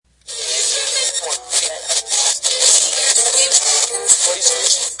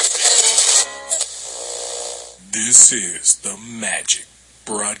This is the Magic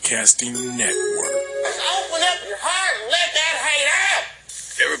Broadcasting Network. Open up your heart and let that hate out.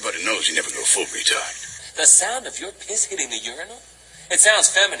 Everybody knows you never go full retard. The sound of your piss hitting the urinal? It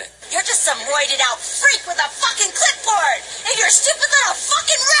sounds feminine. You're just some roided out freak with a fucking clipboard and your stupid little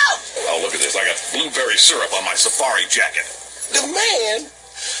fucking rope. Oh, look at this. I got blueberry syrup on my safari jacket. The man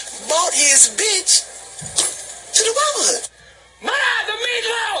bought his bitch to the Brotherhood. The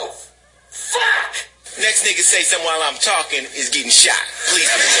meatloaf! Fuck! Next nigga say something while I'm talking is getting shot. Please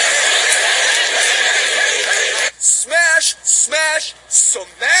do that. Smash, smash,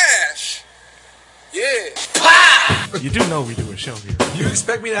 smash. Yeah. Pah! You do know we do a show here. You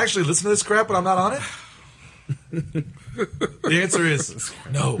expect me to actually listen to this crap when I'm not on it? The answer is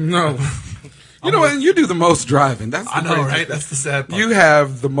no. No. You know what? You do the most driving. That's the I know, crazy right? thing. That's the sad part. You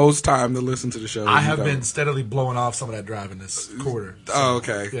have the most time to listen to the show. I have been steadily blowing off some of that driving this quarter. So, Oh,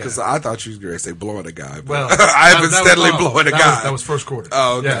 okay. Because yeah. I thought you were going to say blowing a guy. But Well, I've been that steadily was- blowing a that guy. that was first quarter.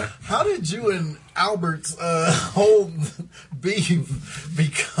 Oh, okay. Yeah. How did you and Albert's whole beef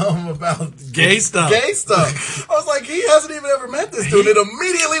become about Gay stuff. Gay stuff. I was like, he hasn't even ever met this dude. It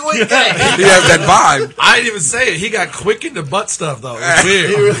immediately went gay. He has that vibe. I didn't even say it. He got quick into butt stuff, though. It was He weird.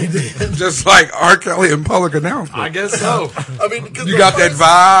 really did. Just like R. Kelly and public announcement. I guess so. I mean, because You got that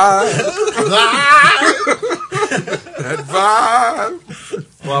vibe. That vibe.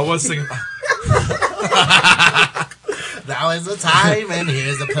 Well, I was singing. Now is the time and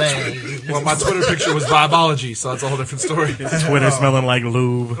here's the play. Well, my Twitter picture was Vibology, so that's a whole different story. Twitter smelling like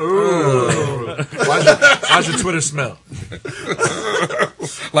lube. How's your Twitter smell?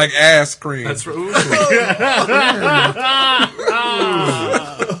 Like ass cream. That's right. Ooh.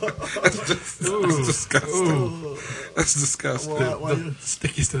 That's disgusting. That's disgusting. The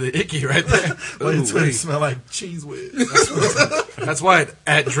stickies to the icky right there. Why your Ooh, Twitter wait. smell like cheese whiz? That's why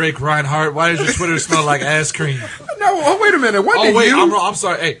at Drake Reinhardt. Why does your Twitter smell like ass cream? No, oh, wait a minute. When Oh did wait, you? I'm wrong. I'm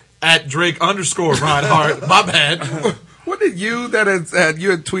sorry. Hey, at Drake _ Reinhardt. My bad. What did you that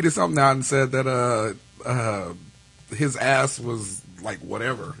you had tweeted something out and said that his ass was like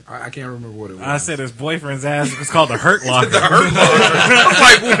whatever. I can't remember what it was. I said his boyfriend's ass was called the Hurt Locker. The Hurt Locker. I'm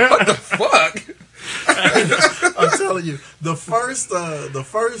like, what the fuck? I'm telling you, the first.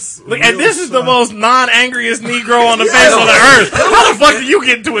 Look, and this is the most non-angriest Negro on the face of the earth. How the fuck do you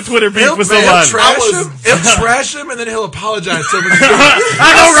get into a Twitter beef with somebody? He'll trash him and then he'll apologize to him. I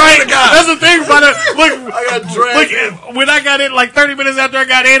know, right? That's the thing about it. Look, I got dragged. look, when I got in, like 30 minutes after I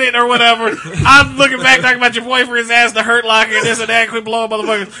got in it or whatever, I'm looking back talking about your boyfriend's ass, the Hurt Locker, and this and that, quit blowing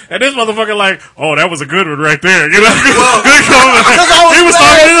motherfuckers. And this motherfucker like, oh, that was a good one right there. You know? He was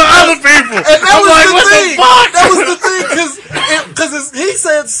talking to other people. And that I'm was like, the what thing. the fuck? That was the thing, because he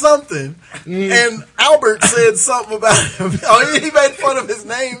said something, and Albert said something about him. Oh, he made fun of his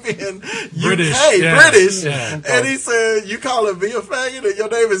name being British, UK, yeah. British, Yeah. and he said, "You calling me a faggot, and your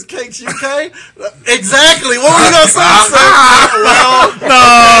name is Cakes UK." Exactly. What were you gonna say? Well,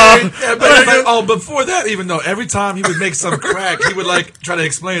 Yeah, but like, oh, before that, even though every time he would make some crack, he would like try to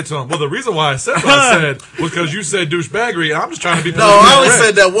explain it to him. Well, the reason why I said what I said was because you said douchebaggery, and I'm just trying to be. no, I only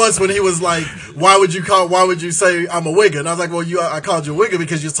said that once when he was like, why would you say I'm a wigger? And I was like, well, I called you a wigger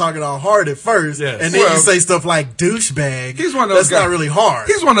because you're talking all hard at first, Yes. and then Well, you say stuff like douchebag. He's one of those That's guys. not really hard.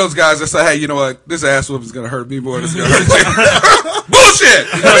 He's one of those guys that say, hey, you know what? This ass whoop is going to hurt me more than it's going to hurt you. Bullshit!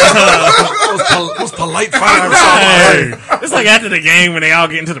 most polite fire. Hey, it's like after the game when they all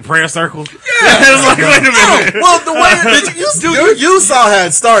get into the prayer circle. It's like, wait a minute. Well, the way you saw how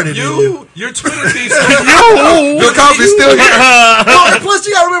it started. Your Twitter feed. Bill Cosby's still here. No, and plus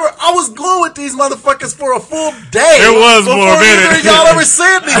you gotta remember, I was going with these motherfuckers for a full day. It was before for a minute. either of y'all ever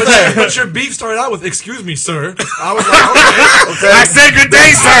said anything. But your beef started out with "Excuse me, sir." I was like, okay. I said good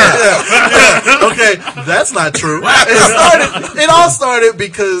day, sir. Okay, that's not true. It all started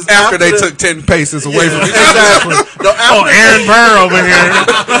because After they took 10 paces away from each other. exactly. No, Oh, after, Aaron Burr over here.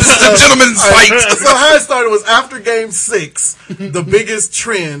 This is a gentleman's fight. So how it started was after Game 6, the biggest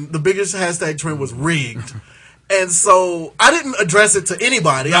hashtag trend was rigged. And so I didn't address it to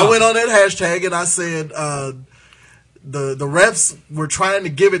anybody. I went on that hashtag and I said the refs were trying to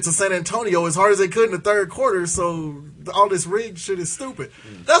give it to San Antonio as hard as they could in the third quarter, so all this rigged shit is stupid.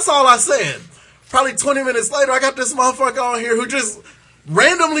 That's all I said. Probably 20 minutes later, I got this motherfucker on here who just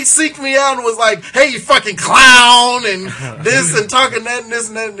randomly seeked me out and was like, hey, you fucking clown, and this and talking that and this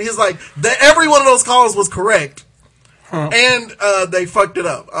and that. And he's like, every one of those calls was correct. And they fucked it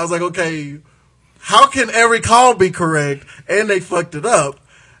up. I was like, okay, how can every call be correct and they fucked it up?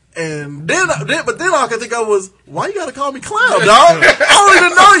 And then all I could think of was, why you gotta call me clown, dog? I don't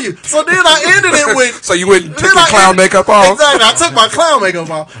even know you. So then I ended it with... So you went and took your clown makeup off? Exactly. I took my clown makeup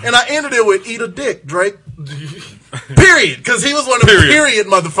off. And I ended it with, eat a dick, Drake. Period. Because he was one of the period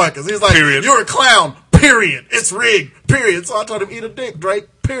motherfuckers. He's like, you're a clown. Period. It's rigged. Period. So I told him, eat a dick, Drake.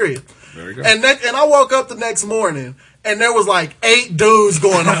 Period. There you go. And I woke up the next morning, and there was like 8 dudes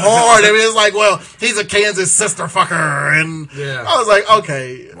going hard. I mean, it's like, well, he's a Kansas sister fucker. And I was like,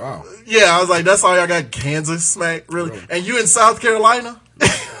 okay. Wow. Yeah, I was like, that's all y'all got, Kansas smack? Really? And you in South Carolina?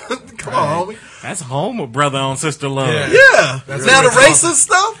 Come on, homie. That's home with brother on sister love. Yeah. Now the racist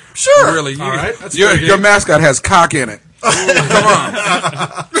stuff? Sure. Really? All right. That's Your mascot has cock in it. Come on.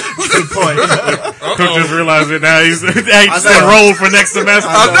 Good point. Cook just realized it now. He's enrolled for next semester.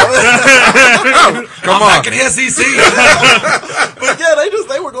 Come on. Back in the SEC. But yeah,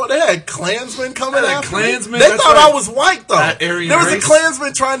 they had Klansmen coming after Klansmen, me. They that's thought right. I was white, though. That Aryan There was race. a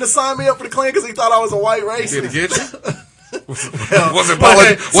Klansman trying to sign me up for the Klan because he thought I was a white racist. Did he get you? Was it Paula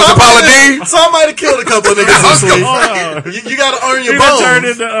Deen? Somebody killed a couple of niggas this week. You got to earn your bones. Turned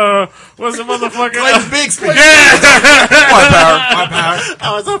into, what's the motherfucker? Like Bixby. White power.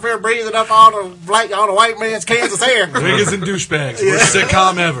 I was up here breathing up all the white man's Kansas air. Niggas and douchebags. Worst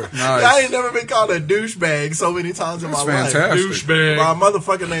sitcom ever. Nice. I ain't never been called a douchebag so many times in my life. Fantastic. Douchebag. My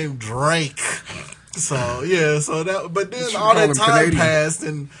motherfucker named Drake. So but then should all call that him time Canadian. passed,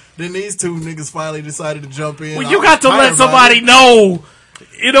 and then these 2 niggas finally decided to jump in. Well, you got to let somebody know.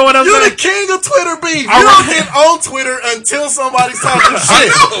 You know what I'm You're saying? the king of Twitter beef. All You don't right. get on Twitter until somebody's talking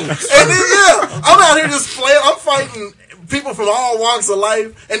shit. And then I'm out here just playing. I'm fighting people from all walks of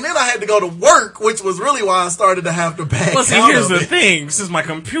life, and then I had to go to work, which was really why I started to have to back Well, see, out here's of the it. thing. Since my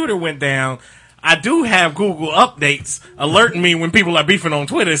computer went down, I do have Google updates alerting me when people are beefing on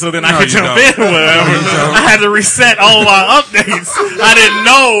Twitter, so then I can jump in or whatever. I had to reset all my updates. I didn't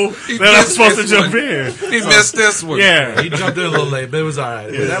know that I was supposed to jump in. He missed this one. Yeah. He jumped in a little late, but it was all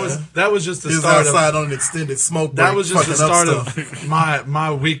right. Yeah. That was just the He was start outside of on an extended smoke break. that was just the fucking start up stuff. of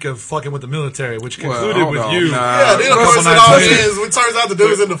my week of fucking with the military, which Well, concluded hold with on. you. Nah. Yeah, then of course it nights all later. ends. It turns out the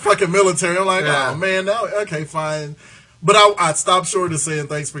dude's in the fucking military. I'm like, Yeah. oh man, no, okay, fine. But I stopped short of saying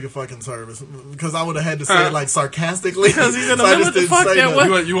thanks for your fucking service because I would have had to say it like sarcastically. Because he's in the So I middle just of the didn't fuck say that. nothing.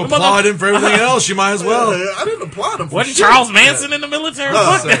 What? You applaud him for everything else. You might as well. I didn't applaud him for Wasn't shit. Charles Manson in the military?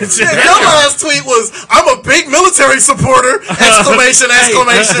 Fuck that shit. Yeah, your last tweet was, I'm a big military supporter! Exclamation,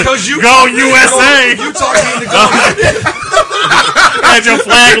 exclamation. Because you Go USA! You talked me into going. Had your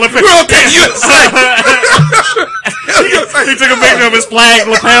flag lapel. He took a picture of his flag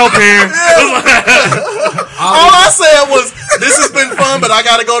lapel pin. All I said was, this has been fun, but I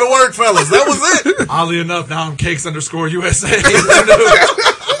gotta go to work, fellas. That was it. Oddly enough, now I'm cakes_USA.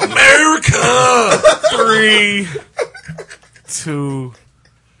 America! 3, 2.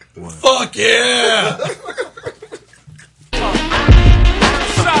 Fuck yeah!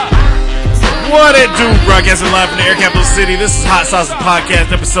 What it do? Broadcasting live from the Air Capital City. This is Hot Sauce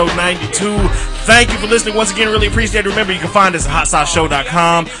Podcast, episode 92. Thank you for listening once again. Really appreciate it. Remember, you can find us at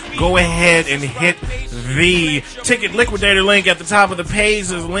hotsauceshow.com. Go ahead and hit the Ticket Liquidator link at the top of the page.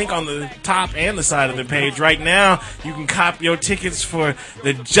 There's a link on the top and the side of the page. Right now, you can cop your tickets for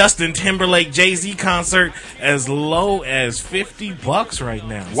the Justin Timberlake Jay-Z concert as low as $50 right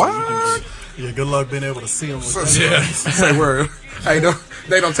now. So What? Yeah, good luck being able to see him. With Yeah. Say word. Hey,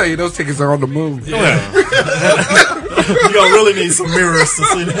 they don't tell you those tickets are on the move. You gonna really need some mirrors to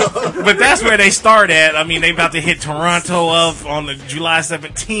see them. But that's where they start at. I mean, they about to hit Toronto up on the July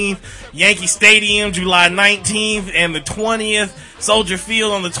 17th, Yankee Stadium July 19th and the 20th, Soldier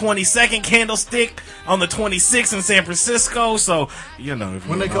Field on the 22nd, Candlestick on the 26th in San Francisco. So, you know. If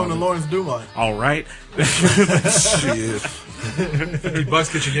When they come to Lawrence Dumont. all right. Shit.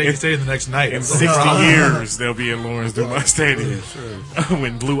 $50 get you Yankee Stadium the next night. In 60 years, they'll be in Lawrence Dumont Stadium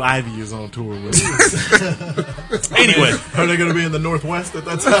when Blue Ivy is on tour with us. Anyway. Are they gonna be in the Northwest at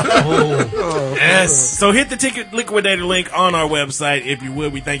that time? Yes. So hit the Ticket Liquidator link on our website if you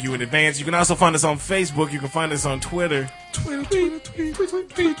would. We thank you in advance. You can also find us on Facebook. You can find us on Twitter. Yeah,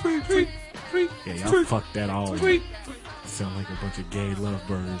 y'all fucked that all up. Sound like a bunch of gay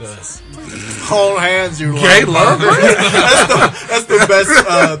lovebirds. Hold hands, you Gay lovebird. That's the best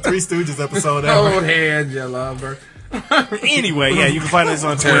Three Stooges episode ever. Hold hands, you lover. Anyway, yeah, you can find us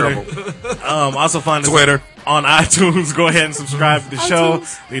on Twitter. Also find us Twitter. on iTunes. Go ahead and subscribe to the show.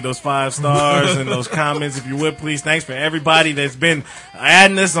 Leave those 5 stars and those comments if you would, please. Thanks for everybody that's been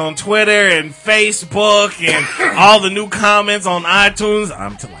adding us on Twitter and Facebook and all the new comments on iTunes.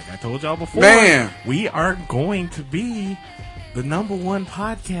 Like I told y'all before, Man. we are going to be the #1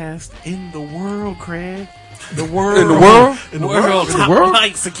 podcast in the world, Craig. The world. In the world? In the world. In the Top world?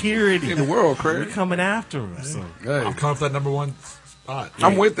 flight security. In the world, They're Craig. coming after us. So. Hey, I'm coming for that #1 spot.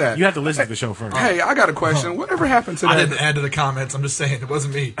 I'm with that. You have to listen to the show first. Hey, I got a question. Whatever happened to I that? didn't add to the comments. I'm just saying it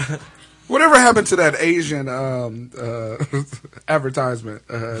wasn't me. Whatever happened to that Asian advertisement?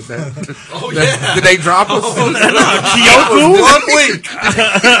 Did they drop us? Kyoku? 1 week.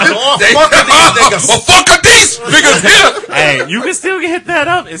 Fuck these niggas here. Hey, you can still hit that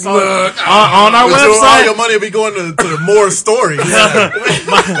up. It's on our All your website. money will be going to the more stories.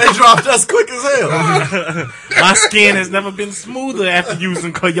 They dropped us quick as hell. My skin has never been smoother after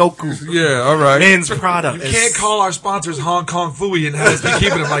using Kyoku. Yeah, all right. Men's product. Can't call our sponsors Hong Kong Fooey and have us be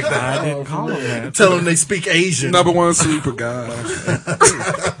keeping them like that. I didn't call him that. Tell them they speak Asian. Number one sleeper guy.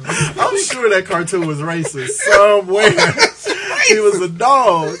 I'm sure that cartoon was racist somewhere. He was a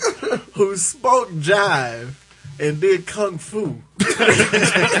dog who spoke jive and did kung fu.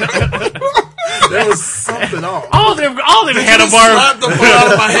 There was something off. All them handlebars. Slap the ball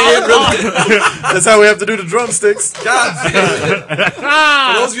out of my head. That's how we have to do the drumsticks. God damn it.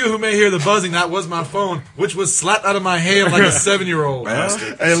 For those of you who may hear the buzzing, that was my phone, which was slapped out of my hand like a 7-year-old. Hey,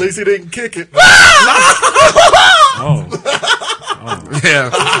 at least he didn't kick it. Oh.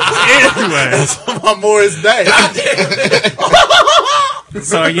 Yeah. Anyway, My Morris Day.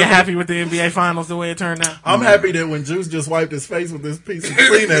 so are you happy with the NBA Finals the way it turned out? I'm happy that when Juice just wiped his face with this piece of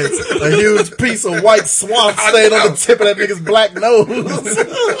Kleenex, a huge piece of white swath stayed on the tip of that nigga's black nose.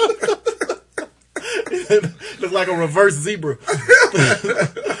 Looked like a reverse zebra.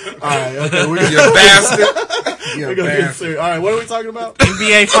 Alright, okay, You bastard. we're gonna get serious. Alright, what are we talking about?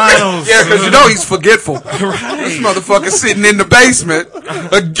 NBA Finals. Yeah, because you know he's forgetful. This motherfucker sitting in the basement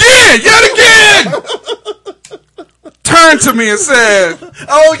again, yet again. Turned to me and said,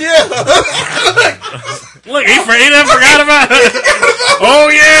 Oh yeah! Look, he done forgot about it. Oh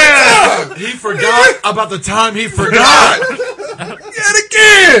yeah. He forgot about the time he forgot. yet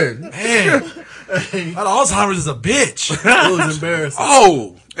again. Man, that Alzheimer's is a bitch. It was embarrassing.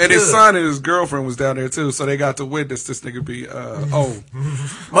 Oh, and his son and his girlfriend was down there too, so they got to witness this nigga be oh.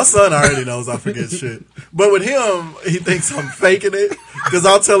 My son already knows I forget shit. But with him, he thinks I'm faking it. Because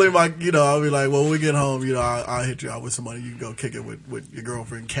I'll tell him, like, you know, I'll be like, well, when we get home, you know, I'll hit you out with some money. You can go kick it with your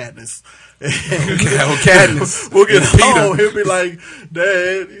girlfriend, Katniss. Katniss. We'll get Peter. home. He'll be like,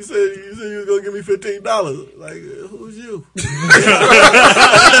 Dad, you said you was going to give me $15. Like, who's you?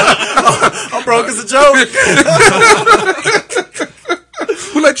 I'm broke as a joke.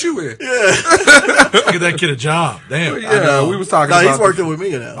 Who let you in? Get that kid a job. Damn. Yeah, we was talking No, about he's working with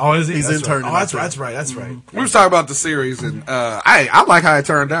me now. Oh, is he? He's That's interning. Right. Oh, that's right. That's right. we was talking about the series, and I like how it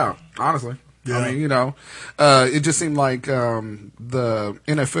turned out. Honestly, Yeah. I mean, you know, it just seemed like the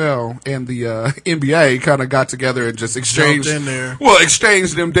NFL and the NBA kind of got together and just exchanged in there. Well,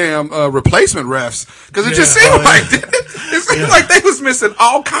 exchanged them damn replacement refs because it just seemed like it seemed like they was missing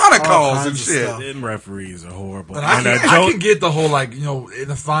all kind of calls kinds and of shit. stuff. Them referees are horrible. And I And, can get the whole, like, you know, in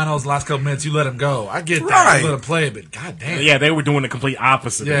the finals, last couple minutes, you let him go. I get that. Right. You let him play, but goddamn. yeah, they were doing the complete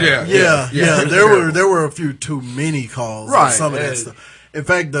opposite. Yeah. Yeah. There were a few too many calls. On Right. some of that stuff. In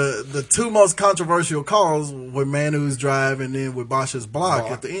fact, the two most controversial calls were Manu's drive and then with Bosch's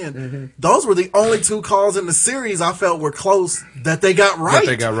block at the end. Those were the only two calls in the series I felt were close that they got right.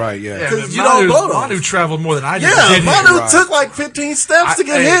 That they got right, yeah. Because you don't blow those. Manu traveled more than I did. Yeah, Didn't he? Manu Right. took like 15 steps to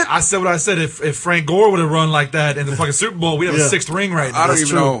get hit. I said what I said. If Frank Gore would have run like that in the fucking Super Bowl, we'd have Yeah. a 6th ring right now. I don't That's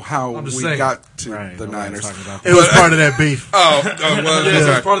even true. know how I'm we just saying. got to Right, the nobody's Niners. talking about It was part of that beef. Well, Yeah, okay.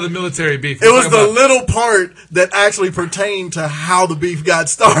 it's part of the military beef. It was the little part that actually pertained to how the beef got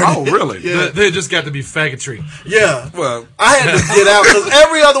started. Oh, really? Yeah. They just got to be faggotry. Yeah. Well, I had to get out because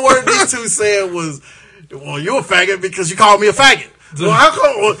every other word these two said was, well, you a faggot because you called me a faggot. Well, how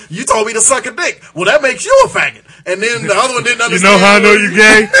come? Well, you told me to suck a dick. Well, that makes you a faggot. And then the other one didn't You understand. know how I know you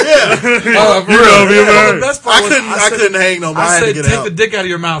gay? Yeah. You know me, Well, man. the best part was I couldn't hang no more. I I had to said, get take out. the dick out of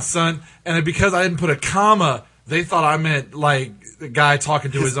your mouth, son. And because I didn't put a comma, they thought I meant, like, the guy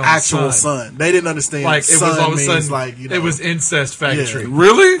talking to his own actual son. They didn't understand. Like, it was son all of a means sudden, like, you know, it was incest faggotry.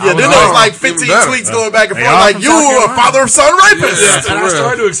 really? Yeah, then there was like 15 tweets going back and They forth, all like, from you South were a Carolina. father of son rapist. Yeah, for and I real.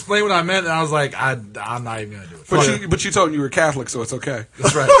 started to explain what I meant, and I was like, I'm not even going to do it. But you told him you were Catholic, so it's okay.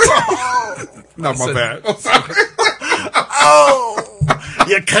 That's right. Not my said- bad. Oh,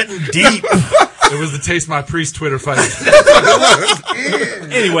 you're cutting deep. It was the Taste My Priest Twitter fight.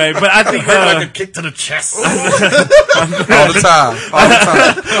 Anyway, but I think Like a kick to the chest All the time. All the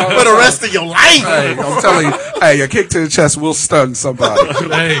time. for the rest of your life. Hey, I'm telling you, hey, a kick to the chest will stun somebody.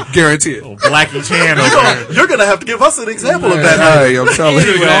 Hey, Guarantee it. Blackie Chan over there. You're gonna have to give us an example of that. Hey, I'm telling I'm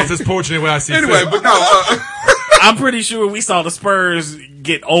gonna you. get off this porch any way I see Anyway, fit. but no, I'm pretty sure we saw the Spurs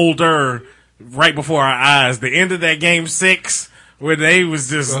get older right before our eyes. The end of that game 6, where they was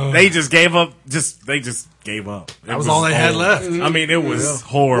just they just gave up. They just gave up. That was all they had left. I mean, it was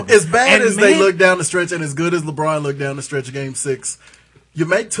horrible. As bad And as they man, look down the stretch, and as good as LeBron looked down the stretch of Game 6, you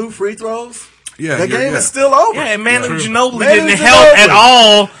make 2 free throws. Yeah, that game yeah. is still over. Yeah, and Manu Ginobili Manu didn't help at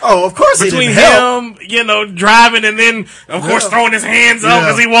all. Oh, of course he Between didn't help. him, driving and then, of course, throwing his hands up Yeah.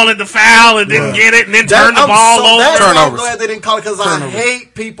 because he wanted to foul and didn't get it and then turned the ball over. That's why I'm Turnovers. glad they didn't call it because I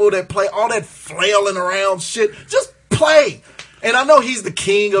hate people that play all that flailing around shit. Just play. And I know he's the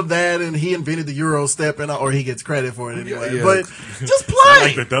king of that, and he invented the Euro step, or he gets credit for it anyway. Yeah. But just play.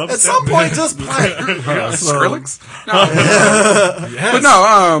 like the dub At step. some point, just play. Skrillex? No. But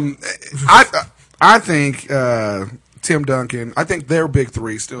no, I think Tim Duncan, I think their big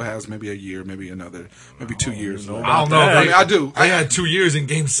 3 still has maybe a year, maybe 2 years. I don't know. I mean, I do. I had 2 years in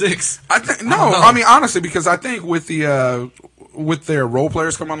Game 6. I think I mean honestly, because I think with their role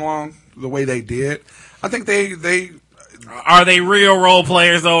players coming along the way they did, I think they Are they real role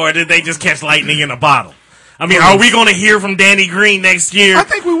players, though, or did they just catch lightning in a bottle? I mean, are we going to hear from Danny Green next year? I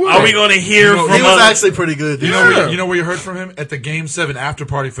think we will. Are we going to hear from He was actually pretty good. You know where you heard from him? At the Game 7 after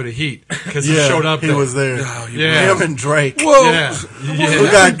party for the Heat. Because he showed up He there. was there. Yeah. Him and Drake. Well, Yeah.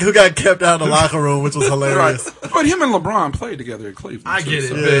 Who got kept out of the locker room, which was hilarious. right. But him and LeBron played together in Cleveland. I get it.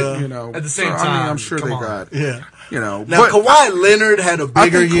 So, Yeah. At the same I mean, time, I'm sure come they on. got. Yeah. Now Now, but Kawhi Leonard had a I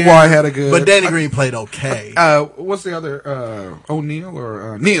bigger think year. Kawhi had a good. But Danny Green played okay. What's the other? O'Neal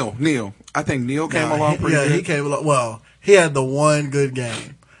or Neal? Neal. I think Neal came along pretty good. he came along. Well, he had the one good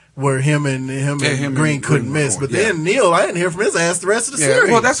game where him and Green couldn't miss. But then Neal, I didn't hear from his ass the rest of the series.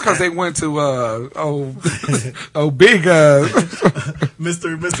 Well, that's because they went to big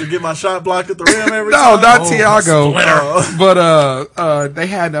Mr. Get my shot blocked at the rim every no, time. not Tiago, Splitter. but they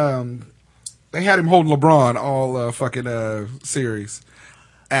had him holding LeBron all fucking series.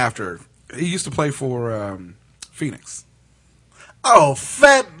 After he used to play for Phoenix. Oh,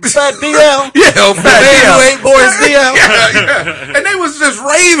 fat DL. Yeah, fat DL. 8 boys DL. yeah. And they was just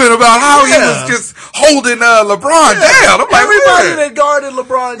raving about how he was just holding LeBron down. I'm like, Everybody what? that guarded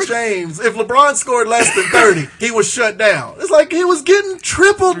LeBron James, if LeBron scored less than 30, he was shut down. It's like he was getting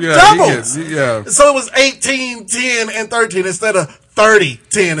triple doubles. Yeah. So it was 18, 10, and 13 instead of 30,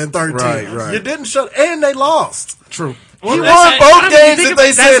 10, and 13. Right. You didn't shut, and they lost. True. He won both games that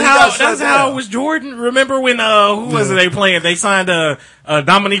they said he got shut That's down. how it was Jordan. Remember when, who was it they playing? They signed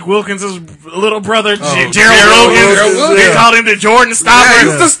Dominique Wilkins' little brother, Gerald Wilkins. They called him the Jordan Stopper. Yeah, he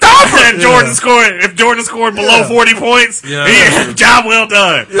was the stopper. And Jordan scored, if Jordan scored below 40 points, job well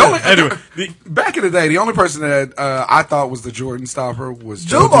done. Anyway, Back in the day, the only person that I thought was the Jordan stopper was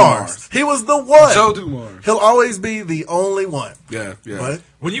Joe Dumars. Dumars. He was the one. Joe Dumars. He'll always be the only one. Yeah. But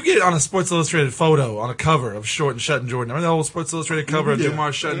When you get on a Sports Illustrated photo on a cover of Short and shutting Jordan, remember the old Sports Illustrated cover of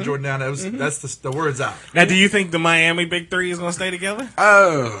Dumars shutting Jordan down? That's the words out. now, do you think the Miami Big Three is going to stay together?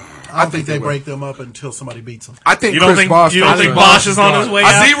 I don't think they break them up until somebody beats them. I think You don't Chris think Bosh. you don't think Bosh is on his way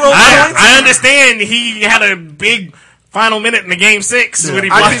out? I understand he had a big final minute in the Game 6 when he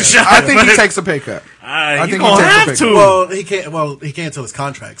blocked the shot. I think he takes a pay cut. I think think he he takes a have big to. Well, he can't until his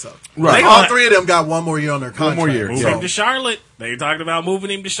contract's up. Right. All 3 of them got 1 more year on their contract. more year. Move him to Charlotte. They talked about moving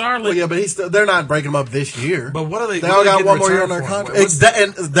him to Charlotte. Well, yeah, but they're not breaking him up this year. But what are they? They what all are got getting 1 more year on returned their for? contract.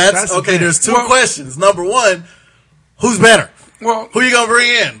 That's That's the okay. thing. There's 2 questions. Number 1, who's better? Well, Who you gonna bring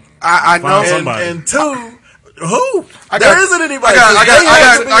in? I know. somebody. And 2, who? I There got- isn't anybody.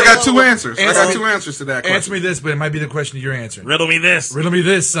 I got 2 answers. I got 2 answers to that question. Answer me this, but it might be the question you're answering. Riddle me this. Riddle me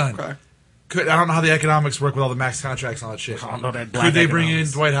this, son. Okay. I don't know how the economics work with all the max contracts and all that shit. I don't know that black Could they bring in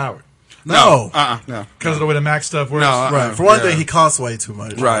economics. Dwight Howard? No. No. Because of the way the max stuff works? No, Right. For one Yeah. thing, he costs way too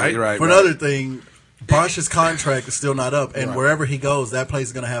much. Right. For another thing, Bosh's contract is still not up, and wherever he goes, that place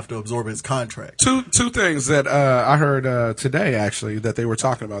is going to have to absorb his contract. Two things that I heard today, actually, that they were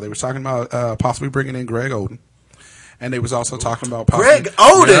talking about. They were talking about possibly bringing in Greg Oden. And they was also talking about possibly, Greg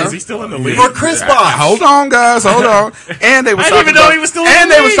Oden? Yeah. Is he still in the league? For Chris Bosh. Hold on, guys. Hold on. And they was I talking didn't even know about, he was still in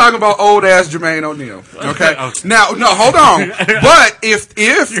and the they was league. talking about old ass Jermaine O'Neal. Okay. Now, no, hold on. But if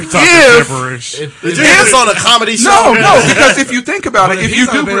gibberish. Did you hear this on a comedy show? no, because if you think about it, If if he's you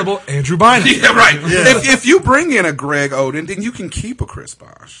not do available, Andrew Bynum. yeah, right. If you bring in a Greg Oden, then you can keep a Chris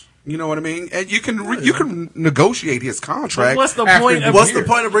Bosh. You know what I mean? And you can negotiate his contract. But what's the after point the of- What's year. the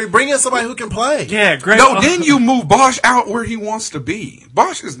point of bring in somebody who can play? Yeah, Greg. No, then you move Bosh out where he wants to be.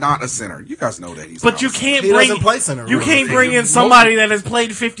 Bosh is not a center. You guys know that he's. But not you a center. can't He bring. doesn't play center, You really. can't bring in somebody that has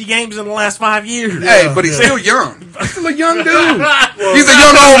played 50 games in the last 5 years. Hey, but he's still young. He's still a young dude. He's a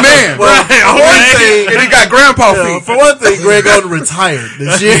young old man. Well, for one thing, And he got grandpa you know, feet. for one thing, Greg Oden retired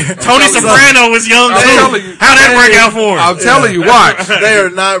this year. Tony Soprano was young I'm too. telling you. How'd that work out for him? I'm telling you, watch. They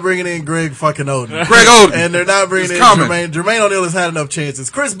are not bringing in Greg fucking Oden. Greg Oden. And they're not bringing It's in coming. Jermaine. Jermaine O'Neal has had enough chances.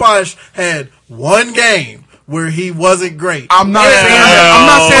 Chris Bosh had 1 game where he wasn't great. I'm not saying that. I'm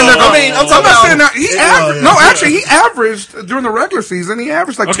not saying they're I going. mean, I'm I'm talking not about saying that he averaged. No, actually, he averaged during the regular season. He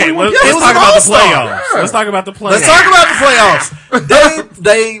averaged like Okay, 21. let's he was talk an about the all-star. playoffs. Yeah. Let's talk about the playoffs. Let's talk about the playoffs.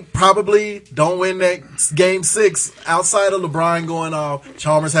 They probably don't win that game 6 outside of LeBron going off,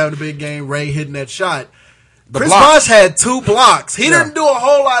 Chalmers having a big game, Ray hitting that shot. Chris block. Bosh had 2 blocks. He didn't do a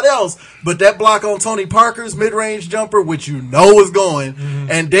whole lot else, but that block on Tony Parker's mid-range jumper, which you know was going,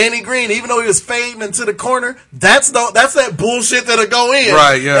 and Danny Green, even though he was fading into the corner, that's that bullshit that'll go in.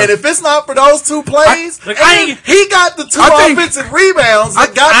 Right, yeah. And if it's not for those 2 plays, Look, and he got the 2 I think- offensive rebounds.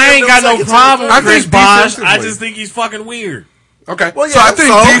 That got I them ain't them got no second problem team. with Chris think Bosh. defensively- I just think he's fucking weird. Okay, Well, so I think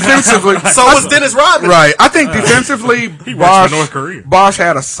defensively, so was Dennis Rodman. right? I think defensively, He works Bosh, for North Korea. Bosh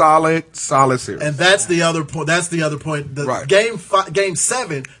had a solid series. And that's the other point. That's the other point. The Right. game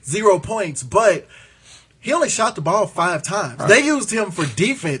 7, 0 points, but he only shot the ball 5 times. Right. They used him for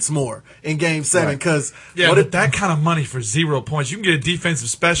defense more in game 7 because But that kind of money for 0 points, you can get a defensive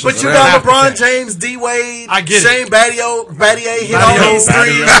specialist. But you for got half the LeBron cash. James, D Wade, I get Shane Battier hit all Battier. these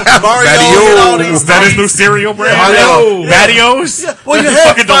threes. Battier. Mario hit all these Is that his threes. new cereal brand? Battios. Battios? Yeah. Well, you That's had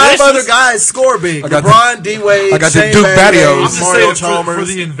fucking 5 delicious. other guys score big. I got LeBron, D Wade, I got the Shane Duke Battier, Battios. I'm just Mario saying Chalmers. for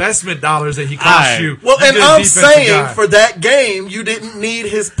the investment dollars that he cost Alright. you. Well, you and get a I'm defensive saying guy. for that game, you didn't need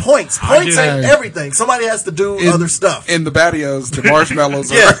his points. Points get ain't it. everything. Somebody has to do other stuff. In the Battios, the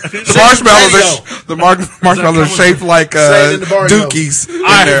marshmallows. Yeah. The marshmallows are shaped like Shade in the Barrio. dookies in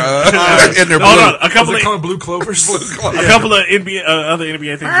Alright. their Hold blue. on. A couple Does it of come in blue clovers? a couple of NBA other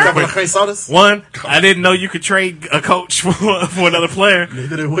NBA things. real Couple quick. of Clay sodas. One, I didn't know you could trade a coach for another player.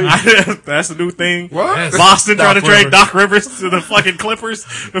 Neither did we. That's the new thing. What? Yes. Boston trying to Doc trade Rivers. Doc Rivers to the fucking Clippers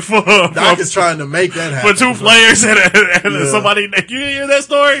for Doc is trying to make that happen. for 2 players and somebody. You didn't hear that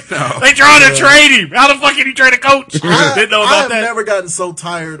story? They trying to trade him. How the fuck can he trade a coach? Didn't know I about have that. never gotten so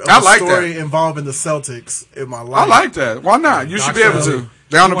tired of I a like story that. involving the Celtics in my I life. like that. Why not? You should be able to.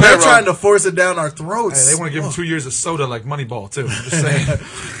 They're on the They're payroll. trying to force it down our throats. Hey, they want to give him 2 years of soda like Moneyball too. I'm just saying.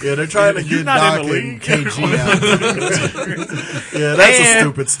 Yeah, they're trying to You're get not Doc in the and league. KG out. Yeah, that's a And-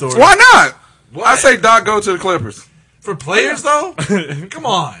 stupid story. Why not? I say Doc go to the Clippers. For players though, come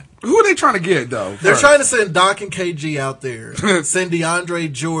on. Who are they trying to get though? They're first? trying to send Doc and KG out there. Send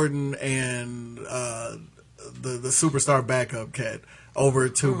DeAndre Jordan and the superstar backup cat over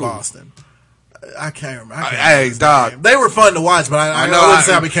to Boston. I can't remember. Hey, Doc. They were fun to watch, but I wouldn't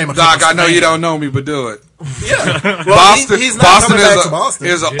say I became a Doc. Clippers I know fan. you don't know me, but do it. Yeah. Well, Boston. he's not Boston coming back to Boston.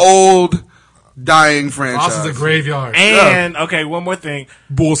 is an old, dying franchise. Boston's a graveyard. And okay, one more thing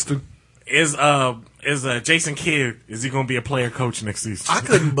Boston. is Jason Kidd, is he going to be a player coach next season? I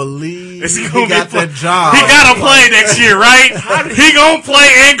couldn't believe Is he gonna got be that job. He got to play next year, right? He going to play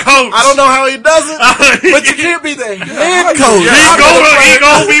and coach. I don't know how he does it, but you can't be the head coach. He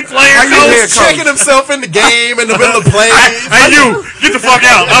going to be player How you coach. head coach? Checking himself in the game in the middle of plays. Hey, you, get the fuck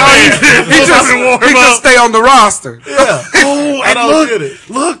out. I mean, He just stay on the roster. Yeah. Oh, I and don't get it.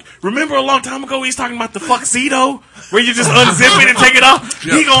 look, remember a long time ago he's talking about the fuck Cedo? Where you just unzip it and take it off?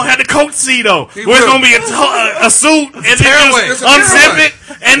 Yeah. He gonna have the coach Cedo. Where it's will. gonna be a suit and then tearaway. just It's a unzip tearaway. it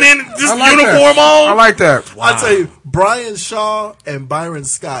and then just I like uniform that. on. I like that. I tell you, Brian Shaw and Byron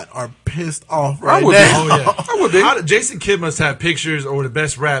Scott are pissed off right would be. now. Oh yeah, I would be. Jason Kidd must have pictures or the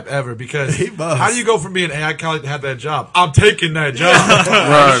best rap ever because He must. how do you go from being I can't like to have that job? I'm taking that job.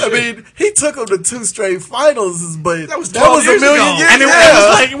 Right. I mean, he took them to 2 straight finals, but That was a 12 million years ago. years. And it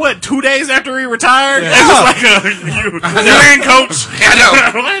was like, what, 2 days after he retired? It was like you're in, coach. I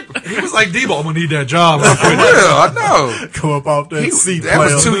know. What? He was like Debo, I'm gonna need that job. For real, I know. Go up off that seat. That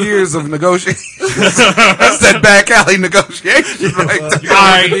was player. 2 years of negotiation. That's that back alley negotiation right there.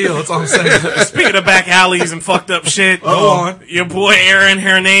 All right, deal. That's all I'm saying. Speaking of back alleys and fucked up shit, Go on. your boy Aaron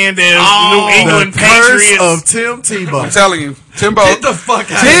Hernandez, Oh, New England the curse Patriots. of Tim Tebow. I'm telling you, Timbo. Get the fuck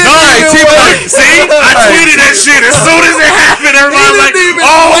out. Tim, No, hey, Timbo. see, I tweeted that shit as soon as it happened. He Everybody was like, didn't even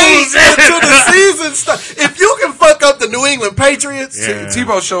 "Oh wait until the shit!" season starts. If you can fuck up the New England Patriots, Yeah.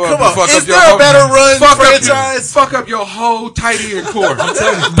 Tebow show up come and on. fuck Is up your there whole a better run fuck franchise? fuck up your whole tight end core. I'm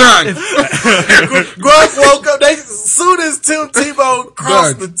telling you, done. Gronk woke up. As soon as Tim Tebow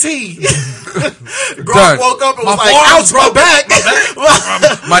crossed Done. the T, Done. Gronk woke up and was like, forearm's ouch, my back.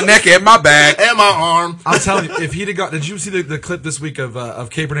 My neck and my back. and my arm. I'm telling you, if he'd have got, did you see the clip this week of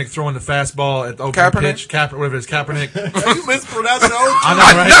Kaepernick throwing the fastball at the opening Kaepernick? pitch? Whatever it is, Kaepernick. You mispronounced your own I know,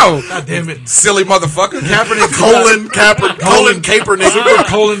 I right? know. God damn it. Silly motherfucker. Kaepernick Colon Kaepernick. Super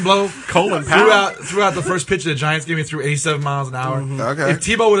colon blow. Colin Powell. Throughout the first pitch of the Giants game, he threw 87 miles an hour. Okay. If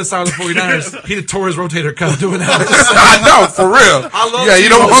Tebow would have signed the 49ers, he'd have tore his rotator cuff doing that. I know, for real. I love Yeah, you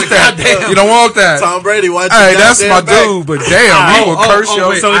don't Tebow. want that. Goddamn. You don't want that. Tom Brady, watch Hey, your that's my goddamn back. dude, but damn, he will curse your.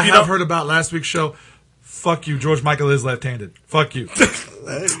 wait, So I if you have don't- heard about last week's show. Fuck you, George Michael is left-handed. Fuck you.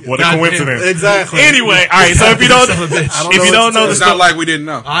 What a coincidence. Exactly. Anyway, all right. So if you don't know the It's story, not like we didn't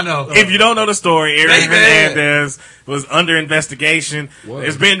know. I know. if you don't know the story, Aaron David Hernandez was under investigation.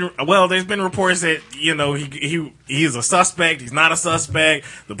 There's been reports that he's a suspect. He's not a suspect.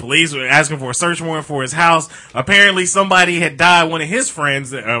 The police were asking for a search warrant for his house. Apparently, somebody had died. One of his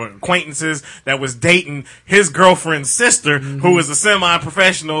friends, acquaintances, that was dating his girlfriend's sister, who was a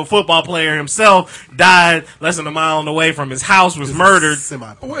semi-professional football player himself, died less than a mile away from his house. Was murdered.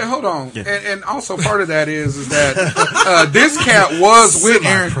 Wait, hold on. Yeah. And also part of that is that this cat was with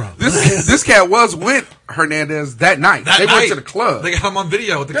Aaron. This cat was with Hernandez that night. They went to the club. They got him on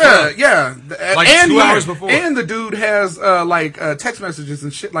video with the club. Yeah. Like 2 hours before. And the dude has text messages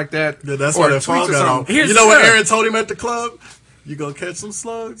and shit like that. Yeah, that's why that phone got on. You know what Aaron told him at the club? You gonna catch some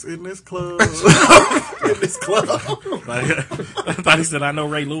slugs in this club. In this club. I thought he said, I know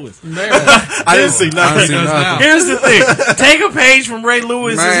Ray Lewis. Man. I didn't see nothing. Here's the thing. Take a page from Ray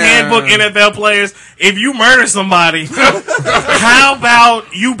Lewis's handbook, NFL players. If you murder somebody, how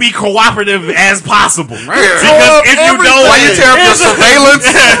about you be cooperative as possible? Because if you don't, why you tear up your surveillance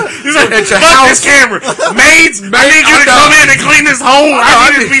at your house? This camera. Maids, I need you to come in and clean this hole.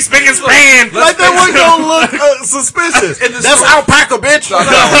 I need to be spick and span. Like that one gonna look suspicious. That's alpaca, bitch.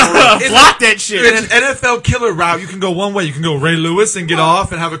 Block that shit. In an NFL killer route, you can go one way. You can go Ray Lewis and get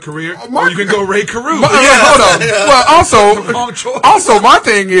off and have a career, or you can go Ray Carew. Hold on. Well, also, my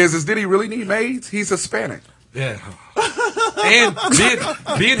thing is did he really need maids? He's Hispanic. Yeah. And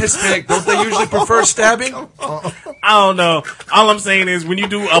being Hispanic, don't they usually prefer stabbing? I don't know. All I'm saying is when you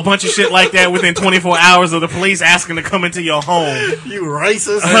do a bunch of shit like that within 24 hours of the police asking to come into your home. You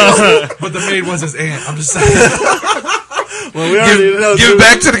racist. But the maid was his aunt. I'm just saying. Well, we already know give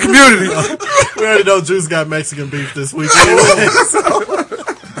back to the community. We already know Juice got Mexican beef this week.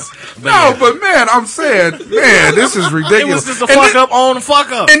 No, but man, I'm saying, this is ridiculous. It was just a fuck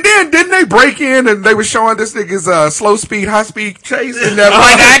up. And then didn't they break in and they were showing this nigga's slow speed, high speed chase in that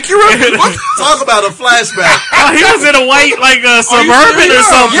white Acura? Talk about a flashback. He was in a white Suburban or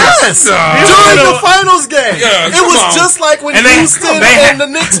something. Yes, during the finals game. It was just like when Houston and the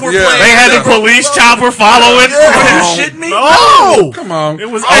Knicks were playing. They had the police chopper following. Are you shitting me? No, come on. It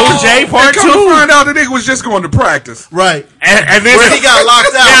was OJ Part 2. Come to find out the nigga was just going to practice. Right. And then he got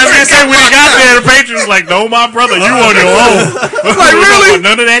locked out. Yeah, I was gonna say when he got there, the Patriots was like, "No, my brother, you on your own." Like really?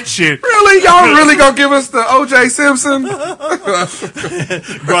 None of that shit. Really, y'all really gonna give us the O.J. Simpson?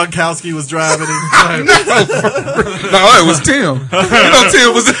 Gronkowski was driving him. No, it was Tim.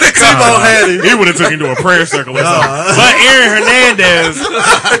 Tim was in the car. He would have took him to a prayer circle or something. But Aaron Hernandez,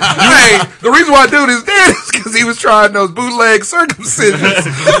 hey, the reason why dude is dead is because he was trying those bootleg circumcisions.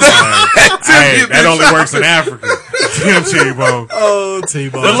 That only works in Africa. Tim Tebow. Oh,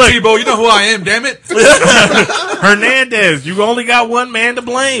 Tebow. Look, Tebow, you know who I am, damn it. Hernandez, you only got one man to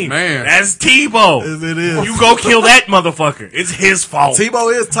blame. Man. That's Tebow. Yes, it is. You go kill that motherfucker. It's his fault.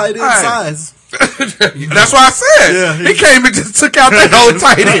 Tebow is tight end size. That's what I said. He came and just took out that whole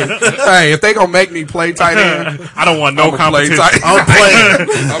tight end. Hey, if they gonna make me play tight end, I don't want no competition. I'm playing.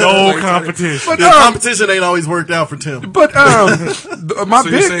 No competition. But the competition ain't always worked out for Tim. But my so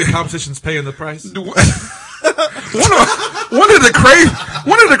big you're saying competition's paying the price? One of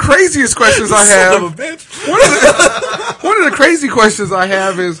the craziest questions I have. One of the crazy questions I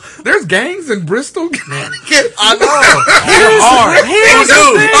have is: there's gangs in Bristol. I know. Here's the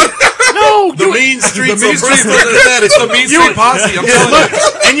thing. No, the mean streets of Bristol. It's the mean street posse. I'm telling you.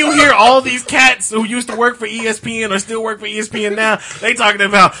 And you hear all these cats who used to work for ESPN or still work for ESPN now. They talking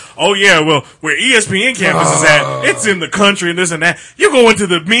about, oh yeah, well, where ESPN campus is at, it's in the country and this and that. You go into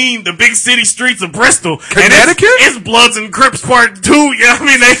the big city streets of Bristol, Connecticut. And it's Bloods and Crips Part 2. You know what I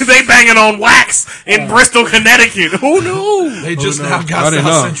mean? They banging on wax in Bristol, Connecticut. Who knew? They just now got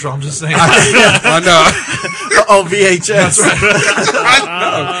South Central. I'm just saying. I know. On VHS. I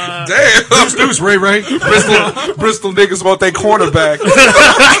know. Damn. Deuce, Ray. Bristol niggas want their cornerback.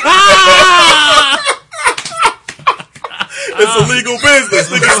 It's a legal business.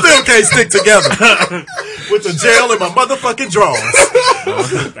 Niggas still can't stick together. With the jail in my motherfucking drawers.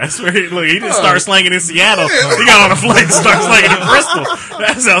 That's where he didn't start slanging in Seattle. He got on a flight and started slanging in Bristol.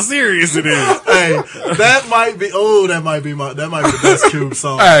 That's how serious it is. Hey, that might be the best Cube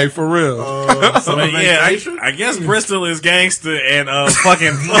song. Hey, for real. I guess Bristol is gangster and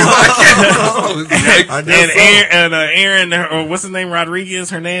fucking Aaron or what's his name, Rodriguez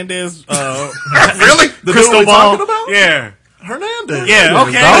Hernandez. Really? The Crystal dude we Ball. talking about? Yeah. Hernandez. Yeah,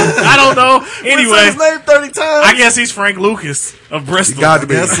 okay. I don't know. We said Anyway, his name 30 times. I guess he's Frank Lucas of Bristol. Got to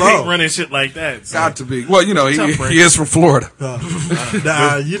be. Guess so. Running shit like that. So. Got to be. Well, you know, Tough break. he is from Florida.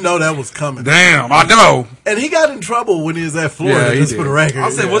 Nah, you know that was coming. Damn, I know. And he got in trouble when he was at Florida. Yeah, he just did. for the record.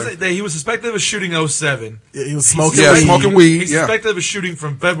 I'll say, Yeah. wasn't that he was suspected of shooting 07. Yeah, he was smoking Yeah, weed. smoking weed. He's Yeah. suspected of a shooting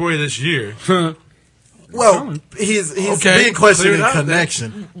from February this year. Well, he's Okay, being questioned clear it in out then.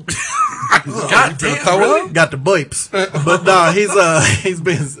 connection. God damn, really? Got the bleeps. But nah, he's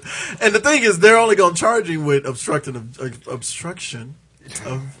been. And the thing is, they're only going to charge him with obstruction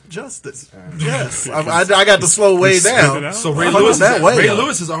of justice. Yes, I got the slow way down. So Ray I'm Lewis, that way, Ray though.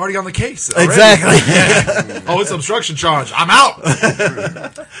 Lewis is already on the case. already. Exactly. Oh, it's obstruction charge. I'm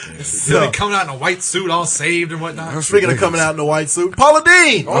out. Silly coming out in a white suit, all saved and whatnot. Speaking of coming out in the white suit, Paula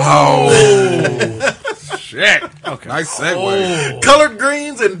Dean, Oh, shit. Okay. Nice segue. colored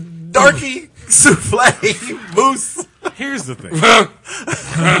greens and darky souffle mousse. Here's the thing.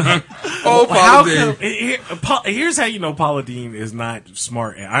 Oh, How Paula Dean. come, here's how you know Paula Dean is not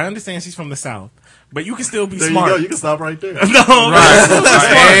smart. I understand she's from the South, but you can still be There smart. you go. You can stop right there. No,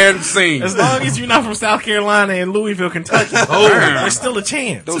 Right. And scene. as long as you're not from South Carolina and Louisville, Kentucky, there's still a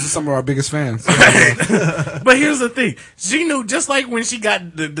chance. Those are some of our biggest fans. But here's the thing: she knew just like when she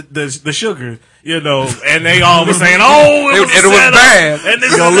got the sugar, you know, and they all were saying, "Oh, it was bad." and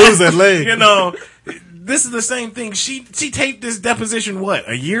this You gonna is- lose that leg. You know, this is the same thing. She taped this deposition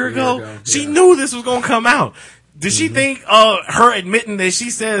a year ago. She knew this was gonna come out. Did she think her admitting that she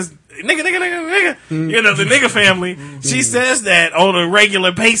says nigga, you know, the nigga family, she says that on a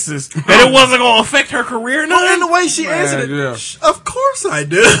regular basis, that it wasn't going to affect her career? Well, and the way she answered it, yeah. of course I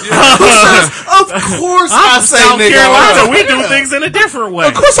do. Of course I I'm say South nigga. Carolina. We do things in a different way.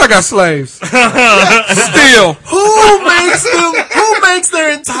 Of course I got slaves. Still. Who makes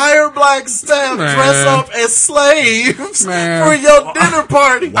their entire black staff Man. dress up as slaves Man. for your dinner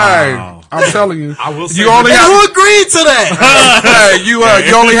party? Hey, I'm telling you. I will say You only And have, who agreed to that? hey, you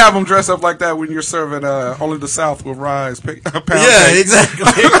only have them dress up like that when you're serving only the South will rise pound Yeah, cake. exactly.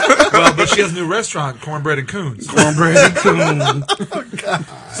 Well, but she has a new restaurant, Cornbread and Coons. Cornbread and coon.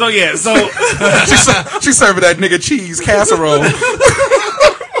 So, yeah, so She serving that nigga cheese casserole.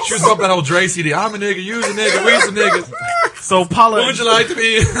 She was bumping that old Dre CD. I'm a nigga, you's a nigga, we's a nigga. So Paula, What would you like to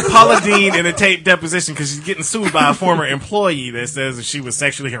be? Paula Dean in a tape deposition because she's getting sued by a former employee that says that she was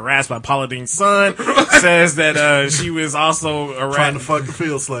sexually harassed by Paula Dean's son. Says that she was also Trying to harassed. fuck the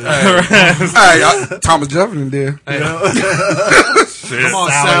field slave. Hey, Thomas Jefferson did. Come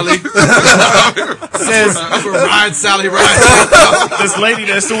on, Sally. Says That's where Ride Sally rides. this lady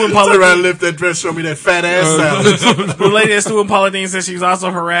that's suing Turn Paula around and Dean. lift that dress, show me that fat ass salad. The lady that's suing Paula Dean says she was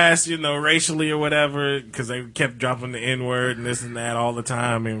also harassed, you know, racially or whatever, because they kept dropping the N word and this and that all the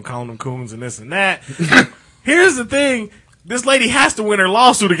time and calling them coons and this and that. Here's the thing. This lady has to win her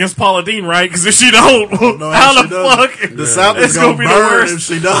lawsuit against Paula Dean, right? Because if she don't, No, how she the doesn't. fuck? The South is It's gonna gonna be the burn worst. if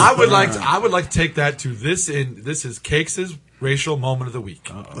she does. I would like to take that to this is Cakes' racial moment of the week.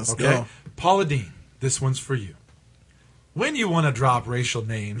 Let's Okay? go. Paula Dean, this one's for you. When you want to drop racial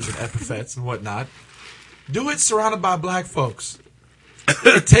names and epithets and whatnot, do it surrounded by black folks.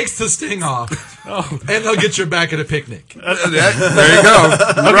 It takes the sting off, and they'll get your back at a picnic. There you go.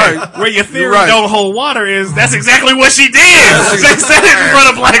 You're right. Where your theory You're right. don't hold water is that's exactly what she did. She said it in front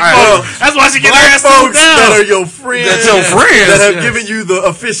of black Right. folks. That's why she get her Black ass sued folks that are down. your friends, That's your friends. that have Yes. given you the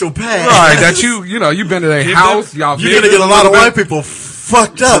official pass. Right, that you know, you've been to their Give house. them- Y'all You're gonna get a lot of white people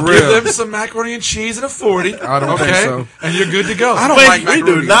fucked up. For Give real. them some macaroni and cheese and a 40. I don't think so. And you're good to go. I don't But like We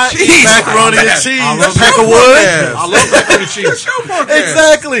macaroni do and not cheese. eat macaroni and That's cheese. love Pack your of wood. ass. I love macaroni and cheese.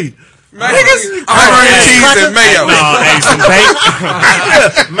 Exactly. Macaroni and cheese and mayo. Hey, some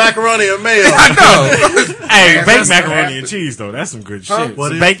baked, Macaroni and mayo. I know. hey, baked macaroni and cheese though. That's some good shit. What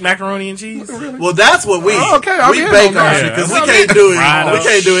Some is- baked macaroni and cheese. Well, that's what we eat. Oh, okay, I'm we in bake on that. ours because Yeah. we can't do it. Right We up.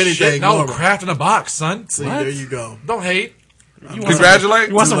 can't do anything. No, normal. craft in a box, son. See, there you go. Don't hate. Congratulate.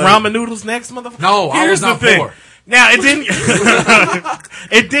 You want some ramen noodles next, motherfucker? No, I Here's was not the thing. for. Now it didn't.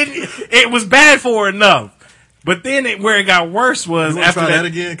 It was bad for enough. But then where it got worse was You want to after try that that.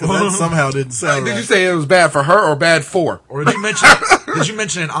 again? Because that somehow didn't sound Did right. you say it was bad for her or bad for? Or did you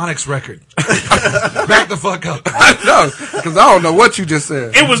mention an Onyx record? Back the fuck up. No, because I don't know what you just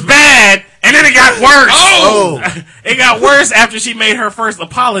said. It was bad, and then it got worse. Oh, It got worse after she made her first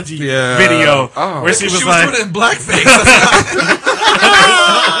apology Yeah. video, Oh. where she was She was like, doing it in blackface.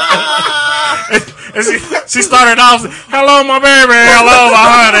 and she started off, "Hello, my baby. Hello, my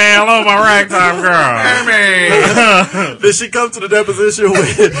honey. Hello, Oh, my ragtime girl. Did she come to the deposition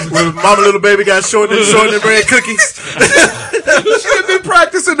when Mama Little Baby got short and bread cookies? She'd been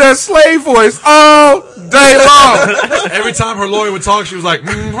practicing that slave voice all day long. Every time her lawyer would talk, she was like,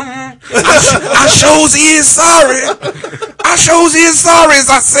 I shows is sorry. I shows is sorry, as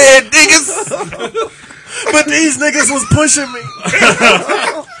I said, niggas. But these niggas was pushing me.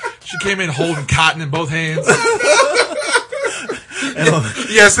 she came in holding cotton in both hands.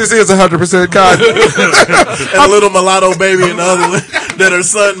 Yes, this is 100% cotton. And a little mulatto baby in the other one that her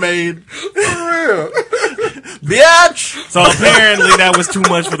son made. For real. Bitch! So apparently that was too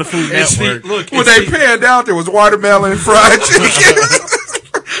much for the Food Network. When they panned out, there was watermelon and fried chicken.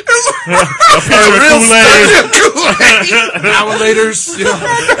 Hour later,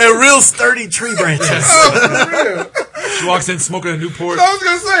 and real sturdy tree branches. She walks in smoking a Newport. I was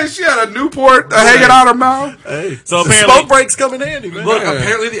gonna say she had a Newport hanging out her mouth. Hey, so the smoke breaks come in handy, man. Look,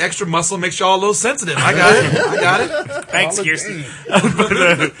 apparently the extra muscle makes y'all a little sensitive. I got it. Thanks, Kirsten.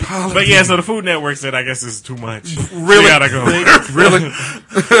 But yeah, so the Food Network said, I guess this is too much. Really? We gotta go. Really?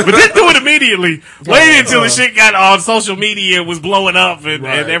 But didn't do it immediately. Waited until the shit got on social media, was blowing up, and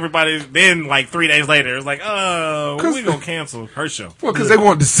everybody, then like 3 days later, it was like, we gonna cancel her show. Well, because they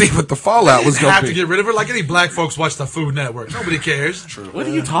wanted to see what the fallout was going have to to be. get rid of her. Like any black folks watch the Food Network. Nobody cares. True. What are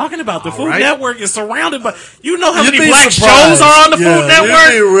you talking about? The Food right. Network is surrounded by, you know how You'd many be black surprised. shows are on the Food Yeah,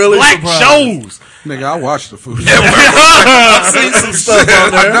 Network? you'd be really black surprised. shows. Nigga, I watched the Food Network. I've seen some stuff on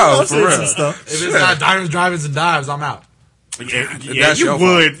there. I know, I've for seen real. some stuff. If it's not diners, drive-ins, and dives, I'm out. Yeah, That's you your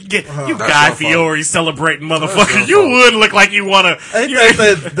would. fault. You That's Guy your fault. Fieri celebrating motherfucker. You would look like you want to. Ain't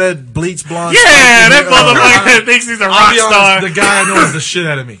that bleach blonde? Yeah, that motherfucker that thinks he's a I'll rock be honest, star. the guy annoys the shit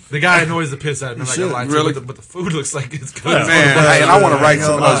out of me. The guy annoys the piss out of me. Like, should, I really? but the food looks like it's good. Man, hey, and I want to write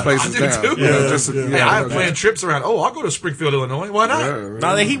some of those I places do down. too. Hey, I plan trips around. Oh, I'll go to Springfield, Illinois. Why not?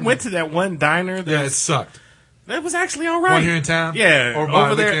 No, he went to that one diner. Yeah, it sucked. That was actually all right. One here in town? Yeah, Or by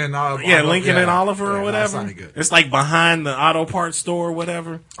over there. Lincoln and, Lincoln and Oliver Yeah, or no, whatever. it's not any good. It's like behind the auto parts store or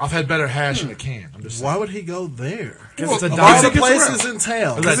whatever. I've had better hash in a can. I'm just Why would he go there? it's a Of all diner. the places in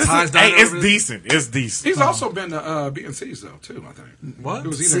town. That Ty's Diner Hey, it's over there? decent. It's decent. He's also been to B&C's, though, too, I think. What? It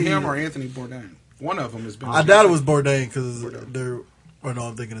was either him or Anthony Bourdain. One of them has been. I doubt it was Bourdain because they're. Or no,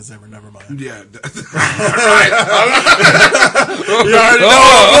 I'm thinking it's Zimmer. Never mind. Yeah. You already know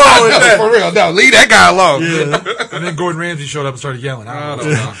what's wrong with that. For real. No, leave that guy alone. Yeah. And then Gordon Ramsay showed up and started yelling. I don't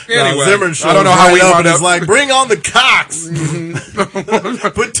know. No, Anyway, Zimmer shows I don't know how right we up wound and up. is like, bring on the cocks.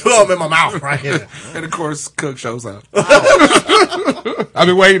 Put two of them in my mouth right here. And of course, Cook shows up. I've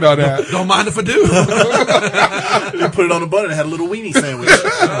been waiting on that. Don't mind if I do. I put it on the bun and had a little weenie sandwich.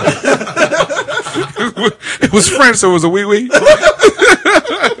 It was French, so it was a wee wee.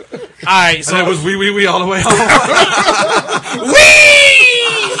 All right, so And it was wee all the way home.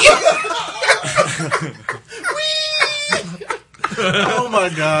 Oh my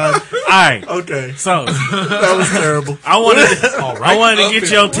god. all right. Okay. So That was terrible. I wanted right. I wanted to get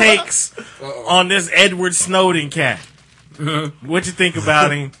your takes on this Edward Snowden cat. What you think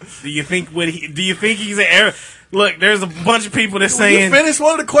about him? Do you think he's an error? Look, there's a bunch of people that You saying finished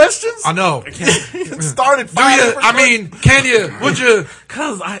one of the questions? I know. It started Do five you? different I mean, can you? Would you?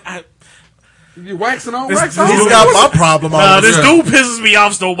 cause I You waxing on, This- waxing this on? He's got my problem on this this. dude pisses me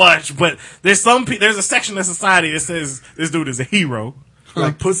off so much, but there's there's a section of society that says this dude is a hero.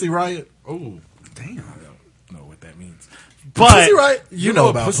 Like Pussy Riot. Oh, Damn. I don't know what that means. But Pussy Riot? You know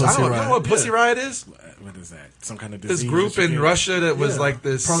about Pussy I don't Riot. know what Pussy Riot is. what is that? Some kind of disease? This group that you in get? Russia that was Yeah. like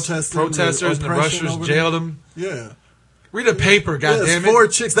this Protesting protesters, the and the oppression Russians over jailed them. Yeah. Read a paper, Yeah, it's goddammit. 4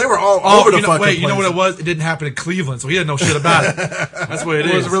 chicks. They were all Oh, over the you know, fucking wait, you know what it place. was? It didn't happen in Cleveland, so he didn't know shit about it. That's what it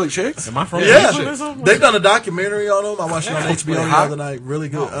is. Was it really chicks? Am I from Yeah, Cleveland or something? they've done a documentary on them. I watched it on HBO the hot? other night. Really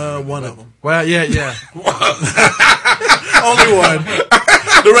good. One of them. Well, yeah. Only one.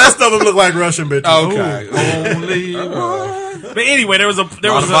 The rest of them look like Russian bitches. Okay. Only one. But anyway, there was a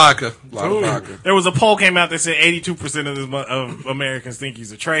lot of vodka. there was a poll came out that said 82% of Americans think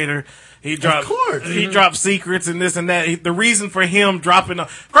he's a traitor. He dropped course. he dropped secrets and this and that. The reason for him dropping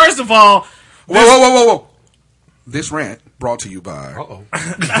first of all, Whoa. This rant brought to you by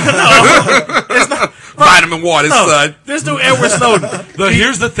Vitamin Water, son. this dude Edward Snowden.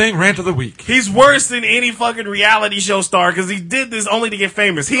 Here's the thing, rant of the week. He's worse than any fucking reality show star because he did this only to get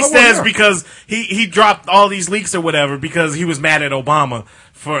famous. He says because he dropped all these leaks or whatever because he was mad at Obama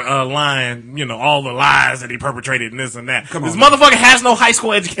for lying, all the lies that he perpetrated and this and that. This motherfucker has no high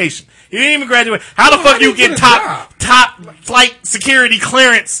school education. He didn't even graduate. How the fuck you get top flight security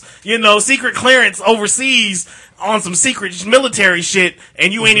clearance, secret clearance overseas on some secret military shit,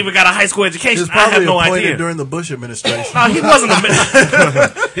 and you ain't even got a high school education? It's I have probably no a idea. during the Bush administration. No, he wasn't.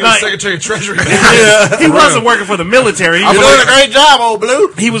 He was Secretary of Treasury. He wasn't working for the military. He You're doing a great job, old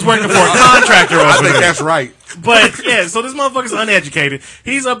Blue. He was working for a contractor. I think that's right. But yeah, so this motherfucker's uneducated.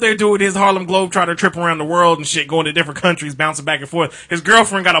 He's up there doing his Harlem Globetrotter trip around the world and shit, going to different countries, bouncing back and forth. His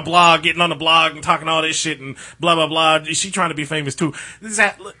girlfriend got a blog, getting on the blog and talking all this shit and blah blah blah. She trying to be famous too.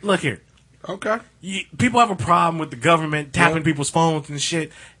 Look here. Okay. People have a problem with the government tapping people's phones and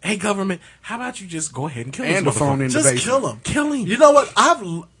shit. Hey, government, how about you just go ahead and kill And this the phone motherfucker? in the Just basement. kill him. Kill him. You know what?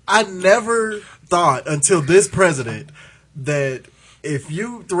 I never thought until this president that if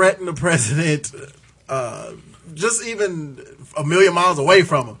you threaten the president, just even a million miles away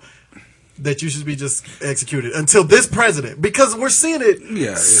from him, that you should be just executed. Until this president, because we're seeing it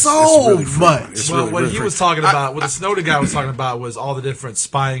it's much. really frequent. It's Well, really, what really he was frequent. talking about, what the Snowden guy was talking about, was all the different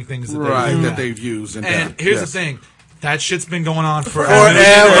spying things that that they've used. And done. here's Yes. the thing. That shit's been going on forever.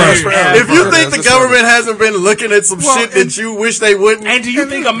 Forever. If you think the That's government hasn't been looking at some shit that you wish they wouldn't, And do you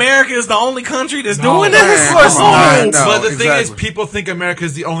think America is the only country that's No, doing man, this? come on. But No, the thing is, exactly. people think America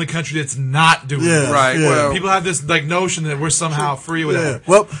is the only country that's not doing Yeah, it. Right. yeah. Well, People have this like notion that we're somehow free with yeah. it.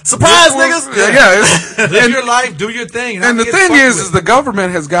 Well, surprise, niggas. yeah. Live your life, do your thing. And the not get thing fucked is with. the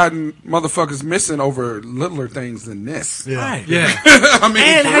government has gotten motherfuckers missing over littler things than this. Yeah. Right. yeah. I mean,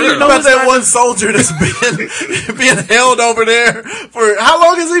 And for how you real. know About it's that not- one soldier that's being held over there for how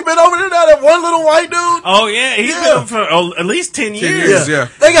long has he been over there now? That one little white dude. Oh yeah, he's Yeah. been for at least 10 years. years. Yeah.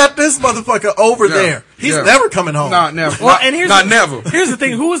 They got this motherfucker over Yeah. there. He's Yeah. never coming home. Not never. Well, not, and here's not the, never. Here's the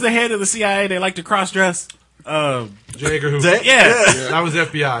thing: who was the head of the CIA? They like to cross dress. J. Edgar Hoover. Yeah. That was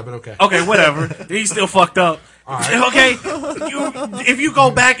FBI, but okay. Okay, whatever. He's still fucked up. Okay, if you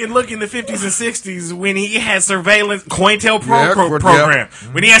go back and look in the 50s and 60s when he had surveillance, COINTELPRO program,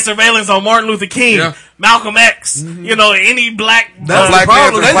 when he had surveillance on Martin Luther King, Yeah. Malcolm X, you know, any black. That's Black the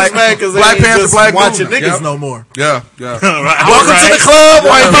problem. Panther, They Black- just mad because they Black ain't Panther, just Black watching movement. niggas Yep. no more. Yeah, yeah. Welcome to the club,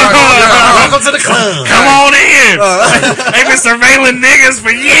 white people. Yeah. Welcome to the club. Come on in. They've been surveilling niggas for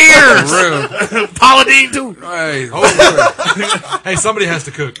years. For real. Paula Deen too. Hey, Hey, somebody has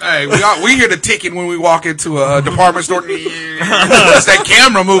to cook. hey, we hear the ticking when we walk into a department store. It's that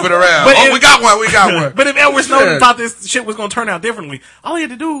camera moving around. But Oh, if- we got one. We got one. But if Edward Snowden Yeah. thought this shit was going to turn out differently, all he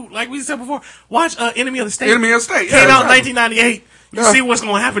had to do, like we said before, watch Enemy of the State. Enemy of the State. Came Yeah, out in exactly. 1998. You Yeah. see what's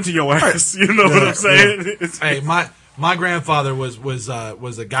going to happen to your ass. You know what I'm saying? It's- Hey, my grandfather was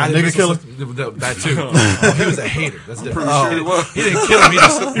a guy A that nigga killer? That too. Oh, he was a hater. That's different. Sure he was. He didn't kill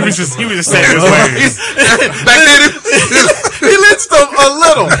him. he was just saying his ways. Back then, He lynched them a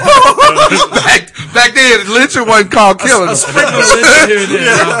little. back then, lynching wasn't called killing. A sprinkle of lynching here and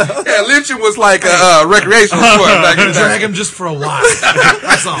there. Yeah, lynching was like a recreational sport back in the day. Drag him just for a while.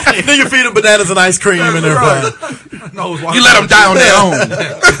 That's all. Then you feed them bananas and ice cream and everything. No, You let them die on their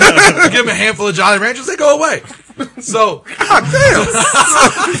own. Give him a handful of Jolly Ranchers, they go away. So, God damn.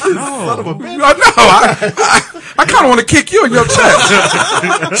 I know. I kind of want to kick you in your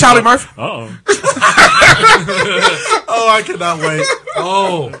chest. Charlie Murphy. Uh-oh. Oh, I cannot wait.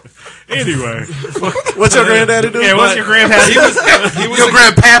 Anyway. What's your granddaddy do? Yeah, what's your grandpappy? he was Your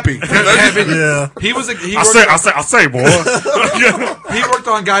grandpappy. Yeah. he I say, boy. he worked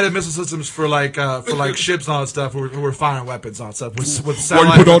on guided missile systems for like ships and all that stuff who were firing weapons on stuff with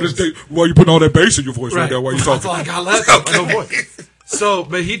satellite weapons. Why you put all that bass in your voice Right. Why you That's all I got left. I go, boy. So,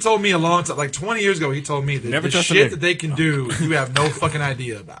 but he told me a long time, like 20 years ago, he told me that Never the trust a shit nigga. that they can do, you have no fucking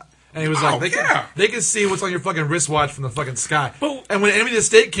idea about. And he was like, they can see what's on your fucking wristwatch from the fucking sky. And when Enemy of the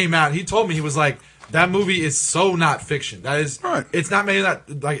State came out, he told me, he was like, that movie is so not fiction. That is, Right. It's not maybe not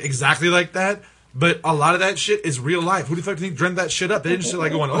like exactly like that, but a lot of that shit is real life. Who the fuck think dreamt that shit up? They didn't just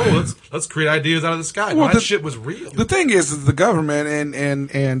like going, let's create ideas out of the sky. Well, No, that shit was real. The thing is the government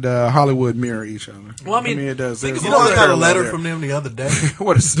and Hollywood mirror each other. Well, I mean, it does. You know, I got a letter from them the other day.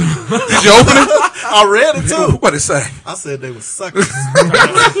 What is? Did you open it? I read it too. What did it say? I said they was suckers.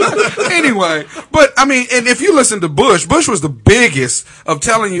 Anyway, but I mean, and if you listen to Bush was the biggest of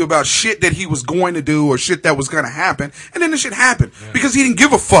telling you about shit that he was going to do or shit that was going to happen, and then the shit happened because he didn't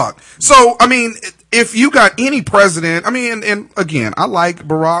give a fuck. So, I mean, if you got any president, I mean, and again, I like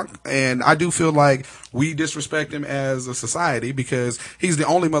Barack, and I do feel like we disrespect him as a society because he's the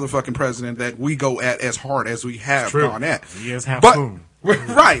only motherfucking president that we go at as hard as we have gone at. He is half But spoon.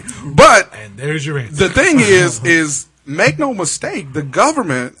 right, but And there's your answer. the thing is make no mistake, the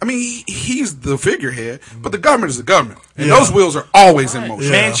government, I mean, he's the figurehead, but the government is the government. And those wheels are always in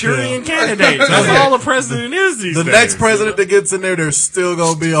motion. Manchurian candidates. That's all the president is these days. The next president that gets in there, there's still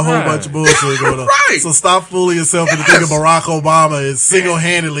going to be a whole bunch of bullshit going on. Right. So stop fooling yourself into thinking Barack Obama is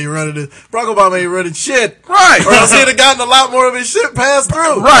single-handedly running it. Barack Obama ain't running shit. Right. Or else he'd have gotten a lot more of his shit passed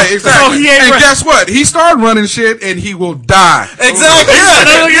through. Right, exactly. So he ain't and run- guess what? He started running shit and he will die. Exactly.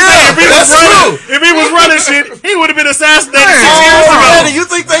 If he was running shit, he would have been assassinated 6 years Oh, ago. man, you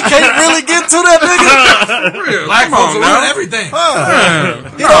think they can't really get to that nigga? Black Come folks on are now. running everything.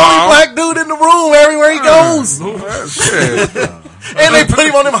 He's the only black dude in the room everywhere he goes. Shit. And they put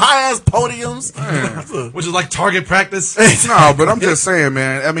him on them high-ass podiums. Which is like target practice. No, but I'm just saying,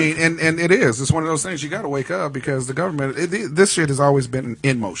 man. I mean, and it is. It's one of those things you got to wake up because the government, this shit has always been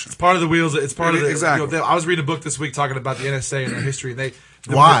in motion. Part of the wheels. It's part of the Exactly. I was reading a book this week talking about the NSA and their history, and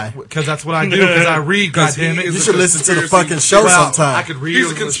Why? Because that's what I do. Because I read. God damn it! You should listen to the fucking show Well, sometime. I could read. He's a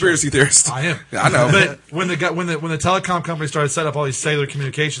on the show. conspiracy theorist. I am. Yeah, I know. But when the telecom company started setting up all these cellular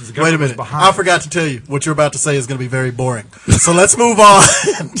communications, the Wait a government was minute. behind. I forgot to tell you. What you're about to say is going to be very boring. So let's move on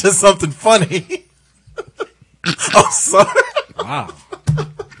to something funny. Oh, sorry. Wow.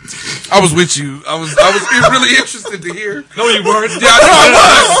 I was with you. I was really interested to hear. No, you weren't. Yeah,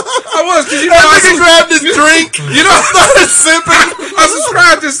 I was. Cause you know, That nigga grabbed his drink. you know, Started sipping. I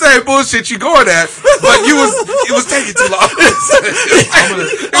subscribed to say bullshit you going at, but it was taking too long.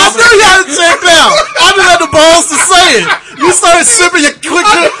 I still got it checked out. I didn't have the balls to say it. You started sipping your quick.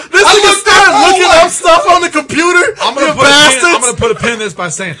 This nigga started looking up stuff on the computer. I'm gonna put a pin in this by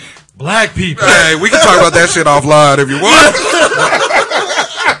saying black people. Hey, we can talk about that shit offline if you want.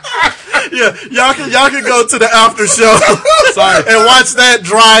 Yeah, y'all can go to the after show Sorry. and watch that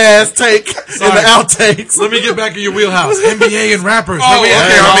dry ass take in the outtakes. Let me get back in your wheelhouse. NBA and rappers. Oh, Where we at?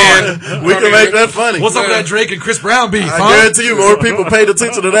 okay, I'm in. We can make that funny. What's up with that Drake and Chris Brown beef? I huh? guarantee you more people paid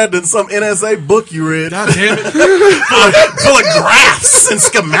attention to that than some NSA book you read. God damn it. Full of graphs and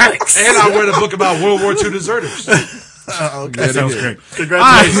schematics. And I read a book about World War II deserters. Okay. That sounds great.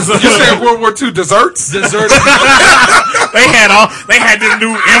 Congratulations. You said World War II desserts? Deserters. They had them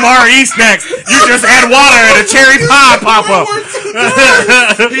new MRE snacks. You just add water and a cherry pie pop up.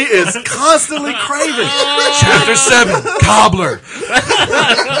 He is constantly craving. Chapter 7, Cobbler.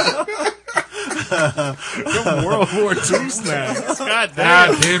 World War II snacks. God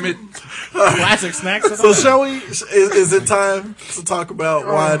God damn it. Classic snacks. So shall we? Is it time to talk about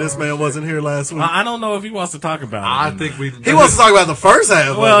why this man wasn't here last week? I don't know if he wants to talk about it. I think we. He wants to talk about the first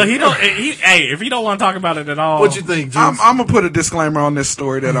half. Well, of it. he don't. Hey, if he don't want to talk about it at all, What you think, Juice? I'm going to put a disclaimer on this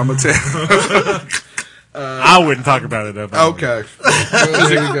story that I'm going to tell. I wouldn't talk about it at all. Okay. Well,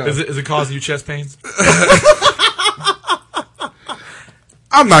 there you go. Is it causing you chest pains?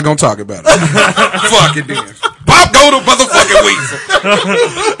 I'm not going to talk about it. Fuck it then. Pop go to motherfucking Weasel.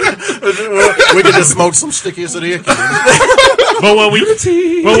 We can just smoke some stickies of the icky. But what we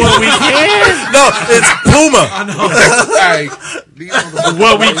can, No, it's Puma. Hey, these motherfuckers-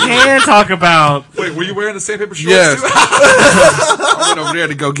 what we can talk about. Wait, were you wearing the sandpaper shorts Yes. too? I went over there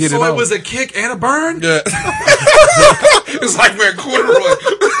to go get So it it on. was a kick and a burn? Yeah. It's like wearing corduroy.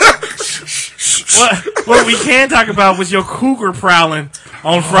 What we can talk about was your cougar prowling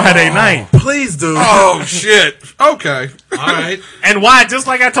on Friday night. Please do. Oh, shit. Okay. All right. And why, just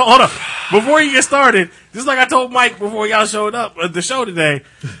like I told, hold up, before you get started, just like I told Mike before y'all showed up at the show today,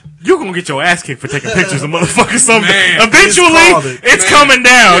 you're going to get your ass kicked for taking pictures of motherfuckers someday. Man, Eventually, he's called it. it's Man. coming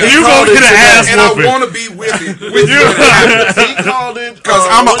down. Yeah, You're going to get an ass And I whooping. want to be with it. With you. He called it Because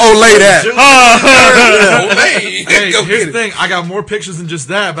I'm an Olay that. Hey, Go here's get the it. thing. I got more pictures than just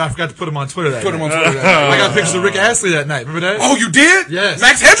that, but I forgot to put them on Twitter that Put him night. on Twitter. That I got pictures of Rick Astley that night. Remember that? Oh, you did? Yes.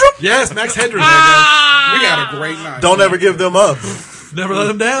 Max Headroom? Yes, Max Headroom. We had a great night. Don't ever give them up. Never let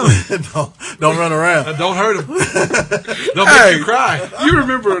him down. Don't run around. And don't hurt him. They'll make you cry. You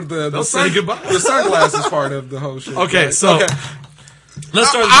remember the Don't say goodbye. the sunglasses part of the whole shit. Okay, right? so Okay. let's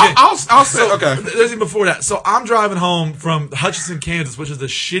start at the beginning. I'll say, okay. There's even before that. So I'm driving home from Hutchinson, Kansas, which is the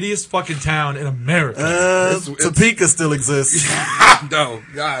shittiest fucking town in America. Topeka still exists. No,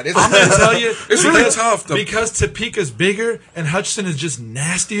 God. I'm gonna tell you, It's really tough, though. because Topeka's bigger and Hutchinson is just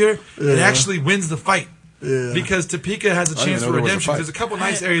nastier. It actually wins the fight. Yeah. Because Topeka has a didn't chance know for there was a redemption. fight. There's a couple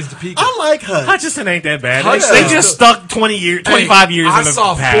nice areas in Topeka. I like Hutch. Hutchinson ain't that bad. Hutchinson- They just stuck 25 years I in the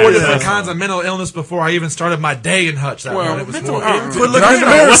saw past. 4 different kinds of mental illness before I even started my day in Hutch. That Well, morning. It was mental horrible. Quit looking in the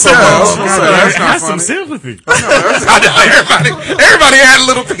That's mirror not- so yeah, much. I was gonna say, that's not Have some funny. sympathy. Everybody had a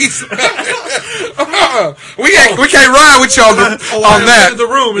little piece. We can't ride with y'all on that. In the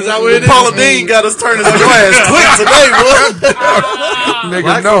room, is that what it is? Paula Dean got us turning our glass quick today, boy. nigga,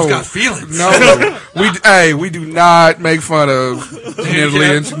 Black no. folks got feelings. No, we do not make fun of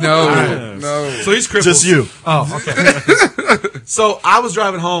mentally. No. So he's crippled. Just you. Oh, okay. So I was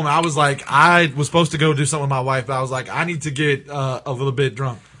driving home. I was like, I was supposed to go do something with my wife, but I was like, I need to get a little bit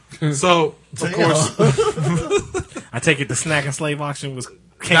drunk. So of course, I take it the snack and slave auction was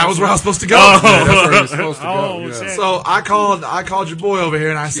canceled. that was where I was supposed to go. Yeah, that's where you're supposed to go. Oh, yeah. shit. So I called your boy over here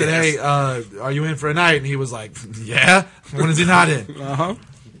and I said, Yes. hey, are you in for a night? And he was like, yeah. When is he not in? Uh-huh.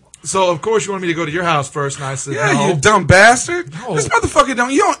 So of course you wanted me to go to your house first, and I said, Yeah, no. you dumb bastard. No. This motherfucker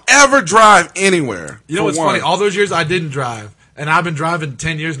don't. You don't ever drive anywhere. You know for what's one. funny? All those years I didn't drive, and I've been driving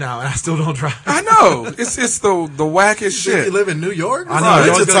 10 years now, and I still don't drive. I know. It's the wackest shit. You live in New York? I know. Right.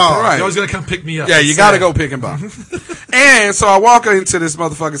 You're always Wichita. gonna, right. you're always gonna come pick me up. Yeah, you It's gotta sad. go pick him up. And so I walk into this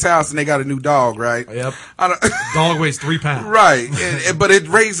motherfucker's house and they got a new dog, right? Yep. I don't, Dog weighs 3 pounds. right. But it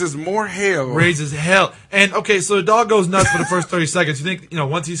raises more hell. Raises hell. And okay, so the dog goes nuts for the first 30 seconds. You think,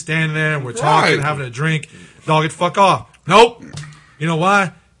 once he's standing there and we're talking, Right. having a drink, dog would fuck off. Nope. You know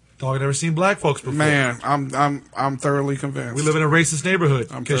why? Dog had never seen black folks before. Man, I'm thoroughly convinced. We live in a racist neighborhood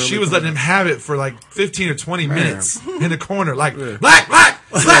because she thoroughly was letting him have it for like 15 or 20 Man. minutes in the corner, like black, black.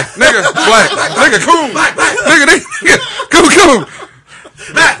 nigga, black, nigga, cool, Black, black. nigga, cool.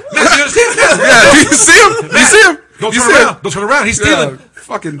 Matt, you understand? Yeah, you see him? You see him? Don't You turn see him? around. Don't turn around. He's stealing. Yeah,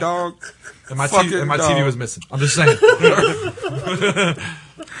 fucking dog. And my Fucking TV dog. was missing. I'm just saying.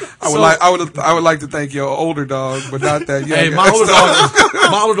 I would like to thank your older dog, but not that young. Hey, my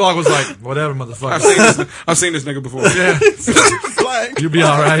older dog was like, whatever, motherfucker. I've seen this nigga before. Yeah, Black. you'll be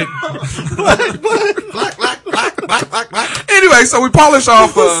all right. Anyway, so we polish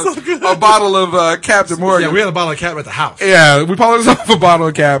off a bottle of Captain Morgan. Yeah, we had a bottle of cat at the house. Yeah, we polish off a bottle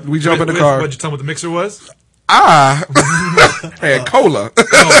of Cap. We jump in the car. What'd you tell me what the mixer was? Had cola. No,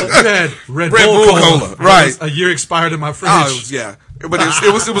 you had Red Bull Bull Cola, That right. was a year expired in my fridge. Oh, yeah. But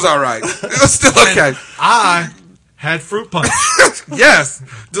it was all right. It was still okay. I had fruit punch. Yes.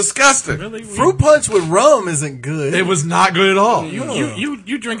 Disgusting. Really? Fruit punch with rum isn't good. It was not good at all.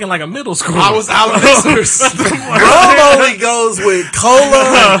 You drinking like a middle school. I was out of mixers. Rum only goes with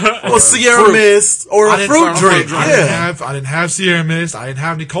cola or Sierra Mist or a fruit drink. I didn't have Sierra Mist. I didn't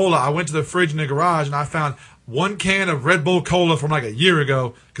have any cola. I went to the fridge in the garage and I found one can of Red Bull Cola from like a year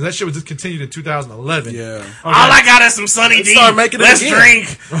ago because that shit was discontinued in 2011. Yeah. All I got is some Sunny D. start making it Let's again.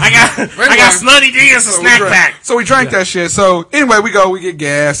 drink. I got Sunny D and some snack pack. So we drank that shit. So anyway, we get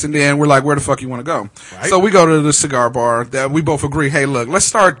gas, and then we're like, where the fuck you want to go? Right. So we go to the cigar bar. That we both agree, hey, look, let's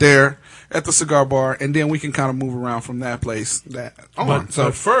start there at the cigar bar, and then we can kind of move around from that place. But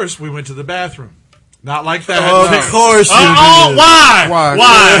first, we went to the bathroom. Not like that. Of course you did. Why? Why?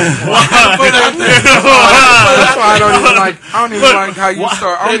 That's why I don't even like how you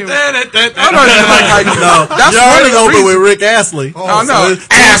start. I don't even like how you. No, That's you one already of the opened reasons. with Rick Astley. I know.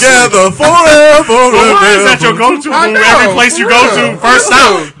 Together forever. Why is that your go-to I move? know. Every place you go to, first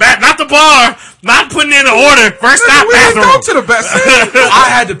stop, not the bar, not putting in an order, first stop, We didn't go bathroom. to the bathroom. I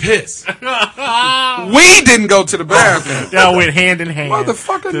had to piss. We didn't go to the bathroom. Y'all went hand in hand.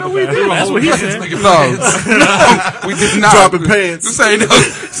 Motherfucker, no, we didn't. That's what he said. No, we did not. Dropping pants. This ain't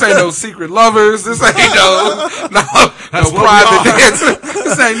no secret lovers. This ain't no what we private are. dance.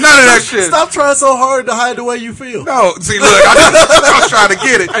 This ain't none of that shit. Stop trying so hard to hide the way you feel. No, see, look, I was trying to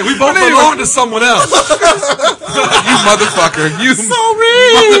get it. Hey, we both belong to someone else. You motherfucker. You Sorry.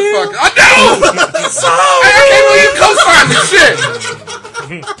 motherfucker. I know. Hey, I can't believe you co-signed this shit.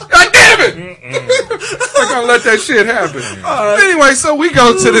 God damn it. I'm gonna let that shit happen. Anyway, so we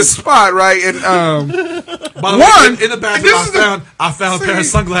go to this spot, right? And By the One, way, in the bathroom, this is I found a pair of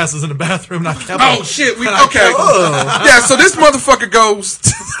sunglasses in the bathroom. And I kept oh them. shit, And I okay. kept them. Yeah, so this motherfucker goes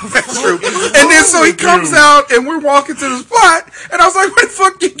to the bathroom. And then so he comes out and we're walking to the spot and I was like, where the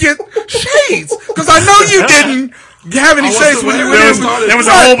fuck you get shades? Because I know you didn't have any shades when you went in. There was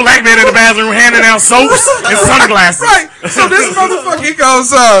an old black man in the bathroom handing out soaps and sunglasses. Right. So this motherfucker, he goes,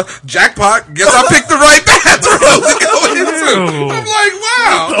 jackpot, guess I picked the right bathroom to go into. I'm like,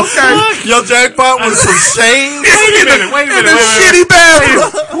 wow, okay. Your jackpot was some shades Wait a minute. In the shitty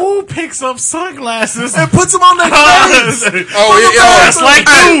bathroom. Who picks up sunglasses? and puts them on their face. That's like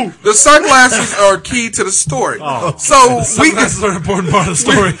hey, you. the sunglasses are key to the story. So we Sunglasses are an important part of the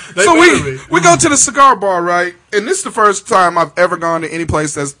story. So we go to the cigar bar, right? And this is the first time I've ever gone to any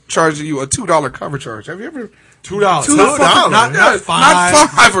place that's charging you a $2 cover charge. Have you ever? $2. $2. Not five. Not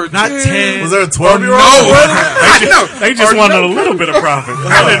 5 or Not 10. 10. Was there a 12-year-old? No, They just Or wanted no a little bit of profit.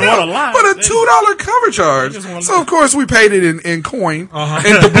 I didn't want a lot. but a $2 cover charge. So of course we paid it in coin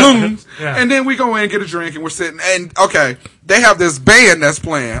and doubloons, Yeah. and then we go in and get a drink and we're sitting and okay, they have this band that's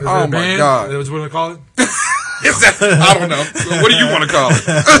playing. Oh my god! That was what they call it. Is that, I don't know. So what do you want to call it?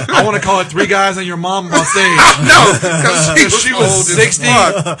 I want to call it Three Guys and Your Mom on stage. No, because She was 60,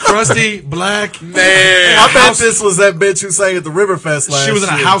 crusty, black. Man, I bet this was that bitch who sang at the Riverfest last year. She was in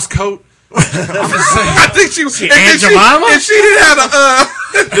a house coat. I'm just saying. I think she was. Aunt Jemima? And she didn't have a belt.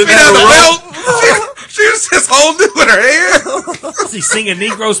 She was just holding it with her hand. Was he singing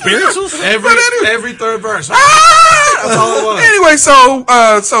Negro spirituals? Every third verse. That's all it was. Anyway, so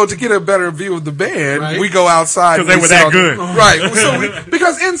to get a better view of the band, Right. we go outside Because they were that good. right? So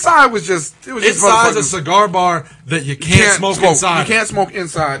because inside was just Inside's a cigar bar that you can't smoke inside. You can't smoke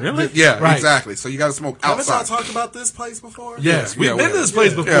inside. Really? Yeah, Right. exactly. So you got to smoke Haven't y'all outside. talked about this place before? Yes, we've Yeah, been we to this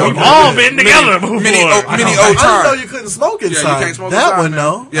place before. Yeah, We've all been together before. Mini I didn't know O-Turn. you couldn't smoke Yeah, inside. you can't smoke that inside. one,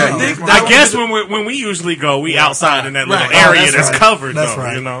 no. Yeah, Oh. you can't smoke I guess when we usually go, we outside in that little Right. area that's that's right. covered, That's though,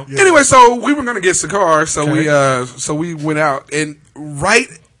 right. you know? Yeah. Anyway, so we were gonna get cigars, so we went out, and right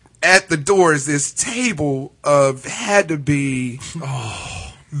at the door is this table of had to be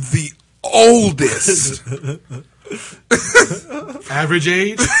the oldest. Average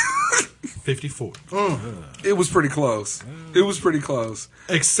age 54. It was pretty close. It was pretty close.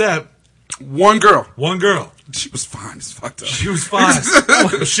 Except One girl, she was fine as fucked up. She was fine. She was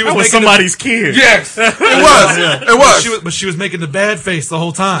That was making somebody's kid. Yes, it was. It was. but she was making the bad face the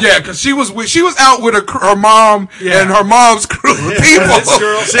whole time. Yeah, because she was out with her mom and her mom's crew of people. this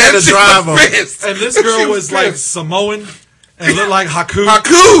girl- She had to was drive 'em. pissed. And this She girl was like pissed. Samoan and looked like Haku.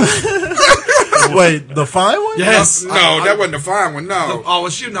 Haku. Wait, the fine one? Yes. No, that wasn't the fine one. No. Oh,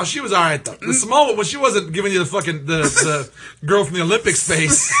 well, she was all right though. The Samoan, when she wasn't giving you the fucking the girl from the Olympics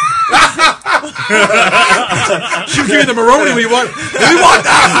face. She was giving the Maroni. We walked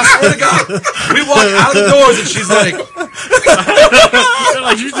out. I swear to God, we walked out of the doors and she's like,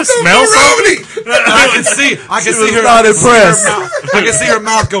 Like, you just smell something? I can see her. not impressed. I can see her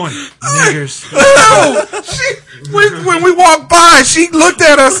mouth going, niggers. No, when we walked by, she looked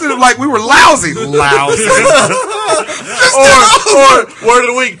at us and like we were lousy. Lousy. Or word of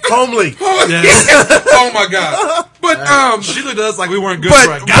the week, homely. Oh my god! But She looked at us like we weren't good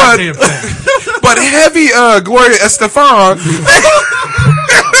for a goddamn thing. but heavy Gloria Estefan.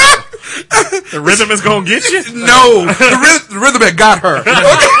 The rhythm is going to get you? No, the rhythm had got her. Got her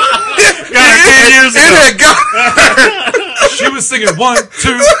 10 years It ago. had got her. She was singing 1, 2,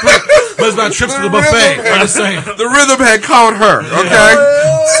 3, but it's about trips to the buffet. I'm just saying. The rhythm had caught her. Okay.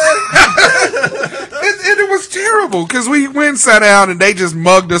 And it was terrible because we went and sat down and they just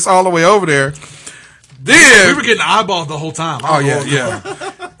mugged us all the way over there. Then We were getting eyeballed the whole time. oh yeah.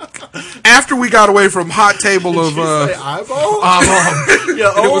 After we got away from hot table of Eyeball? You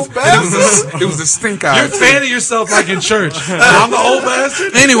it was old bastard. it was a stink You're eye. fanning yourself like in church. I'm the old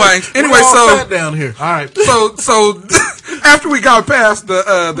bastard. Anyway, All so fat down here. All right. so after we got past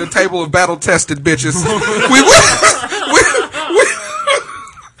the table of battle tested bitches,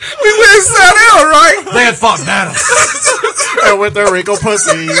 we went and sat down, right? They had fought battles. And with their wrinkle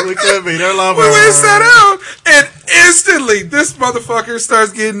pussy, we could be their lover. We went and sat down, and instantly this motherfucker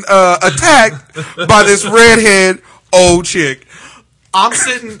starts getting attacked by this redhead old chick. I'm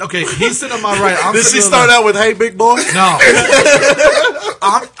sitting. Okay, he's sitting on my right. Did she start out with, hey, big boy? No.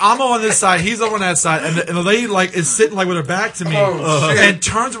 I'm on this side. He's over on that side, and the lady like is sitting like with her back to me, and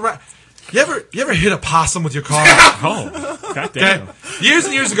turns around. You ever hit a possum with your car? Oh, goddamn. Okay. Years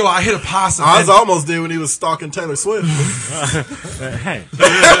and years ago, I hit a possum. I was and- almost did when he was stalking Taylor Swift. Hey.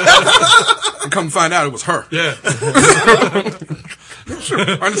 And come find out it was her. Yeah. I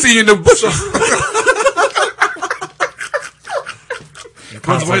didn't see you in the bushes.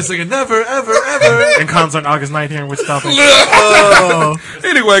 Comes away singing never, ever, ever. And comes on August 9th here in Wichita.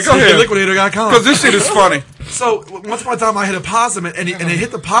 Anyway, go The ahead. liquidator got Because come. this shit is funny. So once upon a time, I hit a possum, and it hit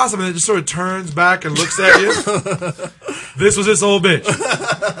the possum, and it just sort of turns back and looks at you. This was this old bitch,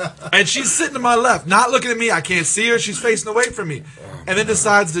 and she's sitting to my left, not looking at me. I can't see her. She's facing away from me, and then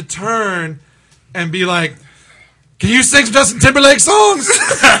decides to turn and be like, "Can you sing some Justin Timberlake songs?"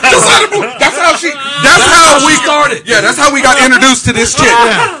 That's how we started. Yeah, that's how we got introduced to this chick.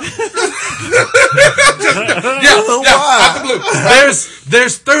 Yeah. Out the blue.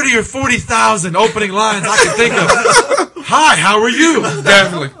 There's 30 or 40,000 opening lines I can think of. Hi, how are you?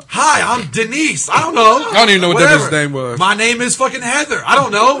 Definitely. Hi, I'm Denise. I don't know. I don't even know what that Whatever. bitch's name was. My name is fucking Heather. I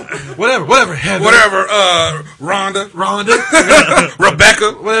don't know. Whatever, Heather. Whatever, Rhonda,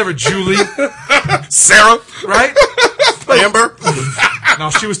 Rebecca, Whatever, Julie. Sarah, Right? Amber. No,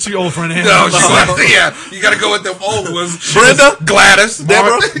 she was too old for an No, animal. she's like, yeah, you gotta go with them old ones. Brenda? Gladys,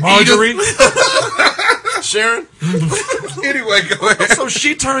 Deborah? Marjorie. Sharon? Anyway, go ahead. So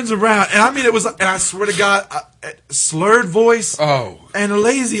she turns around, and I mean, it was, and I swear to God, a slurred voice and a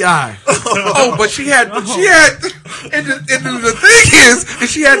lazy eye. But she had, and the thing is,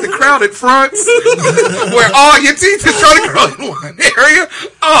 she had the crowded fronts where all your teeth is trying to grow in one area.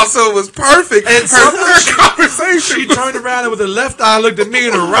 Oh, so it was perfect. And her conversation. She turned around and with her left eye looked at me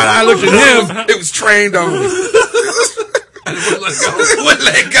and her right eye looked at him. It was trained on me. And it wouldn't let go. Wouldn't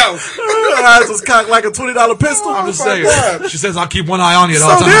let go. Her eyes was cocked like a $20 pistol. I'm just my saying. God. She says, I'll keep one eye on you at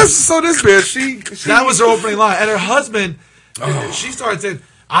all times. So this bitch, she That was her opening line. And her husband, she started saying,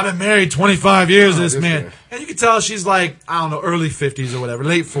 I've been married 25 years to this man. And you can tell she's like, I don't know, early 50s or whatever,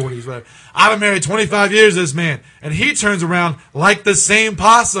 late 40s, whatever. I've been married 25 years to this man. And he turns around like the same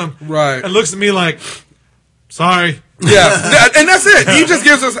possum. Right. And looks at me like, sorry. Yeah. And that's it. He just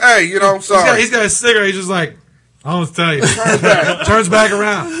gives us, hey, sorry. He's got a cigarette. He's just like, I don't tell you. Turns back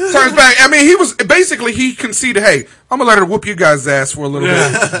around. Turns back. I mean, he conceded, hey, I'm going to let her whoop you guys' ass for a little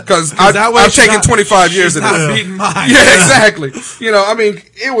bit. Because I've taken 25 years of this. She's not beating mine. Yeah, exactly. I mean,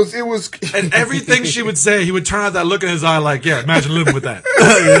 it was. And everything she would say, he would turn out that look in his eye like, yeah, imagine living with that.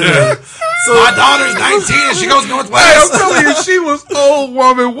 So my daughter's 19 and she goes Northwest. Hey, I'm telling you, she was old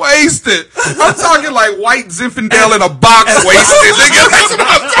woman wasted. I'm talking like white Zinfandel in a box wasted. Nigga, that's what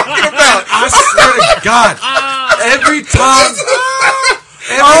I'm talking about. I swear to God, every time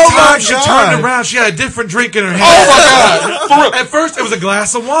she turned around, she had a different drink in her hand. Oh my God. At first, it was a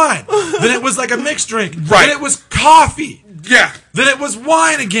glass of wine. Then it was like a mixed drink. Right. Then it was coffee. Yeah. Then it was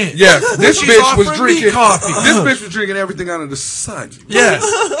wine again. Yeah. This She's bitch was offering me drinking coffee. This bitch was drinking everything under the sun. Yes.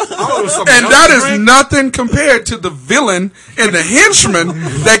 And that is nothing compared to the villain and the henchman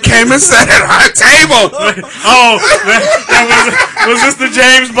that came and sat at our table. Was this the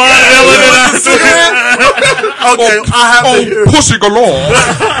James Bond villain? Okay, I have to hear. Pussy galore.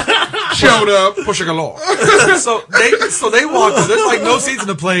 Showed up. Pushing galore. So they walk in. There's like no seats in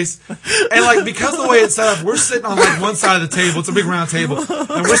the place. And like because of the way it's set up, we're sitting on like one side of the table. It's a big round table.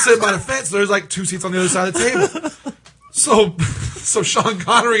 And we're sitting by the fence. So there's like two seats on the other side of the table. So Sean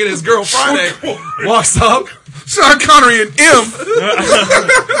Connery and his girl Friday walks up. Sean Connery and M.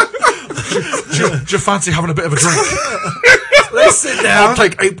 Do you fancy having a bit of a drink? So they sit down. I'll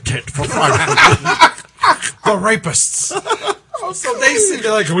take ape tit for Friday. The rapists. So they sit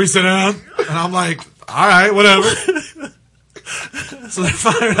there like, can we sit down? And I'm like, all right, whatever. So they're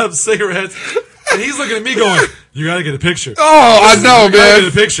firing up cigarettes. And he's looking at me going, you got to get a picture. Oh, I know, you gotta man.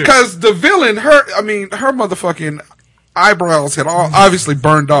 get a picture. Because the villain, her motherfucking eyebrows had all obviously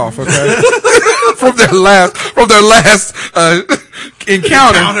burned off, okay? from their last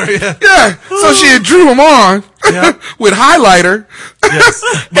encounter. Yeah. So she had drew them on with highlighter. Yes.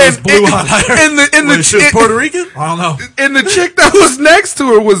 Those blue highlighter. And the She was Puerto Rican? I don't know. And the chick that was next to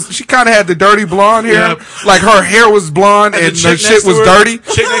her she kind of had the dirty blonde hair. Yep. Like her hair was blonde and her shit was dirty.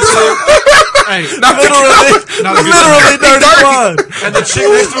 Chick next to her. Hey, Literally dirty blonde. And the chick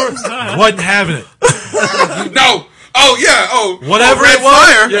next to her wasn't having it. No. Oh, yeah. Oh, whatever Red it was.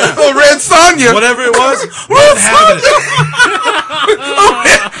 Fire. Yeah. Oh, Red Sonja. Whatever it was, wasn't having it.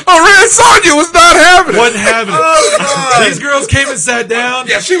 Red Sonja was not having it. Wasn't having it. These girls came and sat down.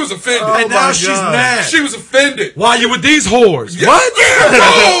 Yeah, she was offended. And now she's mad. She was offended. Why you with these whores? Yeah. What?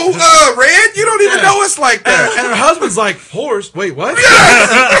 Oh, Red, you don't even know us like that. And her husband's like, whores? Wait, what?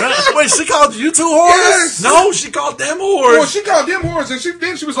 Wait, she called you two whores? Yes. No, she called them whores. Well, she called them whores, and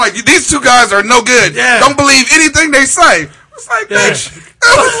then she was like, these two guys are no good. Yeah. Don't believe anything they say. It's like, bitch.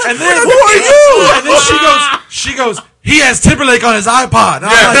 And then, who are you? And then she goes, he has Timberlake on his iPod. And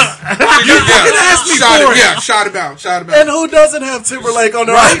I'm like, you fucking asked me for it. Yeah, shout him out. And who doesn't have Timberlake on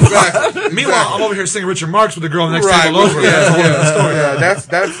their iPod? Exactly. Meanwhile, I'm over here singing Richard Marx with the girl next Right. table over. Yeah,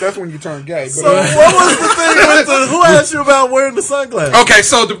 that's when you turn gay. But, So what was the thing with who asked you about wearing the sunglasses? okay,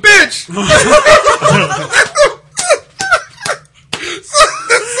 so the bitch.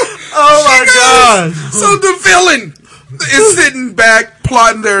 Oh my God. So the villain is sitting back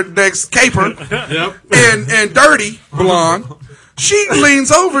plotting their next caper. Yep. And dirty blonde. She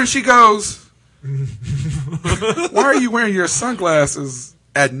leans over and she goes, why are you wearing your sunglasses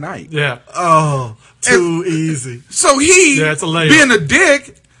at night? Yeah. Oh, too easy. So he, it's a layup. being a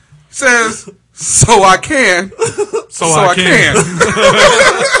dick, says, so I can. So I can.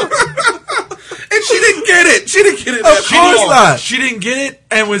 And she didn't get it. She didn't get it. Of course not. She didn't get it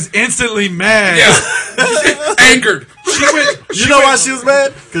and was instantly mad. Yeah. Angered. You know why she was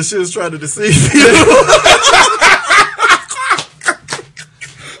mad? Because she was trying to deceive you.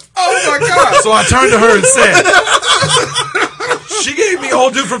 Oh my God. So I turned to her and said, she gave me a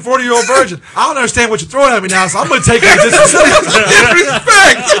whole different 40-year-old virgin. I don't understand what you're throwing at me now, so I'm going to take it as disrespect.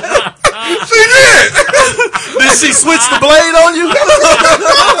 Disrespect. She did. Did she switch the blade on you?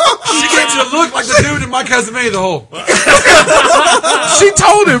 She gave you a look like the dude in My Cousin Vinny the Hole. She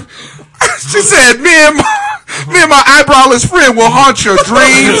told him. She said, "Me and my eyebrowless friend will haunt your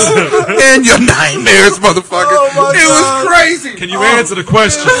dreams and your nightmares, motherfucker." It was crazy. Can you answer the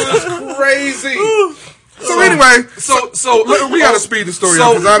question? Crazy. So anyway, so we got to speed the story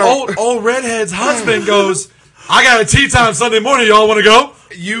up because I don't. Old redhead's husband goes, "I got a tea time Sunday morning. Y'all want to go?"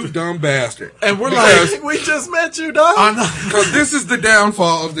 You dumb bastard. And we're like, we just met you, dog. Because this is the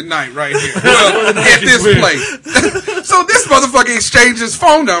downfall of the night right here. Well, at this place. So this motherfucker exchanges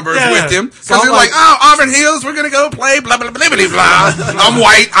phone numbers with him. Because he's like, "Oh, Auburn Hills, we're going to go play, blah, blah, blah, blah, blah. I'm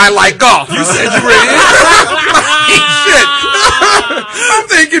white, I like golf." You said you were in? Shit. I'm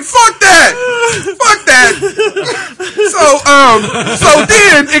thinking, fuck that. Fuck that. So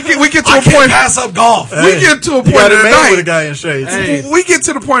then we get to a point. Pass up golf. We get to a point in the night. With a guy in shades. We get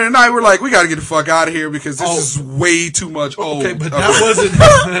to the point in the night. We're like, we got to get the fuck out of here because this is way too much old. Okay, but that wasn't.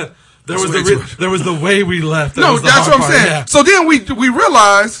 There was the way we left. No, that's what I'm saying. Yeah. So then we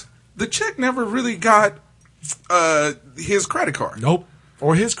realized the chick never really got his credit card. Nope.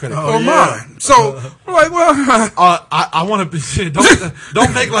 Or his credit card. Or mine. So we're like, well, I want to be.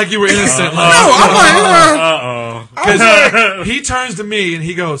 Don't make like you were innocent. No, I'm like, because he turns to me and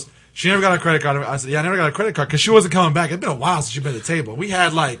he goes, "She never got a credit card." I said, "Yeah, I never got a credit card because she wasn't coming back. It's been a while since she's been at the table. We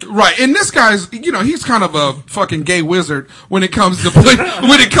had like right." And this guy's, he's kind of a fucking gay wizard when it comes to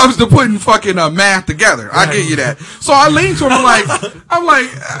putting fucking math together. I get you that. So I lean to him. I'm like,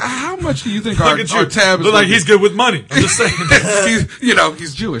 how much do you think our tab is? Look like he's good with money. I'm just saying.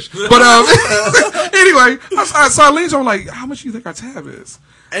 he's Jewish. But anyway, so I lean to him like, how much do you think our tab is?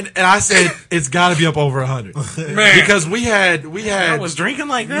 And I said it's got to be up over 100, man, because we had I was drinking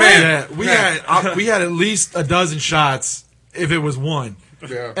like that. Man, we had at least a dozen shots if it was one,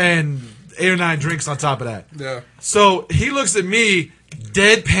 and 8 or 9 drinks on top of that. Yeah. So he looks at me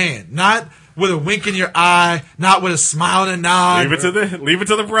deadpan, not with a wink in your eye, not with a smile and a nod. Leave it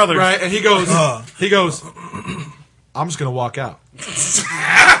to the brothers, right? And he goes, "I'm just gonna walk out."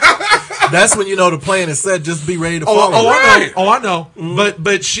 That's when you know the plan is set. Just be ready to follow. I know. Mm-hmm.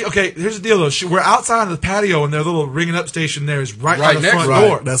 But she. Okay, here's the deal though. We're outside on the patio, and their little ringing up station there is right on the front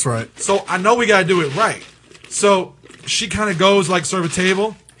door. That's right. So I know we gotta do it right. So she kind of goes like serve a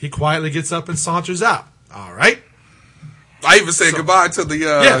table. He quietly gets up and saunters out. All right. I even said goodbye to the.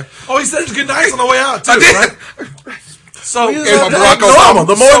 Yeah. Oh, he said good night on the way out too. Right. So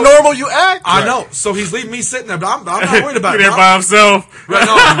the more normal you act, I know. So he's leaving me sitting there, but I'm not worried about it. There by himself. Right,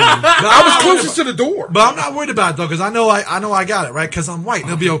 no, I was closest to the door, but I'm not worried about it though because I know I got it right because I'm white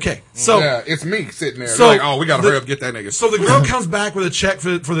and it'll be okay. So yeah, it's me sitting there. So like, we gotta hurry up, get that nigga. So the girl comes back with a check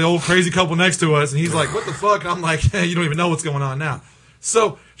for the old crazy couple next to us, and he's like, "What the fuck?" And I'm like, "Hey, you don't even know what's going on now."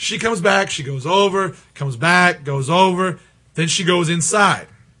 So she comes back, she goes over, comes back, goes over, then she goes inside.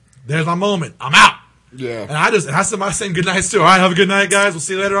 There's my moment. I'm out. Yeah. And I said my same good nights too. All right, have a good night, guys. We'll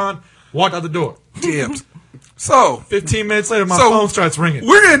see you later on. Walked out the door. Damn. So 15 minutes later, my phone starts ringing.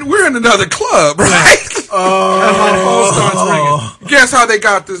 We're in another club, right? My phone starts ringing. Guess how they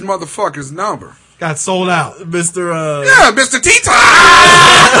got this motherfucker's number? Got sold out. Mr. Mr. T-Time!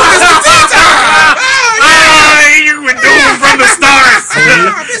 Mr. T-Time! You were doing from the stars.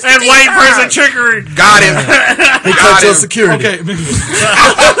 That white person trickery. Got him. He cut your security. Okay.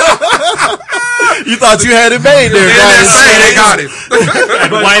 You thought you had it made there. They got it.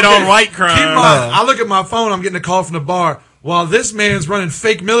 White on white crime. Keep in mind, I look at my phone, I'm getting a call from the bar. While this man's running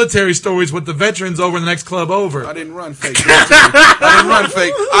fake military stories with the veterans over in the next club over. I didn't run fake.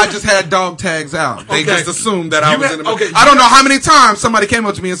 I just had dog tags out. They just assumed that I was in the I don't know how many times somebody came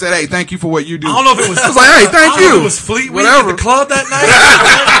up to me and said, "Hey, thank you for what you do." I don't know if it was. I was like, "Hey, thank you." It was Fleetweed at the club that night.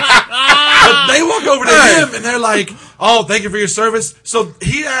 But they walk over to him and they're like, "Oh, thank you for your service." So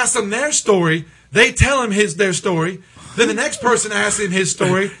he asks them their story. They tell him their story. Then the next person asks him his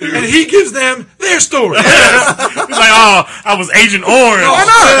story, and he gives them their story. He's like, "Oh, I was Agent Orange." I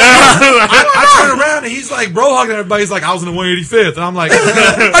know. I turn around and he's like, bro, hugging everybody. He's like, "I was in the 185th," and I'm like,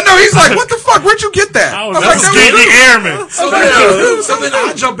 I know. He's like, "What the fuck? Where'd you get that?" I was like, "Skating Airman." So then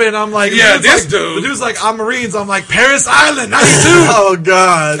I jump in. I'm like, "Yeah, this dude." The dude's like, "I'm Marines." I'm like, "Paris Island, 92." Oh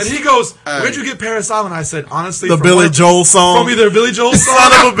God! And he goes, "Where'd you get Paris Island?" I said, "Honestly, the Billy Joel song, from either Billy Joel song,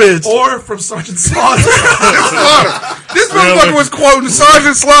 son of a bitch, or from Sergeant Slaughter." This motherfucker was quoting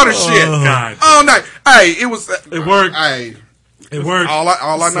Sergeant Slaughter shit. God. All night. Hey, it worked. Hey, it worked. All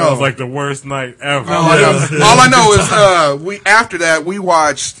I know. Sounds like the worst night ever. All I know is after that we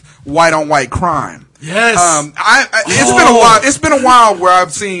watched White on White Crime. Yes. It's been a while. It's been a while where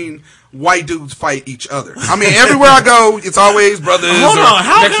I've seen white dudes fight each other. I mean, everywhere I go, it's always brothers. Hold on,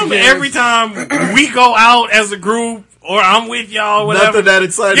 how Mexicans. come every time we go out as a group or I'm with y'all, whatever? Nothing that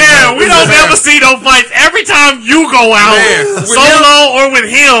exciting. Yeah, we don't ever see no fights. Every time you go out, Man, solo or with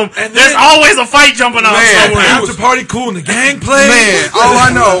him, there's always a fight jumping off somewhere. After party cool and the gang play. Man, all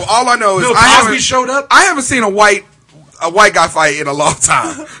I know is Bill I Cosby showed up. I haven't seen a white guy fight in a long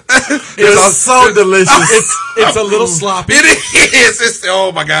time. It's so delicious. It's a little sloppy. It is. It's,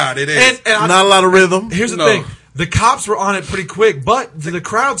 oh my God, it is. And Not a lot of rhythm. here's the thing: the cops were on it pretty quick, but to the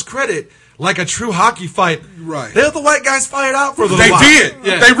crowd's credit, like a true hockey fight, Right. They let the white guys fight it out for a little They while. did.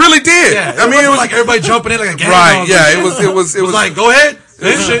 Yeah. They really did. Yeah, I mean, it was like everybody jumping in like a gang. right. Yeah, it was like, go ahead,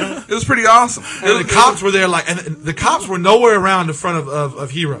 finish it. It was pretty awesome. And the cops were there, like, and the cops were nowhere around in front of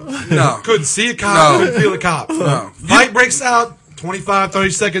Hero. No. Couldn't see a cop, No. couldn't feel a cop. No. Fight breaks out, 25, 30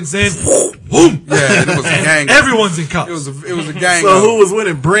 seconds in, boom. Yeah, it was a gang. Everyone's in cuffs. It was a gang. So who was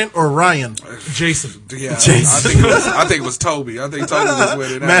winning, Brent or Ryan? Jason. Yeah, Jason. I think it was Toby. I think Toby was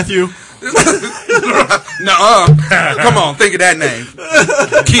with it. Matthew. Nuh-uh. Come on, think of that name.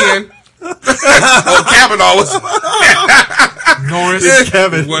 Ken. Kavanaugh was Norris.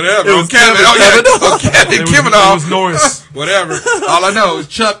 Kevin. whatever. It was Kevin. Kevin. Oh yeah. Kevin. It Kavanaugh. was Norris. Whatever. All I know is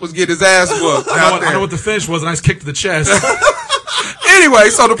Chuck was getting his ass whooped. I know what the finish was, a nice kick to the chest. Anyway,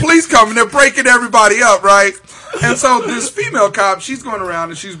 so the police come and they're breaking everybody up, right? And so this female cop, she's going around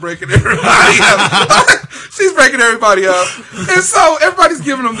and she's breaking everybody up. She's breaking everybody up. And so everybody's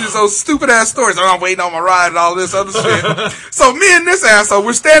giving them those stupid ass stories. Oh, I'm waiting on my ride and all this other shit. So me and this asshole,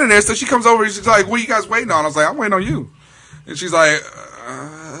 we're standing there. So she comes over and she's like, what are you guys waiting on? I was like, I'm waiting on you. And she's like,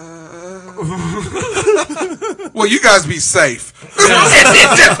 well, you guys be safe. And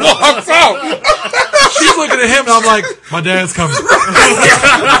it just walks out. She's looking at him, and I'm like, my dad's coming.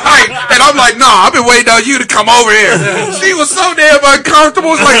 Right. And I'm like, nah, I've been waiting on you to come over here. She was so damn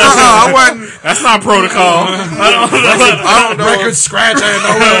uncomfortable. It's like, I wasn't. That's not protocol. I don't know. Record scratch out of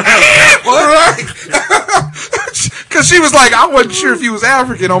nowhere. Well, right. Because she was like, I wasn't sure if you was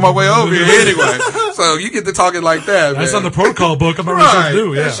African on my way over here anyway. So you get to talking like that, That's man. on the protocol book. I'm not really sure Right. to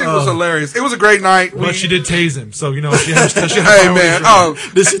do. Yeah. That shit was hilarious. It was a great night. But she did tase him, so you know she had Hey, priorities man.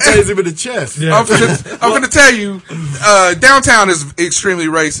 right. Did she tase him in the chest? Yeah. I'm going to tell you, downtown is extremely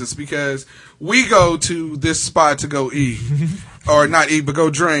racist because we go to this spot to go eat, or not eat, but go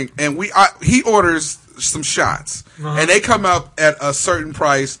drink, and he orders some shots, and they come up at a certain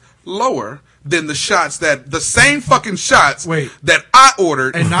price lower than the shots the same fucking shots that I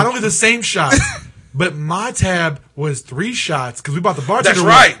ordered. And not only the same shot, but my tab was 3 shots because we bought the bartender.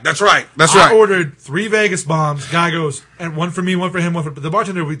 That's right. I ordered 3 Vegas bombs. Guy goes, and one for me, one for him, one for the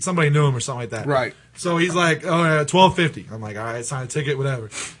bartender. Somebody knew him or something like that. Right. So he's like, oh, yeah, $12.50. I'm like, all right, sign a ticket,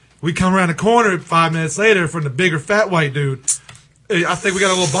 whatever. We come around the corner 5 minutes later from the bigger fat white dude. I think we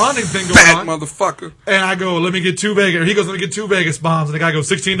got a little bonding thing going Fat on. motherfucker. And I go, let me get 2 Vegas. Or he goes, let me get 2 Vegas bombs. And the guy goes,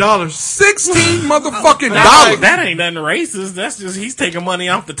 $16. $16 motherfucking Like, dollars. that ain't nothing racist. That's just he's taking money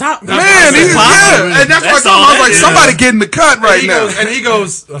off the top. Man, and that's why I told him, I was like, somebody getting the cut right now. And he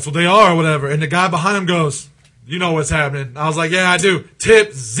goes, that's what they are or whatever. And the guy behind him goes, you know what's happening. I was like, yeah, I do.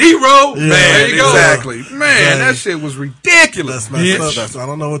 Tip 0. Yeah, Man, there you go. exactly. Man, that shit was ridiculous. That's messed up. I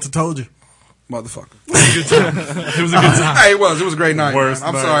don't know what to told you. Motherfucker. It was a good time. It was a good time. Hey, it was a great night. Worst Man.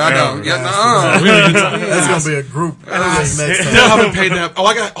 I'm night sorry, I know. ever. Yeah, Really good time. That's gonna be a group thing next Still time. haven't paid that.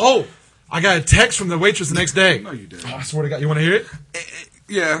 I got a text from the waitress the next day. No, you didn't. I swear to God. You want to hear it?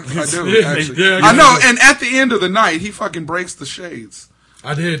 Yeah, I do, Yeah, actually. yeah, I know, and at the end of the night, he fucking breaks the shades.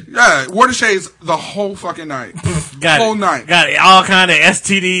 I did. Yeah, wore the shades the whole fucking night. Whole night. Got all kind of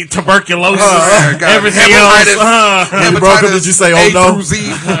STD, tuberculosis, got everything hepatitis. else. When you broke up, did you say, oh, A no? through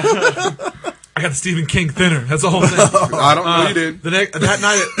Z. I got the Stephen King thinner. That's the whole thing. I don't know you did. That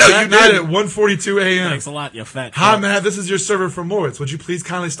night No, you at 1:42 Thanks a.m. a lot, you fat. Hi, fuck. Matt. This is your server from Moritz. Would you please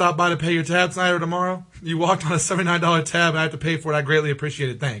kindly stop by to pay your tab tonight or tomorrow? You walked on a $79 tab and I have to pay for it. I greatly appreciate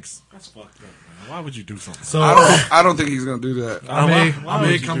it. Thanks. That's fucked up, man. Why would you do something? So I don't think he's gonna do that. I why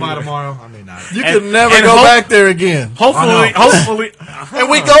may would you come do by that? tomorrow. I may not. You And- can never and go hope- back there again. Hopefully, And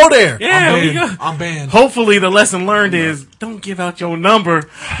we go there. yeah, we go. I'm banned. Hopefully, the lesson learned is don't give out your number.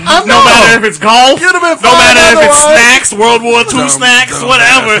 I No know. matter if it's golf, You'd have been no fine matter if it's otherwise. snacks, World War II snacks, dumb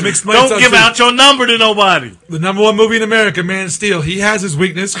whatever. Mixed money Don't stuff give too. out your number to nobody. The #1 movie in America, Man of Steel. He has his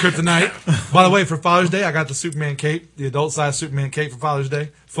weakness, Kryptonite. By the way, for Father's Day, I got the Superman cape, the adult size Superman cape for Father's Day.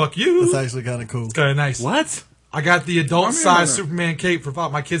 Fuck you. That's actually kind of cool. Kind of nice. What? I got the adult on size that. Superman cape for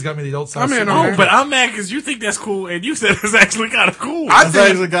my kids. Got me the adult size. I'm in Superman on Oh, that. but I'm mad because you think that's cool, and you said it's actually kind of cool. I That's think,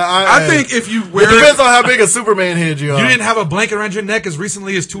 actually got- I think if you It wear depends on how big a Superman head you are. You didn't have a blanket around your neck as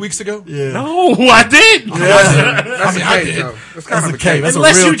recently as 2 weeks ago. Yeah. no, I didn't. that's I a cape, did. though. That's kind of a That's a cape. cape. That's a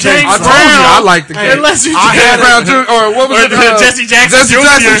Unless real you cape. James I told Brown. you I like the cape. Unless you I had James Brown Jr. or what was Or it? Jesse Jackson Jesse Jr.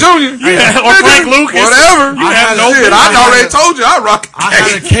 Jackson Jr. Yeah, or Frank Lucas. Whatever. You have no shit. business. I already told you I rock a I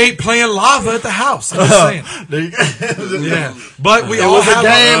had a cape. cape playing lava at the house. I'm just saying. There you go. Yeah, but we It all was a have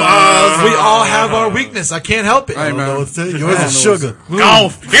game, Oz. we all have our weakness. I can't help it. Hey, I don't know man. what to tell you. Yours is sugar.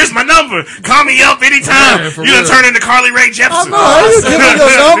 Golf. Here's my number. Call me up anytime. Yeah, for You done real. turn into Carly Rae Jepsen. How you giving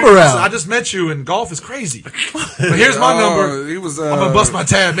your number I out? just met you, and golf is crazy. But here's my number. He was. I'm gonna bust my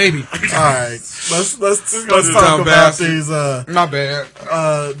tab, maybe. All right, let's go to talk the dumb about bastard. these. My bad.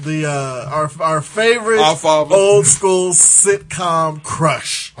 Our favorite All five of them. old school sitcom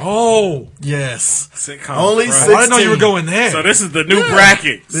crush. Oh, Yes, Sitcom only crush. 16. I didn't know you were going there. So this is the new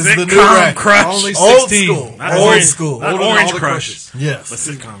bracket. This is the new Sitcom bracket. crush. Only old 16. school. Not Old orange, school. Not Older than orange all the crushes. Yes. But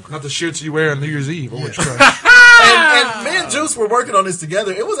sitcom crush. Not the shirts you wear on New Year's Eve. Orange crush. And me and Juice were working on this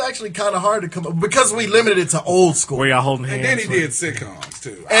together. It was actually kind of hard to come up because we limited it to old school. Where y'all holding And hands? then he did sitcoms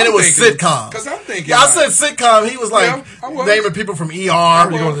too. And it was sitcom. Because I'm thinking. Yeah, I said sitcom. He was like Yeah, I was. naming people from ER. You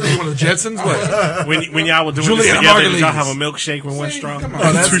one of the Jetsons? What? when y'all were doing Juliana this together, did y'all Margulies. have a milkshake with one See, straw? come on.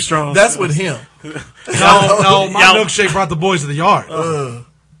 No, that's, Too strong. That's with him. No, my Y'all- milkshake brought the boys to the yard.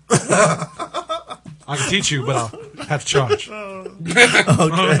 I can teach you, but I'll have to charge.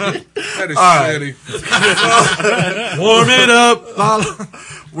 That is shitty. Warm it up.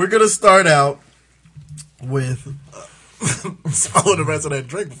 We're gonna start out with swallow the rest of that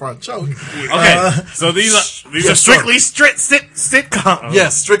drink before I choke. Okay, so these are strictly sitcoms.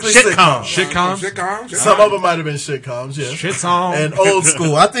 Yes, strictly Sitcoms. sitcoms. Shitcoms? Some of them might have been sitcoms. Yes. Shit's on. And old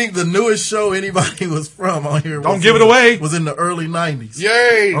school. I think the newest show anybody was from on here. Don't was give in it away. Was in the early 90s.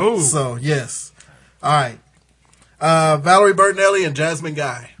 Yay. Oh. So yes. All right. Valerie Bertinelli and Jasmine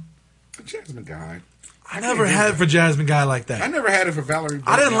Guy. Jasmine Guy. I never had it for Jasmine Guy like I that. never had it for Valerie.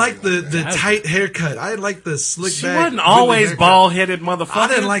 I didn't like Bertinelli the tight haircut. I didn't like the slick She back. wasn't Billy always haircut. bald headed motherfucker. I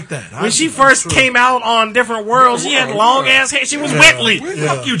didn't like that. When she first came out on Different Worlds, she had long ass hair. She was Whitley.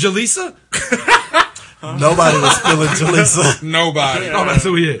 Fuck you, Jaleesa. Nobody was feeling Jaleesa. Nobody. Oh, that's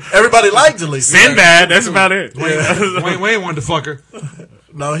who he is. Everybody liked Jaleesa. Sinbad, that's about it. Wayne wanted to fuck her.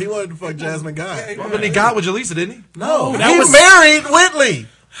 No, he wanted to fuck Jasmine Guy. But he got with Jaleesa, didn't he? No, that he was- married Whitley.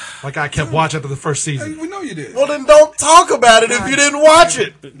 Like I kept watching after the first season. We know you did. Well, then don't talk about it if you didn't watch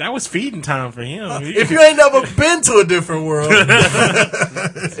it. That was feeding time for him. If you ain't never been to a different world,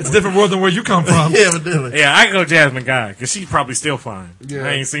 It's a different world than where you come from. yeah, evidently. Yeah, I go Jasmine Guy because she's probably still fine. Yeah.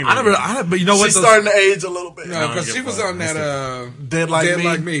 I ain't seen her. But you know what? She's starting to age a little bit. No, because she was on that Dead Like Dead Me.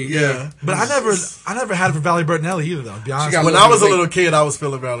 Like Me. Yeah. But I never had it for Valerie Bertinelli either, though. To be honest. got When little I was a bit- little kid, I was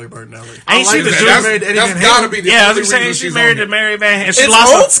feeling Valerie Bertinelli. Ain't she the that. dude? That's- married to Eddie That's Van gotta Halen? be the Yeah, I only was saying reason she she's married on to it. Mary Van. And she It's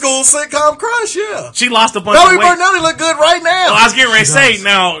lost. old school sitcom crush, yeah. She lost a bunch Valerie of weight. Bertinelli look good right now. Well, I was getting ready to say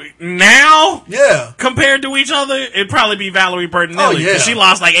now Yeah. compared to each other, it'd probably be Valerie Bertinelli. Oh, yeah. 'Cause she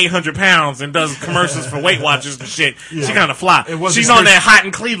lost like 800 pounds and does commercials for Weight Watchers and shit. She kind of fly. It wasn't She's on Chris- that Hot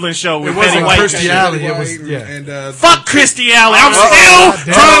in Cleveland show with It wasn't Betty White. Kirstie Alley. It was White yeah. And, Fuck Christy Alley. I'm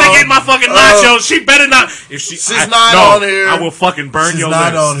still trying to get my fucking nachos. She better not. If she's not on here. I will fucking burn She's your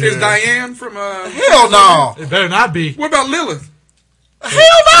not lips. on here. Is Diane from Hell no. It better not be. What about Lilith?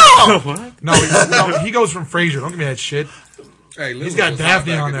 Hell no. What? No, he goes from Frasier. Don't give me that shit. Hey, Lilith He's got was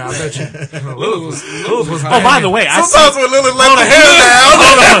Daphne hot on back there. I in the bet day. you. Lilith was Oh, by the way, I Sometimes see, when Lily let the hair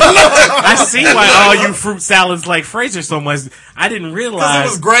down, I see why all you fruit salads like Frasier so much. I didn't because realize.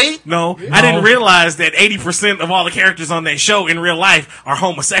 it was great. No, I didn't realize that 80% of all the characters on that show in real life are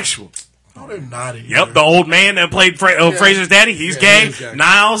homosexual. No, they're not. Yep, the old man that played Frasier's daddy, he's gay. he's gay.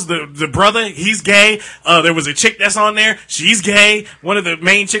 Niles, the brother, he's gay. There was a chick that's on there, she's gay. One of the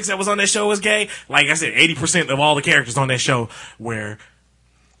main chicks that was on that show was gay. Like I said, 80% of all the characters on that show were.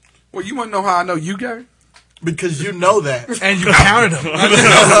 Well, you want to know how I know you gay? Because you know that. And you counted him.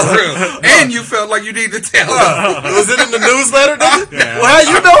 And you felt like you need to tell her. Was it in the newsletter? Well, how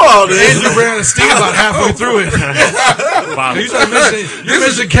you know all And this? you ran a sting about halfway through it. You started mentioning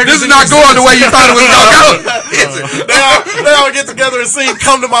characters This is in not your going the way you thought it was going to go. Is it? They all get together and sing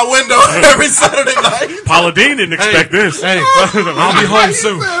 "Come to My Window" every Saturday night. Paula Dean didn't expect this. Hey, I'll be home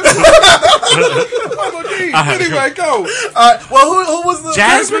soon. Anyway, go. Well, who was the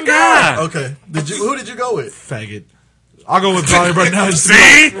Jasmine Guy. Okay, who did you go with? Faggot. I'll go with Valerie Bertinelli.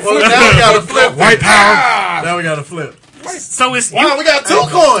 See? Well, now we got to flip. White power. Now we got to flip. So it's Wow, you. we got 2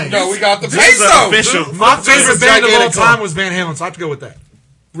 coins. No, we got the This is peso. official. My favorite is band of all gigantic. time was Van Halen, so I have to go with that.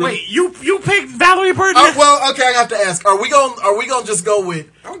 Wait, you picked Valerie Bertinelli? Well, okay, I have to ask: Are we gonna just go with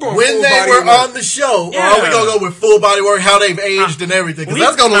I'm going when full they body were work. on the show, or Yeah. are we gonna go with full body work, how they've aged and everything? Because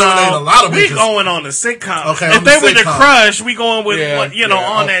that's gonna eliminate a lot of We bitches. going on the sitcom. Okay, if on they the were the sitcom. Crush, we going with Yeah, on yeah, that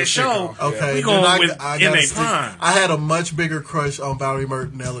off the show. sitcom. Okay, we then going I with gotta in a stick- prime. I had a much bigger crush on Valerie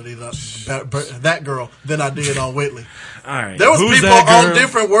Bertinelli that girl than I did on Whitley. All right, There was Who's people that girl? on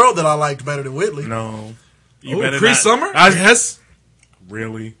Different World that I liked better than Whitley. no. You Oh, better Chris not. Summer? Yes.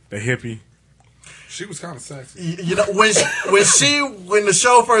 Really, the hippie. She was kind of sexy. You know when the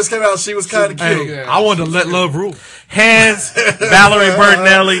show first came out, she was kind of cute. Hey, I wanted to let love rule. Heads, Valerie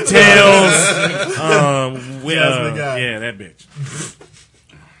Bertinelli, tails. Jasmine Guy. Yeah, that bitch.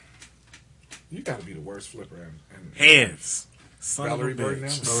 You got to be the worst flipper. And Heads. Son Valerie of a bitch.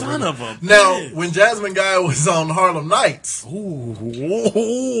 Bertinelli. Son of a Now, bitch. when Jasmine Guy was on Harlem Nights,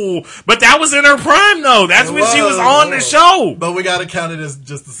 Ooh. But that was in her prime, though. That's It when she was was, on the was. show. but we got to count it as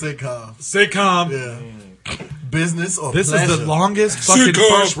just a sitcom. Sitcom. Yeah, business or This pleasure. is the longest fucking Sitcom.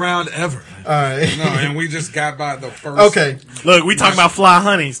 first round ever. All right. no, and we just got by the first. Okay. Look, we talking about fly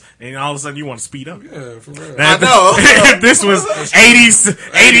honeys, and all of a sudden you want to speed up. Yeah, for real. I know. This was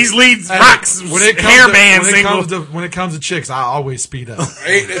 80s lead rocks When it comes hair to, band when it single. comes to when it comes to chicks, I always speed up.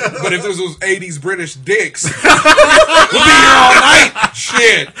 But if this was 80s British dicks, we'll be here all night.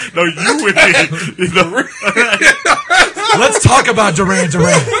 Shit. No, you would be. You know, Let's talk about Duran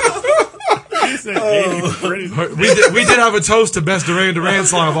Duran. he said 80s British. We did have a toast to best Duran Duran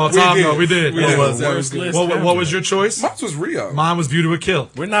song of all time. did. though. We did. We Yeah. did. was it? That was good. What was your choice? Mine was Rio. Mine was View to a Kill.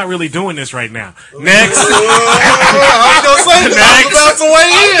 We're not really doing this right now. Next. I was gonna say I'm Next. about to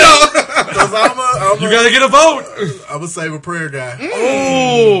weigh in because You gotta get a vote. I'm a Save a Prayer guy.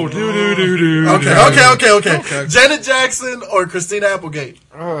 Oh, do. Okay. Janet Jackson or Christina Applegate?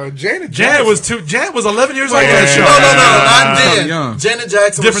 Janet was 11 years old on that show. No, not kinda then. young. Janet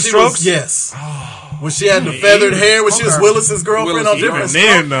Jackson. Different when she was- Strokes? yes. When she had the feathered hair, when she was Willis's girlfriend Willis, on even Different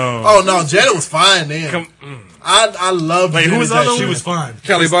then, Strokes. though. Oh no, Janet was fine then. I loved. Wait, who Janet was the other Jackson. She was fine.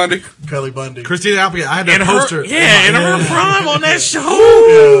 Kelly Bundy. Kelly Bundy. Christina Applegate. I had that In poster. her, in her prime on that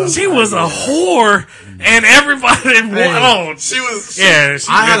show, she was a whore, and everybody. Oh, She was. yeah, she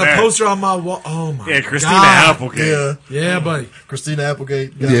I did had a that. poster on my wall. Oh my Yeah, Christina God. Applegate. Yeah, Yeah, buddy. Christina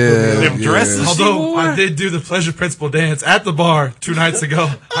Applegate. Them dresses. she Although wore. I did do the Pleasure Principle dance at the bar 2 nights ago.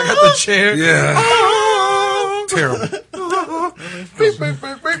 I got the chair. Yeah. Terrible.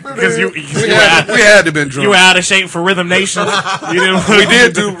 Because you We had to have been drunk. were out of shape for Rhythm Nation. You didn't. We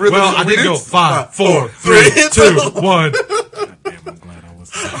did do rhythm. Well, I we did go 5, 4, 3, 2, 1.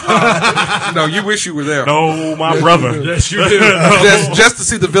 No, you wish you were there. No, my brother. Yes, you do. Just to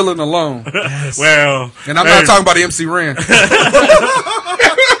see the villain alone. Well, And I'm not talking about MC Ren. I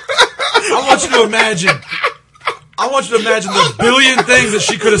want you to imagine. The billion things that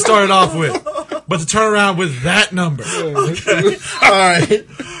she could have started off with, but to turn around with that number. All right,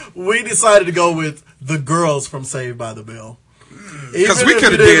 we decided to go with the girls from Saved by the Bell. Because we Even if could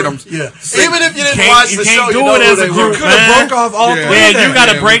have you did didn't- them. Yeah, even if you didn't can't- watch you the can't show, do you know it who as a they group, were. Could have broke off all Yeah. three. Yeah, of them. you got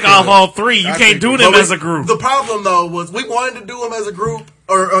to Yeah, break we off could've. all three. You I can't think do we- them But as a group. The problem though was we wanted to do them as a group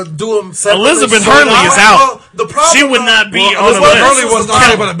or do them separately. Elizabeth So Hurley now- is out. well, the problem She would though- not be well, on the Elizabeth list. Hurley Hurley was not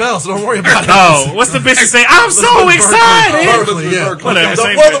Saved by the Bell, so don't worry about it. Oh, what's the bitch that say? I'm so excited. Berkeley, yeah. Whatever,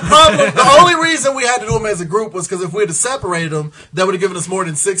 same Well, thing. the problem, the only reason we had to do them as a group was because if we had to separate them, that would have given us more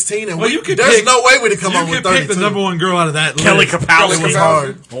than 16. And Well, you could there's pick- no way we'd have come You up with can pick 32. the number one girl out of that Kelly list. It was Kapowski.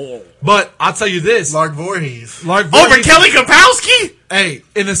 hard. But I'll tell you this. Lark Voorhees. Lark Over Voorhees- Kelly Kapowski? Hey,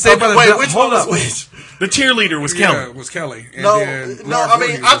 in the Saved by the Wait, Bell. which Hold one up. was which? The cheerleader was Kelly. Yeah, it was Kelly. And No, then no. Laura I mean,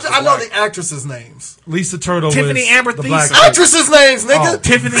 Voorhees was I know black. the actresses' names. Lisa Turtle Tiffany was Amber the black Thiessen. chick. Actresses' names, nigga.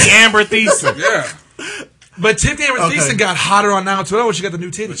 Tiffany Amber Thiessen. Yeah. But Tiffany Amber Okay. Thiessen got hotter on 90210 when she got the new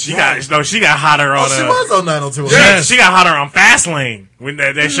titties. She got hotter on. Oh, she was on 90210. Yes. She got hotter on Fastlane when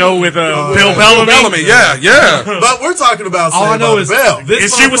that show with Bill yeah. Bellamy. Bellamy, yeah. But we're talking about All I Saved know by is the Bell.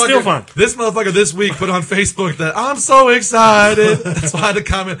 this And she was still motherfucker- fun. This motherfucker this week put on Facebook that I'm so excited. That's why I had to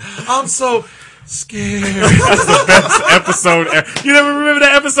comment. I'm so scared. That's the best episode ever. You never remember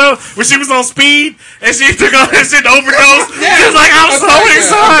that episode when she was on speed and she took on that shit to overdose? She was like, I'm so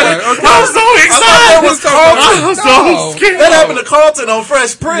excited. Okay. I'm so excited. that was Carlton. I'm so scared. That happened to Carlton on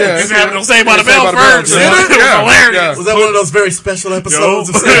Fresh Prince. Yeah. This happened on Saved by the Saved Bell by the Bell, first. yeah. It was Yeah. hilarious. Yeah. Was that one of those very special episodes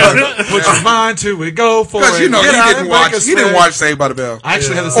of Saved by the Bell? Put your mind to it. Go for Because it. you know Get he out didn't and watch. make a He didn't swing. watch Saved by the Bell. I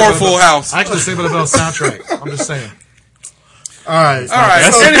actually had the Or Saved by the Full Bell- House. I actually Saved by the Bell soundtrack. I'm just saying. All right. All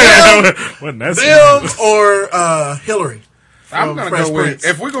right. So Anyway, Wasn't that them or Hillary? I'm going to Fresh go with, Prince.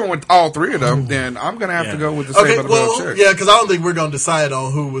 if we're going with all three of them, then I'm going to have to go with the Saved by the Bell chick. Yeah, because I don't think we're going to decide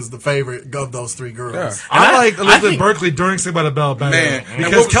on who was the favorite of those three girls. Yeah. I like Elizabeth Berkley during Saved by the Bell better. Man, and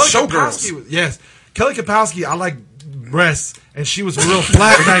because what was Kelly Showgirls? Kapowski, yes, Kelly Kapowski, I like breasts, and she was real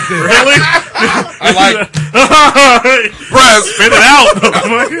flat back then. Really? I like breasts. Spit it out.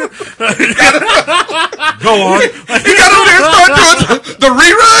 Go on. You got over there and start doing the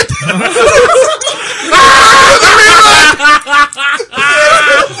rerun.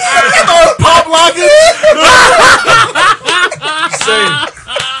 Pop locking.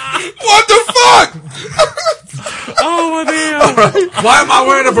 What the fuck? Oh, my damn. Why am I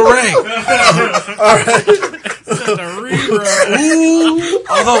wearing a beret?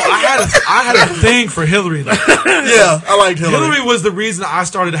 Although I had a thing for Hillary. Though. Yeah, I liked Hillary. Hillary was the reason I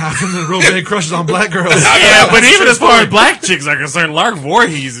started having the real big crushes on black girls. Yeah, but even as far as black chicks are concerned, Lark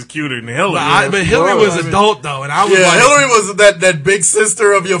Voorhees is cuter than Hillary. But Hillary was adult though, and I was like, Hillary was that big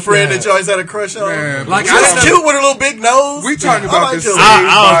sister of your friend that you always had a crush on. Man, like She was cute with her little big nose. We talking about this.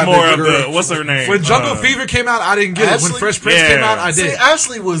 I was more of the, what's her name? when Jungle Fever came out, I didn't get it. When Ashley? Fresh Prince came out, I See, did.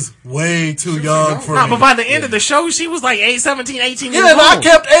 Ashley was way too young for No, me. but by the end of the show, she was like 17, 18 years Yeah, and I old.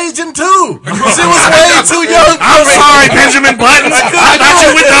 kept aging too. She was way too young. I'm sorry, Benjamin Button. I thought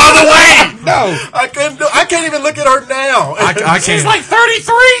you went the other way. No, I can't even look at her now. I She's can't. like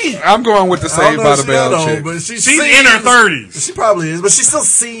 33. I'm going with the I don't Saved know by if the she Bell that old, chick. but She's in her 30s. She probably is, but she still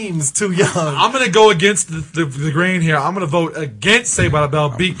seems too young. I'm gonna go against the grain here. I'm gonna vote against Saved by the Bell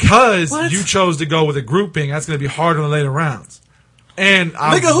because you chose to go with a grouping. That's gonna be harder in the later rounds. And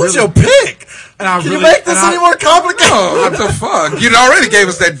Nigga, who's your pick? And I Can really, you make this and I- any more complicated? Oh, what the fuck? You already gave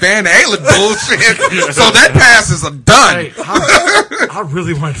us that Van Halen bullshit, so that pass is done. Hey, I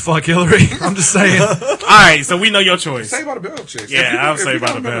really want to fuck Hillary. I'm just saying. All right, so we know your choice. Saved by the Bell chick. Yeah, I'll say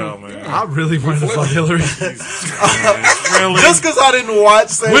by the bell, man. I really wanted to fuck Hillary. Really? Just because I didn't watch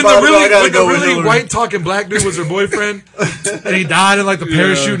Saved When by the the Bell, I gotta really, go with Hillary. white talking black dude was her boyfriend, and he died in like the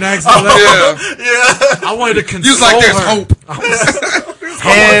parachute accident. Yeah, I wanted to console you was like, there's her. hope.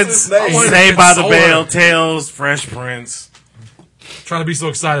 Heads, his name? Saved by the Console Bell, her. Tails, Fresh Prince. Trying to be so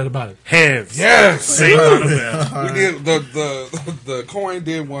excited about it. Heads. Yes, Saved by the Bell. we did the coin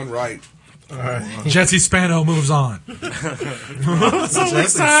did one right. Jesse Spano moves on. So Jesse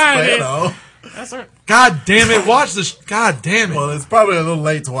excited. Spano. That's her. God damn it! Watch this. God damn it! Well, it's probably a little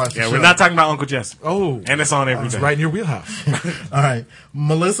late to watch the Yeah, show. we're not talking about Uncle Jesse. Oh, And it's on every it's day. right in your wheelhouse. All right.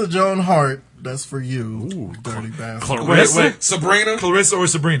 Melissa Joan Hart, that's for you. Ooh, dirty bastard. Clarissa. Wait. Sabrina, Clarissa or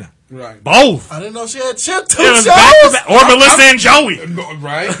Sabrina? right? Both. I didn't know she had two It shows. was back to back. Or Melissa and Joey.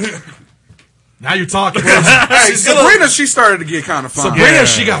 Right? Now you're talking. Hey, Sabrina, she started to get kind of fine. Sabrina, Yeah.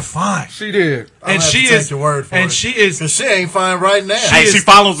 she got fine, She did. I'm and gonna she have to is. take your word for and it. she is. Because she ain't fine right now. Hey, she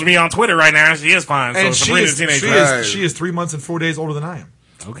follows me on Twitter right now. She is fine. So And she Sabrina's is. a teenager. Right. She is 3 months and 4 days older than I am.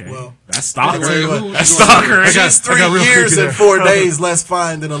 Okay. Well, that's stalker. I'll tell you what. Who's That's going- stalker. I got- She's 3 real years creepy and there. 4 days less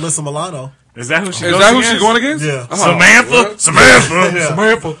fine than Alyssa Milano. Is that who she Is goes that who against? she's going against? Yeah. Oh, Samantha? what? Samantha. Yeah.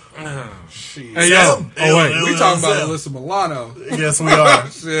 Samantha. Hey yo. Oh wait. We talking about Alyssa Milano. Yes, we are.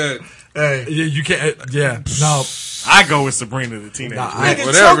 Shit. Hey. You can't. Yeah. No. I go with Sabrina the teenager. Nigga,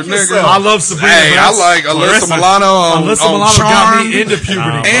 Whatever, choke nigga. yourself. I love Sabrina. Hey, but I like Alyssa Clarissa. Milano on, Alyssa on Milano got Charmed. me into puberty.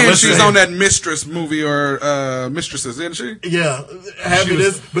 And Alyssa- she's on that Mistress movie or Mistresses, isn't she? Yeah, having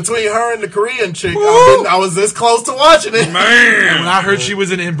was- this between her and the Korean chick, I was this close to watching it. And when I heard she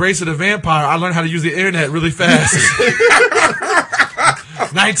was in Embrace of the Vampire, I learned how to use the internet really fast.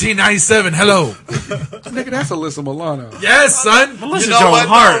 1997. Hello. Nigga, that's Alyssa Milano. Yes, son. Melissa You know Joan what?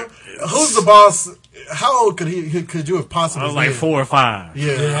 Hart. though? Who's the boss? How old could you have I possibly was like been? 4 or 5.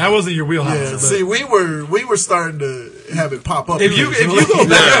 Yeah. Yeah, that wasn't your wheelhouse. Yeah, but- see, we were starting to have it pop up. If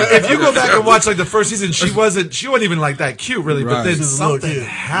you go back and watch like the first season, she wasn't even like that cute really, but Right. then She was a little something kid.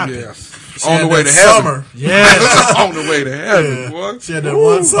 happened. Yes. On the way to summer. heaven. Yes. On the way to heaven, Yeah. boy. She had that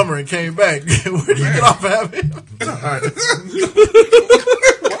one summer and came back. Where did you get off of it?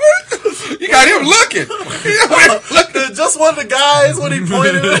 You got him looking. Look, just one of the guys when he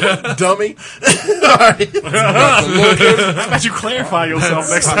pointed at dummy. All right. How about you clarify yourself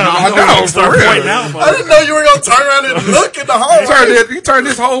next time? I know, Don't start for real. pointing out. I didn't know you were gonna turn around and look in the hallway. He turned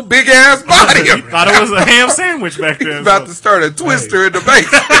his whole big ass body. Thought it was a ham sandwich back then. About to start a twister in the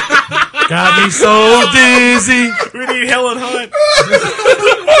basement. Got me so dizzy. We need Helen Hunt.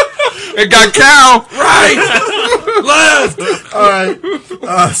 It got Cal. Right. left. All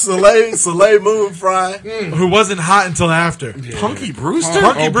right. Soleil Moon Fry. Who wasn't hot until after. Punky Brewster?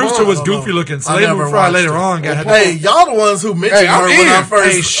 Punky Brewster was I don't goofy know. looking. I Soleil never Moon Fry watched later it. on got Hey, y'all the ones who mentioned her when I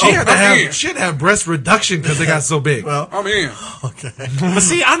first. Hey, she had to have breast reduction because they got so big. Well, I'm in. okay. But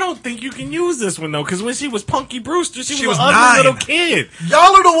see, I don't think you can use this one though, because when she was Punky Brewster, she was was an ugly 9. little kid.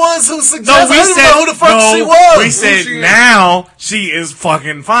 Y'all are the ones who suggested. No, we I didn't said know who the fuck no, she was. We said she is? now she is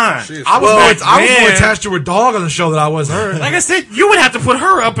fucking fine. She is I was, Well, I was more man. attached to her dog on the show than I was her. Like I said, you would have to put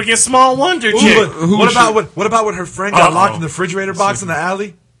her up against Small Wonder Ooh, chick. but what about when her friend got locked in the refrigerator box in the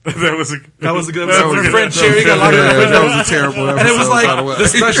alley? That was a good episode. Her friend Cherry got locked in the Yeah, refrigerator. that was a terrible episode. And it was by the like way. the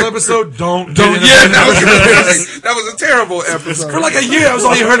special episode. Don't Yeah, that was a terrible episode. for like a year. That was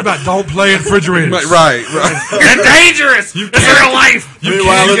all you heard about. Don't play in refrigerators. Right. and dangerous. It's real life.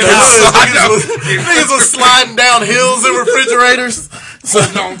 Meanwhile, can't in the get hood, niggas was sliding down hills in refrigerators.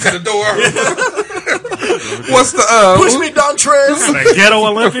 Holding on to the door. What's the Push me, Dontrez. The Ghetto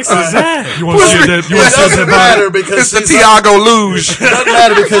Olympics is that? You want to see that? You want It to see doesn't that matter body? because It's the she's Tiago Luge. doesn't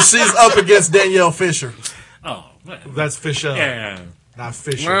matter because she's up against Danielle Fisher. Oh, man. That's Fisher, Yeah. not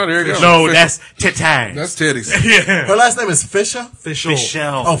Fisher. Well, there you go. No, that's Titang. That's titties. yeah. Her last name is Fisher. Fisher.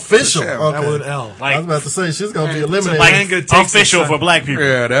 Michelle. Oh, Fisher. Michelle. That with Okay. an L. I was about to say she's gonna be eliminated. like Topanga takes official it, for black people.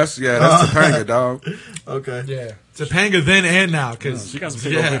 Yeah, that's Topanga, dog. Okay. Yeah, Topanga then and now because She got some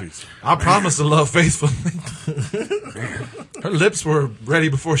big old bitties. I promised to love faithfully. Her lips were ready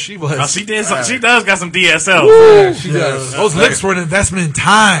before she was. Oh, she did. She does got some DSL. Yeah, she does. Those lips were an investment in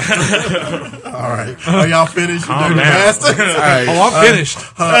time. All right. Are y'all finished? You Calm done the down. master? Hey, Oh, I'm finished.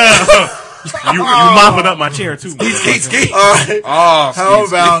 You mopping up my chair too. Skeet. All right. oh, How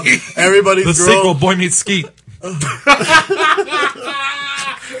about everybody's The girl? sequel, Boy Meets Skeet.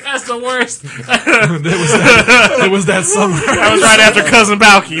 That's the worst. It was that summer. That was right after Cousin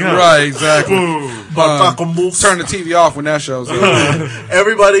Balky, huh? right, exactly. Taco Moose. Turn the TV off when that show's over.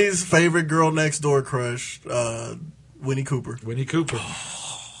 Everybody's favorite girl next door crush, Winnie Cooper. Winnie Cooper.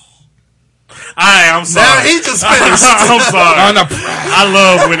 I'm sorry. Now he just finished. I'm sorry. I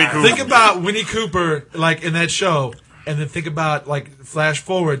love Winnie Cooper. Think about Winnie Cooper, like in that show, and then think about like flash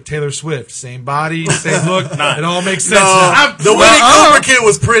forward Taylor Swift, same body, same look. It all makes sense. now. The Winnie Cooper kid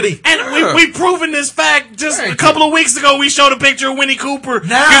was pretty. And we've proven this fact just a couple of weeks ago. We showed a picture of Winnie Cooper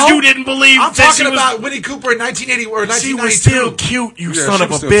Now, because you didn't believe I'm that she talking was. about Winnie Cooper in 1980 or She 1992. was still cute, you Yeah, son she of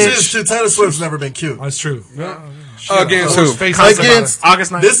a was still bitch. Taylor Swift's never been cute. That's true. Against who? Against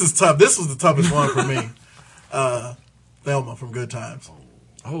August 9th. This is tough. This was the toughest one for me. Thelma from Good Times.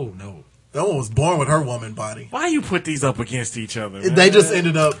 Oh no. Thelma was born with her woman body. Why you put these up against each other? Man? They just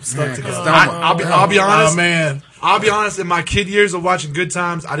ended up stuck together. I'll be honest. Oh, man. I'll be honest. In my kid years of watching Good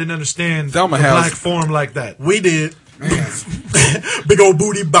Times, I didn't understand Thelma the has- black form like that. We did. Big old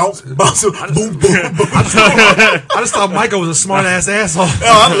booty bounce, boom, boom, boom. I just thought Michael was a smart ass asshole. Oh,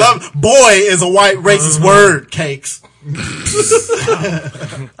 I love it. Boy is a white racist word. Cakes.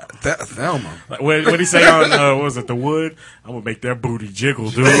 Thelma. What did he say on, what was it, The Wood? I'm going to make that booty jiggle,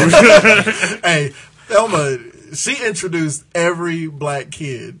 dude. Hey, Thelma, she introduced every black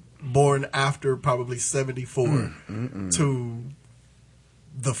kid born after probably 74 to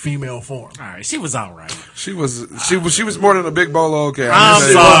the female form. All right, she was all right. She was more than a big bolo. Okay, I'm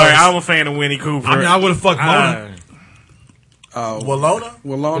saying. sorry. I'm a fan of Winnie Cooper. I mean, I would have fucked Mona.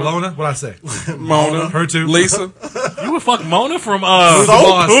 Walona? What'd I say? Mona, Her too. Lisa. You would fuck Mona from Boss,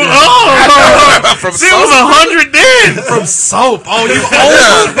 Soap? yeah. From She was 100 then. From Soap. Oh, you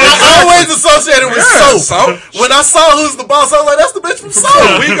I always associated with Yeah, soap. Soap. When I saw Who's the Boss, I was like, that's the bitch from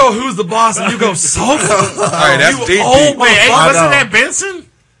Soap. We go, who's the boss? And you go, Soap. Hey, that's You deep. old Wait, hey, I wasn't know. that Benson?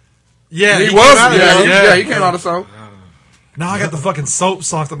 Yeah, He came was. out of Yeah, there. he came out of Soap. Now I got the fucking Soap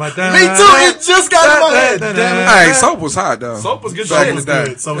song to my dad. Me too. It just got in my head. Damn it. Hey, Soap was hot though. Soap was good Back shit. in was the day.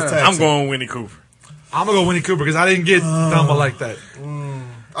 good. So was Yeah. Taxi. I'm going Winnie Cooper. I'm gonna go Winnie Cooper because I didn't get Thelma like that.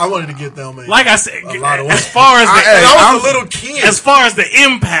 I wanted to get Thelma. Like I said, A lot of as far as I was a little kid. as far as the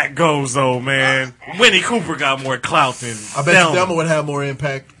impact goes, though, man, Winnie Cooper got more clout than I bet you Thelma would have more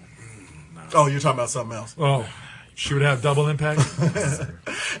impact. Oh, you're talking about something else. Oh, she would have double impact.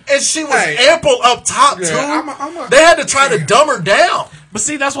 And she was Hey. ample up top, too. I'm They had to try to dumb her down. But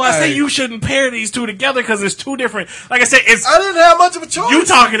see, that's why I say Hey. you shouldn't pair these two together because it's two different. Like I said, it's I didn't have much of a choice. you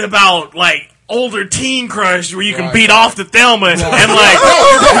talking about like older teen crush where you can beat off the Thelma and like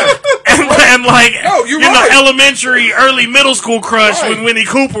and like No, you're you know right. elementary, early middle school crush with Winnie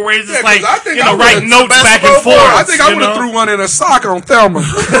Cooper where it's just 'cause like I think you I know would've- writing notes back and basketball forth. board. I think I would have threw one in a sock on Thelma.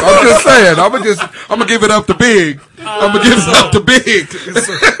 I'm just saying. I'm gonna give it up to Big. I'm gonna give Dr. Big.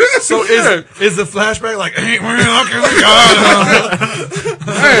 So is the flashback like, hey, man,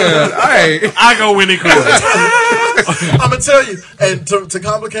 I go Winnie Cooper. I'm gonna tell you, and to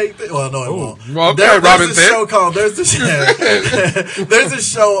complicate things, well, no, it won't. Well, okay, there's Robin this said. show called there's this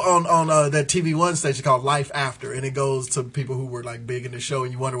show on that TV1 station called Life After, and it goes to people who were like big in the show,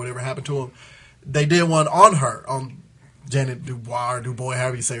 and you wonder whatever happened to them. They did one on her, on Janet Dubois or Dubois,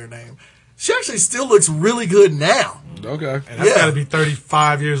 however you say her name. She actually still looks really good now. Okay. And that's got to be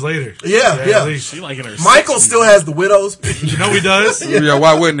 35 years later. Yeah. At least. She like in her Michael 60s. still has the widow's peak. You know he does? Yeah,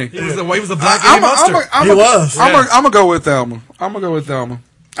 why wouldn't he? He was a black monster. I'm gonna go with Thelma. I'm gonna go with Thelma.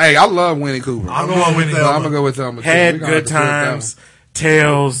 Hey, I love Winnie Cooper. I'm going with Thelma. I'm gonna go with Thelma. Had We're gonna good have to times,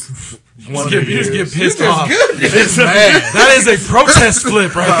 tails. You just get pissed That's off. good. It's mad. That is a protest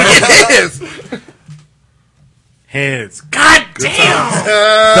flip right there. Yes. Heads. God damn.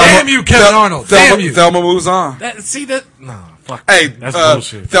 Damn you, Kevin Arnold. Damn you. Thelma moves on. See that? No, fuck. Hey, that's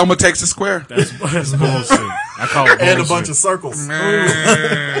bullshit. Thelma takes a square. That's bullshit. I call it bullshit. And a bunch of circles.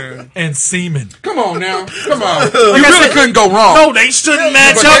 Man. And semen. Come on now. Come on. You really couldn't go wrong. No, they shouldn't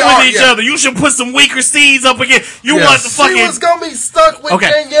match but up they with are, each yeah. other. You should put some weaker seeds up again. You Yes. want the fucking. She was gonna be stuck with Okay.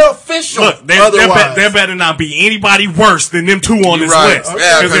 Danielle Fisher. Look, there better not be anybody worse than them two on You're this right. list.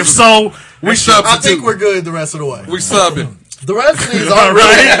 Yeah, Because if 'cause so, we I substitute. think we're good the rest of the way. We subbing. The rest of these all are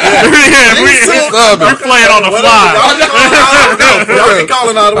right. really We're playing on the fly. Y'all be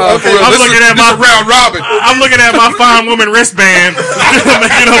calling out. Okay, I'm looking at my round robin. I'm looking at my fine woman wristband,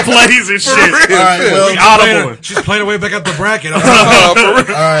 making up plays and shit. All right, well, We audible. She's playing her way back up the bracket. all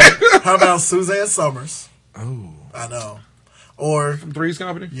right. How about Suzanne Summers? Oh. I know. Or Three's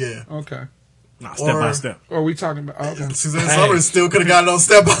Company? yeah, Okay. Nah, step by step. Or are we talking about? Okay. Suzanne Summers still could have gotten on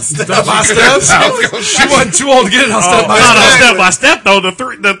Step by Step. Step by step. She wasn't too old to get it on step by No, step. step by step though. The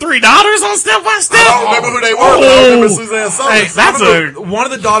three daughters on step by step. I don't remember who they were, but I remember Suzanne Summers. Hey, That's one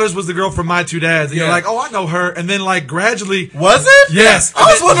of the daughters was the girl from My Two Dads. And you're Yeah. like, oh, I know her. And then, like, gradually. Was it? Yes. I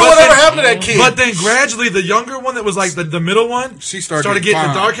was wondering whatever happened to that kid. But then gradually, the younger one that was like the middle one, She started getting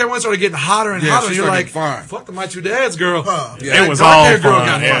getting the dark hair one started getting hotter and Yeah, hotter. she And you're started like, getting fine. fuck the My Two Dads girl. Huh. Yeah. It was Dark all hair girl fun.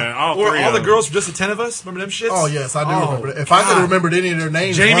 got Yeah, fun. all Or three all of the them. girls from Just the 10 of Us. Remember them shits? Oh yes, I do Oh, remember. If I could have God. remembered any of their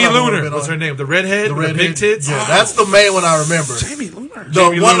names, Jamie one of them would've Lunar. been What's on her name? The redhead, The with the big redhead. tits. Yeah, that's the main one I remember. Jamie Lunar.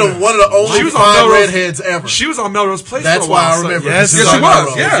 One of the only She was on fine Melrose- redheads ever. She was on Melrose Place. That's for a while, why I so- remember. Yes, Yes, on she was.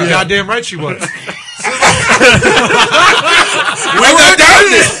 Melrose. Yeah. You're goddamn right she was. I'm not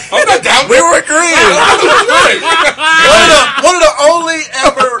doubting it. I'm not doubting We it. were agreeing. one of the only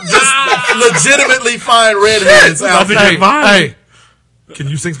ever just legitimately fine redheads out there. Hey, hey, can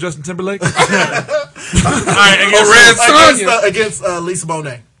you sing Justin Timberlake? All right, Red Sonja. Against Lisa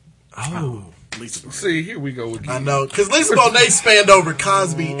Bonet. Oh. See, here we go again. I know, because Lisa Bonet spanned over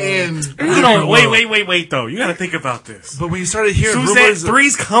Cosby and. You don't wait though. You got to think about this. But when you started hearing Suzanne rumors,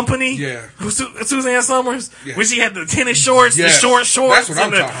 Three's Company. Yeah. Suzanne Summers. Yeah. When she had the tennis shorts, Yes. the short shorts. That's what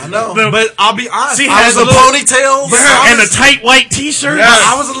I'm and talking about. the- but I'll be honest, She I has was The a little, ponytails. and the tight white T-shirt. Yes.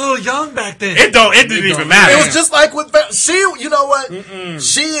 I was a little young back then. It didn't even matter. It was just like with she. You know what?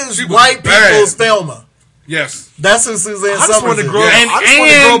 She is She was white bad. people's Thelma. Yes. That's who Suzanne I just Summers wanted to is. grow. And- I just wanted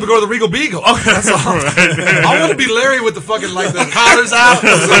to and- grow up and go to the Regal Beagle. That's all. I want to be Larry with the fucking like the collars out,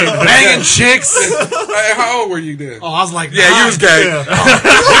 banging chicks. Hey, how old were you then? Oh, I was like, Yeah, you was gay. Yeah.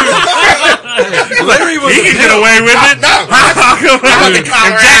 Larry was. He a can get pimp. away with it. If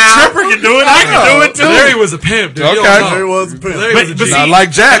Jack Tripper can do it, I can do it too. Larry was a pimp. Dude. You Okay. don't know. There was a pimp. Larry But was a see, G. Not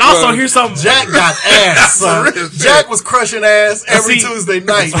like Jack. and also was. here's something. Jack got ass, son. Jack was crushing ass every See- Tuesday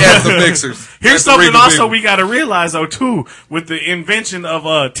night. At the mixers. Here's At the something Regal also Beagle. we got to realize though too with the invention of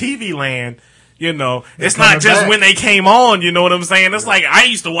TV Land. You know, it's coming not just back. when they came on, you know what I'm saying? It's like I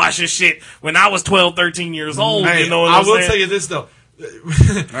used to watch this shit when I was 12, 13 years old, Hey, you know what I I'm will saying? tell you this though.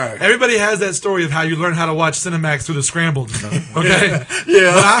 right. Everybody has that story of how you learn how to watch Cinemax through the scrambled. Okay,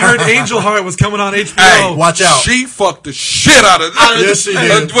 Yeah. When I heard Angel Heart was coming on HBO, Hey, Watch out. She fucked the shit out of Yes, she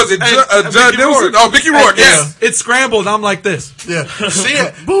did. Was it Hey, Judd Mickey Nicholson? Rourke. Oh, Mickey Rourke, yes. it's scrambled. I'm like this. Yeah, she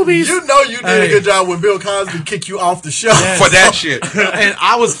Boobies. You know you did Hey. a good job when Bill Cosby kicked you off the show. For that shit. And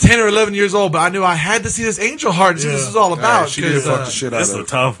I was 10 or 11 years old, but I knew I had to see this Angel Heart and see what this is all about. She did 'cause, fuck the shit out This of is a it.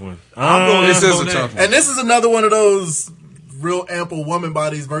 tough one. I'm going This is a Monet. tough one. And this is another one of those real ample woman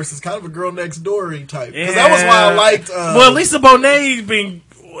bodies versus kind of a girl next door type. Because that was why I liked. Well, Lisa Bonet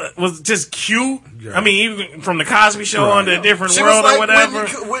was just cute. I mean, even from the Cosby Show on to a different she world was or like whatever.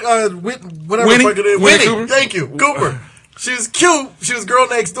 whatever Winnie? the fuck it is. Winnie Winnie. Cooper? Thank you, Cooper. She was cute. She was girl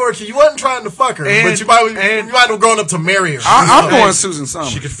next door. You wasn't trying to fuck her, And- but you might and- have grown up to marry her. I'm going Susan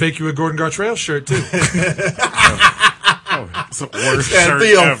Summers. She could fake you a Gordon Gartrell shirt, too. It's the worst And shirt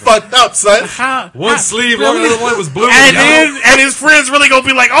Theo ever. fucked up, son. One sleeve longer than the one was blue. And his friends really gonna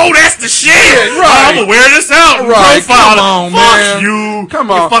be like, "Oh, that's the shit! right. I'm gonna wear this out." Right. Profile. Come on, Fuck man. you. Come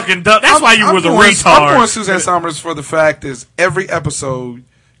You on. fucking dumb. That's why you I'm was a going- I'm going retard. Suzanne Summers for the fact is every episode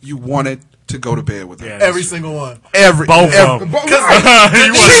you wanted to go to bed with her. Yeah. Every single one. Every Both of them. Right.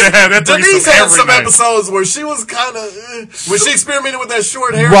 You wanted to have that Denise threesome had every some night. episodes where she was kind of when she experimented with that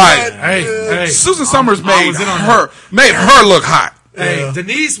short hair. Right. Hey. Susan Summers I made was in on her look hot. Hey, Yeah.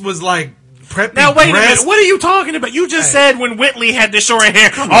 Denise was like prepping. Now wait a minute. dressed. What are you talking about? You just said when Whitley had the short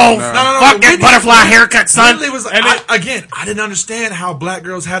hair. Oh, now. No, fuck that Whitney- butterfly haircut, son. Whitley was And it- I didn't understand how black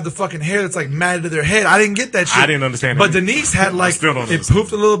girls have the fucking hair that's like matted to their head. I didn't get that shit. I didn't understand it But either. Denise had like still don't it understand.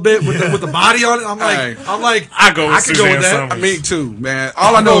 poofed a little bit with the body on it. I'm Hey. like, I go with I could go with Suzanne that. Summers. Me too, man.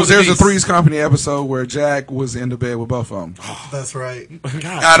 All I know go is there's a Denise. Three's Company episode where Jack was in the bed with both of them. That's right.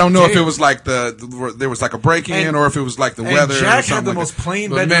 I don't know if it was like there was like a break in And- or if it was like the and weather. Jack or had something the like most that. plain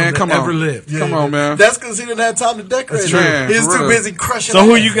But bedroom man, that come ever on. lived. Come on, man. That's because he didn't have time to decorate. That's true. He was For too real. busy crushing. So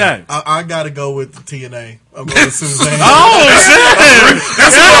who ass. you got? I got to go with the TNA. I'm going with Suzanne. Oh shit!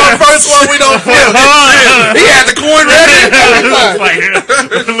 That's the first one we don't feel. He had the coin ready.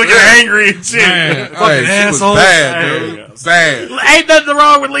 Like, looking angry and shit. Hey, she was asshole. bad, Hey. dude. Bad. Ain't nothing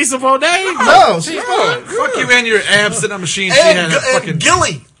wrong with Lisa Bonet. No, she's fine. Fuck you and your ab sitting on machine. She And, had a fucking and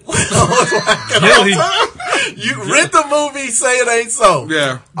Gilly. Gilly. You rent the movie, say it ain't so.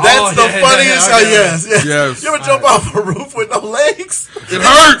 Yeah. That's Oh, the yeah, funniest. yeah, okay. Yes. Yes. You ever jump off a roof with no legs? It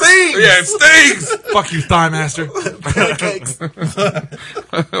hurts. stings. Yeah, it stings. Fuck you, thigh master. Pancakes.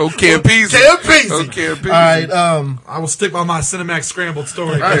 Okay, peasy. Can't piece it. Okay, peasy. All right. I will stick by my Cinemax scrambled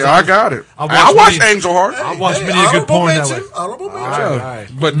story. Hey, I got it. I I watched many- Angel Heart. I watched many a honorable good porn that way. mention. Honorable mention. All right.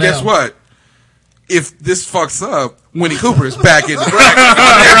 But Now. guess what? If this fucks up, Winnie Cooper is back in the bracket.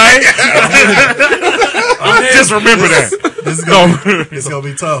 Right? Just remember that. This is gonna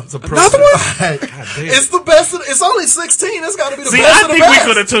be tough. Another one? Right. It's the best. It's only 16. It's got to be the See, best I of the think we best.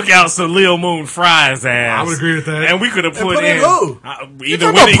 could have took out Salil Moon Fry's ass. I would agree with that. And we could have put, put in who? You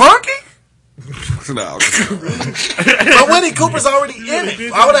Either talking about Winnie. Punky? No. But Winnie Cooper's already in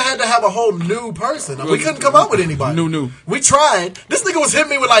it. I would have had to have a whole new person. We couldn't come up with anybody. New. We tried. This nigga was hitting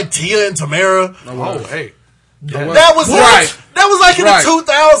me with like Tia and Tamara. Oh, hey. That was Right. That was like in Right. the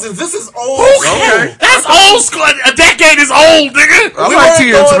 2000s. This is old. Okay. That's old school. A decade is old, nigga. I We like weren't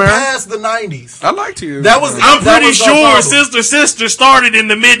Tia and going Tamara. past the 90s. I like Tia. That was. I'm that pretty was the sure problem. Sister started in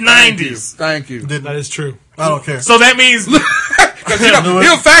the mid-90s. Thank you. That is true. I don't care. So that means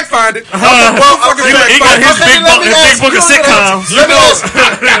He'll fact find it. Well, he got his okay, big, let book, me his big ask book of you sitcoms. Let me ask-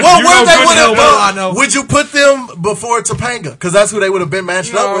 Well, You where know they good would hell well I know. have? Would you put them before Topanga? Because that's who they would have been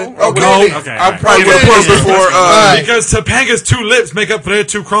matched up with. No. Okay. Okay. I probably would have put him before. Because Topanga's two lips make up for their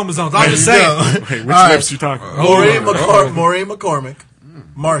two chromosomes. I'm just There you saying. go. Wait, which All right. lips you talking about? Maureen McCormick,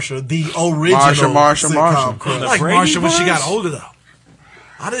 Marsha, the original Marsha. sitcom crush. I like Brady Marsha when she Bunch? got older, though.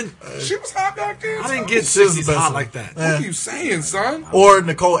 I didn't She was hot back then. I didn't get She was the 60s best hot one. like that. What are you saying, son? Or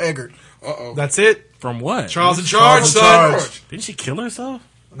Nicole Eggert. That's it. From what? Charles in charge, Charles in son. charge. Didn't she kill herself?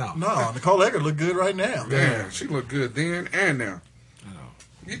 No. No, Nicole Eggert look good right now. Damn, she looked good then and now.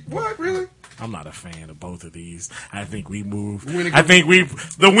 What, really? I'm not a fan of both of these. I think we move. Winnie I think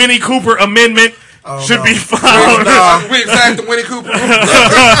the Winnie Cooper amendment should no. be followed. We exact the Winnie Cooper.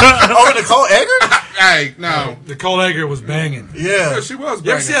 Oh, Nicole Eggert? Hey, no. Nicole Eggert was banging. Yeah. She was.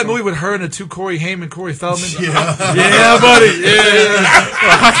 You ever see that banging. movie with her and the two Corey Haim and Corey Feldman? Yeah. Yeah, buddy. Yeah.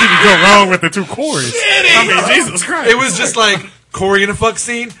 How can you go wrong with the two Corys? I mean, Jesus Christ. It was just like Corey in a fuck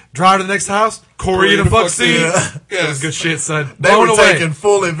scene, drive to the next house, Corey in a fuck scene. Yeah. That was good shit, son. They Blown were away. taking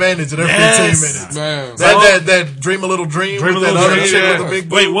full advantage of their 15 Yes. minutes. Man. That Dream a Little Dream Dream with a that Little other Dream, chick yeah. with the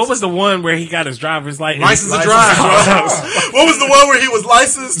big Wait, boobs. what was the one where he got his driver's license? License to drive. What was the one where he was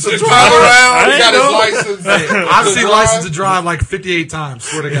licensed to drive around? He got his license. I've seen drive. License to Drive like 58 times.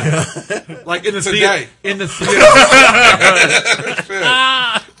 Swear to God. Like in the Today. theater. In the theater.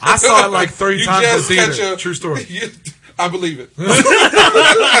 I saw it like 30 You times in the just theater. catch a- True story. I believe it. You got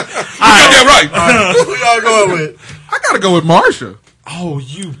that right. Who y'all going with? I gotta go with Marsha. Oh,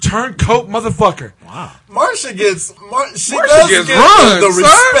 you turncoat motherfucker. Marsha gets. She Marsha does gets get run, the son.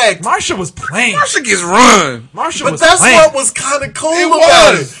 respect. Marsha was playing. Marsha gets run. Marsha But was that's playing. what was kind of cool It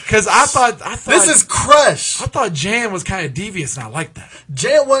about was. it. Because I thought This is Crush. I thought Jan was kind of devious, and I liked that.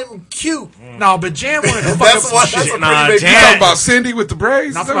 Jan wasn't cute. No, but Jan wanted to fuck up That's some what. shit. That's a pretty Nah, big Jan- You talking deal. about Cindy with the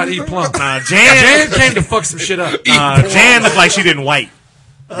braids? Not about eat plum. Jan Jan came to fuck some shit up. Jan looked like she didn't white.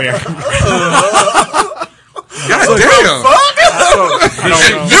 There. God damn.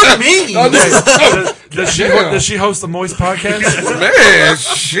 You're mean. Does she host the Moist podcast? Man,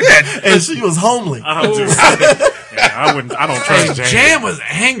 shit. And she was homely. I'm I don't Hey, trust Jam. Jam was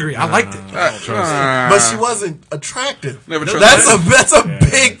angry. I liked it. But she wasn't attractive. Never trust That's a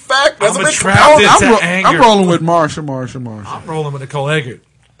big factor. That's I'm a big attracted component. to anger. I'm rolling with Marsha. I'm rolling with Nicole Eggert.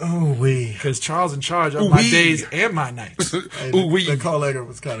 Oh, we. Because Charles in charge of my days and my nights. Nicole Eggert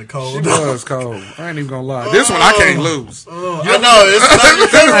was kind of cold. It was cold. I ain't even gonna lie. This one I can't lose. I know. You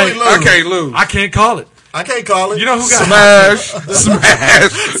can't really lose. I can't lose. I can't call it. I can't call it. You know who got smash.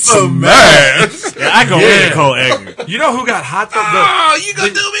 Yeah, I go with Nicole Eggert. You know who got hot though? Oh, you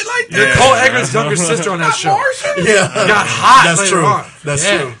gonna do me like that? Nicole Eggert's younger sister on that show. Yeah. Got hot. That's later true. on. That's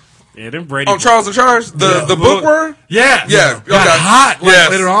Yeah. true. Yeah, them Brady. On Charles in Charge, the bookworm. Yeah. Yeah. Got Okay. hot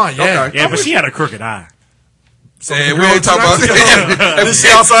Yes. later on. Yeah. Okay. Yeah, but she had a crooked eye. So And the we girl ain't talking about. Did she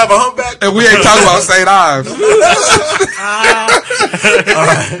also have a humpback? And we ain't talking about St. Ives. All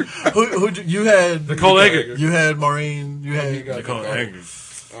right. Who you had? Nicole Eggert. You had Maureen. You had Nicole Eggert.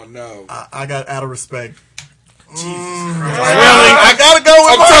 Oh no. I got Out of Respect. Really? I gotta go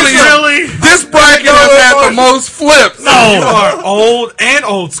with I'm telling you, Really? this bracket has had the most flips. You are old and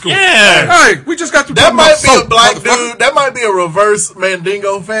old school. Yeah. Hey, we just got to That talk might about be a soap, black motherfucker. dude. That might be a reverse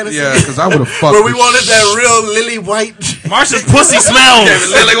Mandingo fantasy. Yeah, because I would have fucked. Where we the wanted that real Lily White. Marsha's pussy smells.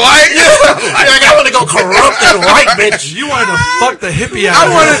 Lily White. Like, I want to go corrupt that white bitch. You wanted to fuck the hippie out I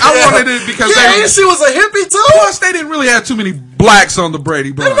of wanted, her. I wanted it because Yeah, they. and she was a hippie too. Plus, they didn't really have too many blacks on the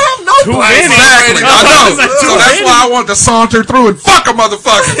Brady They Bunch. didn't have no Too blacks. many. Exactly. I know. Too So that's many. why I wanted to saunter through and fuck a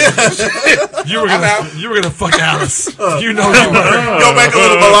motherfucker. You were gonna fuck Alice. You know you were. Go back a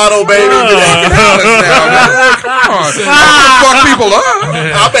little mulatto baby. Come on. Fuck people up.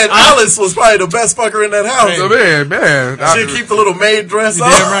 I bet Alice was probably the best fucker in that house. So, man. She'd keep the little maid dress on.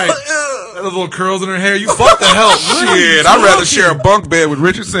 Damn right. That little curls in her hair. You fucked the hell. Shit, I'd rather share a bunk bed with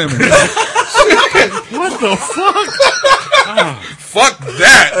Richard Simmons. What the fuck? Fuck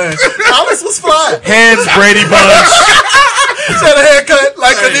that. Alice was fly. Heads, Brady Bunch. She had a haircut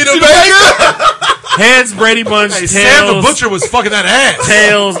like Anita Baker. Heads, Brady Bunch. Hey, Tails, Sam the Butcher was fucking that ass.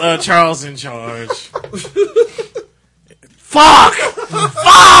 Tails, Charles in Charge. Fuck!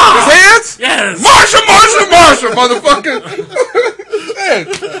 His hands? Yes! Marsha, motherfucker.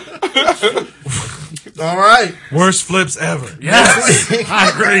 All right. Worst flips ever. Yes! I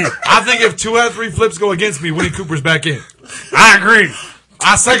agree. I think if 2 out of 3 flips go against me, Winnie Cooper's back in. I agree.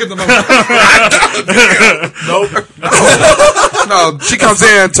 I second the motion. Nope. No, she comes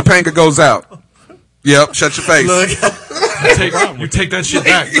in, Topanga goes out. Yep, shut your face. Look. You take that shit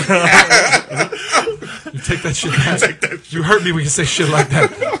back. You take that shit back. You hurt me when you say shit like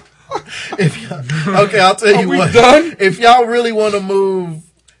that. Okay, I'll tell you we what. done? If y'all really want to move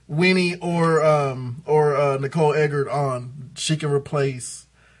Winnie or Nicole Eggert on, she can replace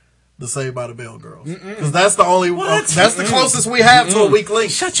the Saved by the Bell girls, because that's the only that's the closest we have to a weak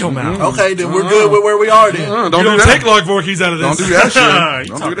link. Shut your mouth. Okay, then we're good with where we are. Then Don't You do don't that. take Log Vorkis out of this. Don't do that shit.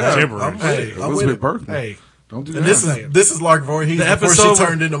 You Don't do talking that. gibberish. Hey, Elizabeth Berkman. hey. Don't do and that. this is Lark Voorhees before episode she where-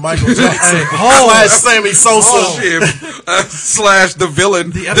 turned into Michael Jackson Oh. / Sammy Sosa. Shit. Slash the villain,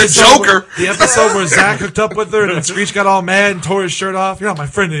 the Joker. Joker. The episode where Zach hooked up with her and then Screech got all mad and tore his shirt off. You're not my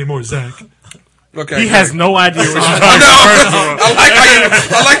friend anymore, Zach. Okay. He has no idea what you're I talking know. about.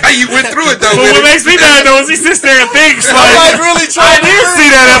 I like how you went through it though. But what makes me mad though is he sits there and thinks I'm like, like really I trying did to see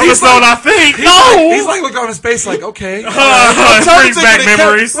that episode, I think. He's No! like looking on his face like, okay. It brings back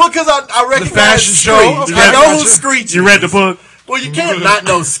memories. Well, because I recognize fashion show. Screech. I know who Screech. You read the book? Well, you can't not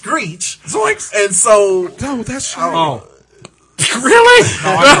know Screech. Zoinks. And so, No, that's Oh. Really?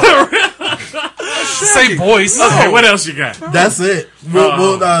 Same voice. Okay, what else you got? that's it.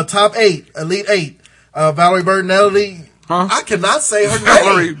 We'll top 8, Elite 8. Valerie Bertinelli. Huh? I cannot say her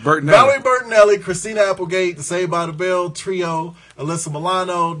Valerie name. Bertinelli. Valerie Bertinelli, Christina Applegate, the Saved by the Bell trio, Alyssa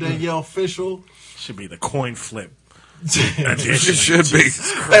Milano, Danielle Fishel, Should be the coin flip. It should be.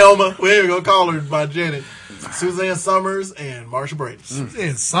 Thelma. We ain't gonna call her by Janet. Suzanne Summers and Marsha Brady.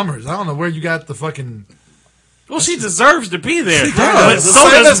 In Summers. I don't know where you got the fucking. Well, she deserves to be there. The But so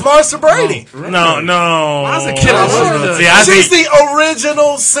same does as Marsha Brady. no. When I was a kid, I wanted to. See, I She's think the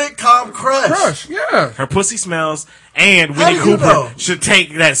original sitcom crush. Crush, yeah. her pussy smells, and How Winnie do you Cooper know? should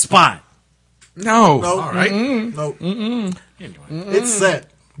take that spot. No. Nope. All right. Nope. It's set.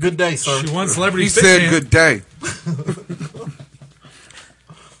 Good day, sir. She won Celebrity He Fit said Man. good day.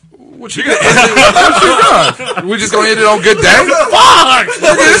 What you gonna end We're just gonna end it on good day? Fuck!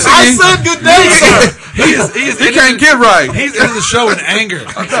 I said good day, sir. He can't get right. He's ending the show in anger.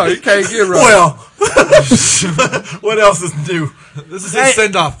 No, he can't get right. Well, what else is new? This is his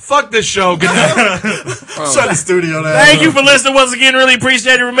send off. Fuck this show. Good night. Shut the studio down. Thank you for listening once again. Really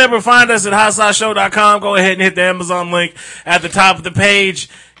appreciate it. Remember, find us at hotsauceshow.com. Go ahead and hit the Amazon link at the top of the page.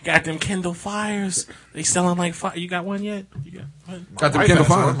 got them Kindle Fires. They selling like fire. You got one yet? You got one? Got them Wife Kindle has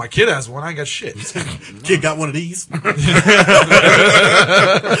one. Fire. My kid has one. I ain't got shit. Kid got one of these.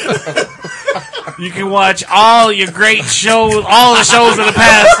 You can watch all your great shows, all the shows of the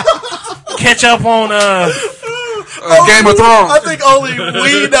past. Catch up on Game of Thrones. I think only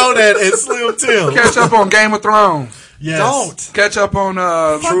we know that and Slim Tim. Catch up on Game of Thrones. Yes. Don't. Catch up on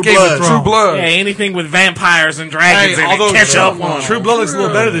True Game Blood. of True Thrones. Blood. yeah, anything with vampires and dragons Hey, in although it. Catch up on. True Blood looks a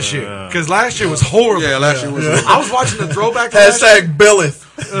little better this year because last year was horrible. Yeah, last year was. I was watching the throwback. to last year. Hashtag Billeth.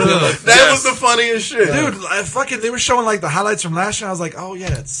 That was the funniest shit. Dude, they were showing like the highlights from last year. I was like, oh yeah,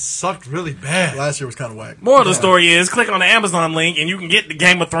 that sucked really bad. Last year was kind of whack. Moral of the story is, click on the Amazon link and you can get the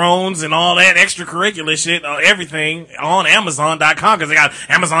Game of Thrones and all that extracurricular shit, everything on Amazon.com because they got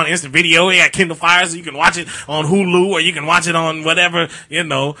Amazon Instant Video, they got Kindle Fire, so you can watch it on Hulu or you can watch it on whatever,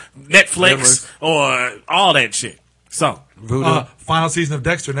 Netflix or all that shit. So, Final season of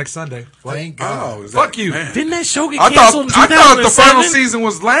Dexter next Sunday. Thank God. Oh, is Fuck that- you. man. didn't that show get I canceled in thought 2007? the final season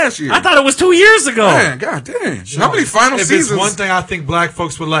was last year. I thought it was 2 years ago. Man, god damn. How many final If seasons? it's one thing I think black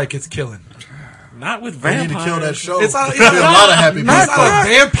folks would like, it's killing. Not with We need vampires. to kill that show. It's not- There'll be a lot of happy Not It's people. not a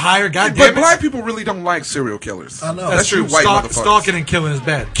vampire, but goddamn it. black people really don't like serial killers. I know. That's true. you white motherfuckers. Stalking and killing is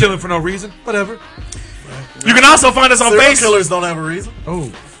bad. Killing for no reason, whatever. You can also find us on Serial Facebook. killers don't have a reason.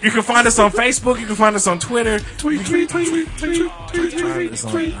 Oh, You can find us on Facebook. You can find us on Twitter. Tweet, tweet, tweet, tweet, tweet, tweet, Find us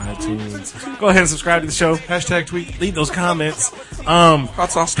tweet, on tweet. iTunes. Go ahead and subscribe to the show. hashtag tweet. Leave those comments.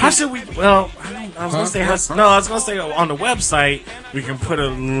 Hot sauce. How should we? Well, I was gonna say I was gonna say on the website we can put a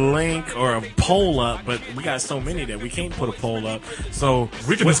link or a poll up, but we got so many that we can't put a poll up. So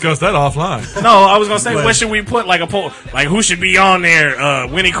We can discuss that offline. no, I was gonna say What? what should we put like a poll? Like who should be on there?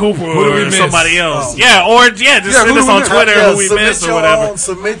 Winnie Cooper do we or miss? somebody else? Oh. Yeah, or just Yeah, send who us do we on miss? Twitter Yeah, who we submit missed or your whatever. own.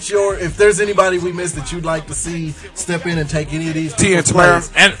 Submit your. If there's anybody we missed that you'd like to see step in and take any of these T and people's Tamara.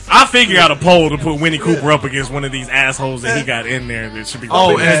 place. And I figure out a poll to put Winnie Cooper up against one of these assholes that he got in there that should be.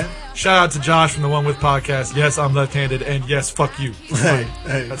 Oh, voted. and shout out to Josh from the One With podcast. Yes, I'm left-handed, and yes, fuck you. Hey,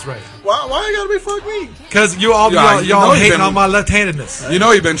 That's right. why you gotta be fuck me? Because you Yeah, you y'all know you've hating been- on my left-handedness. You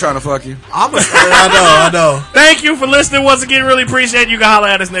know he been trying to fuck you. I know. Thank you for listening once again. Really appreciate you. You can holler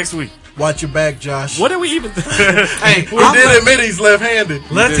at us next week. Watch your back, Josh. What did we even? Hey, We did admit he's left-handed.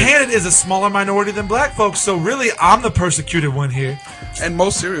 left-handed is a smaller minority than black folks, so really, I'm the persecuted one here. And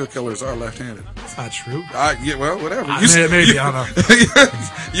most serial killers are left-handed. That's not true. Yeah, well, whatever. Maybe, I don't know.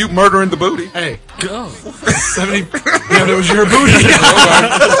 You murdering the booty. Hey, Go. 70. Yeah, it was your booty.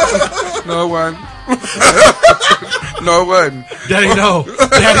 No one. No one. Daddy, no.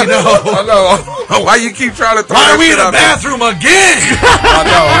 Daddy, no. I know. Why you keep trying to throw Why that are we shit in the out there? bathroom again? I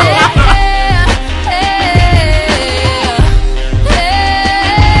know.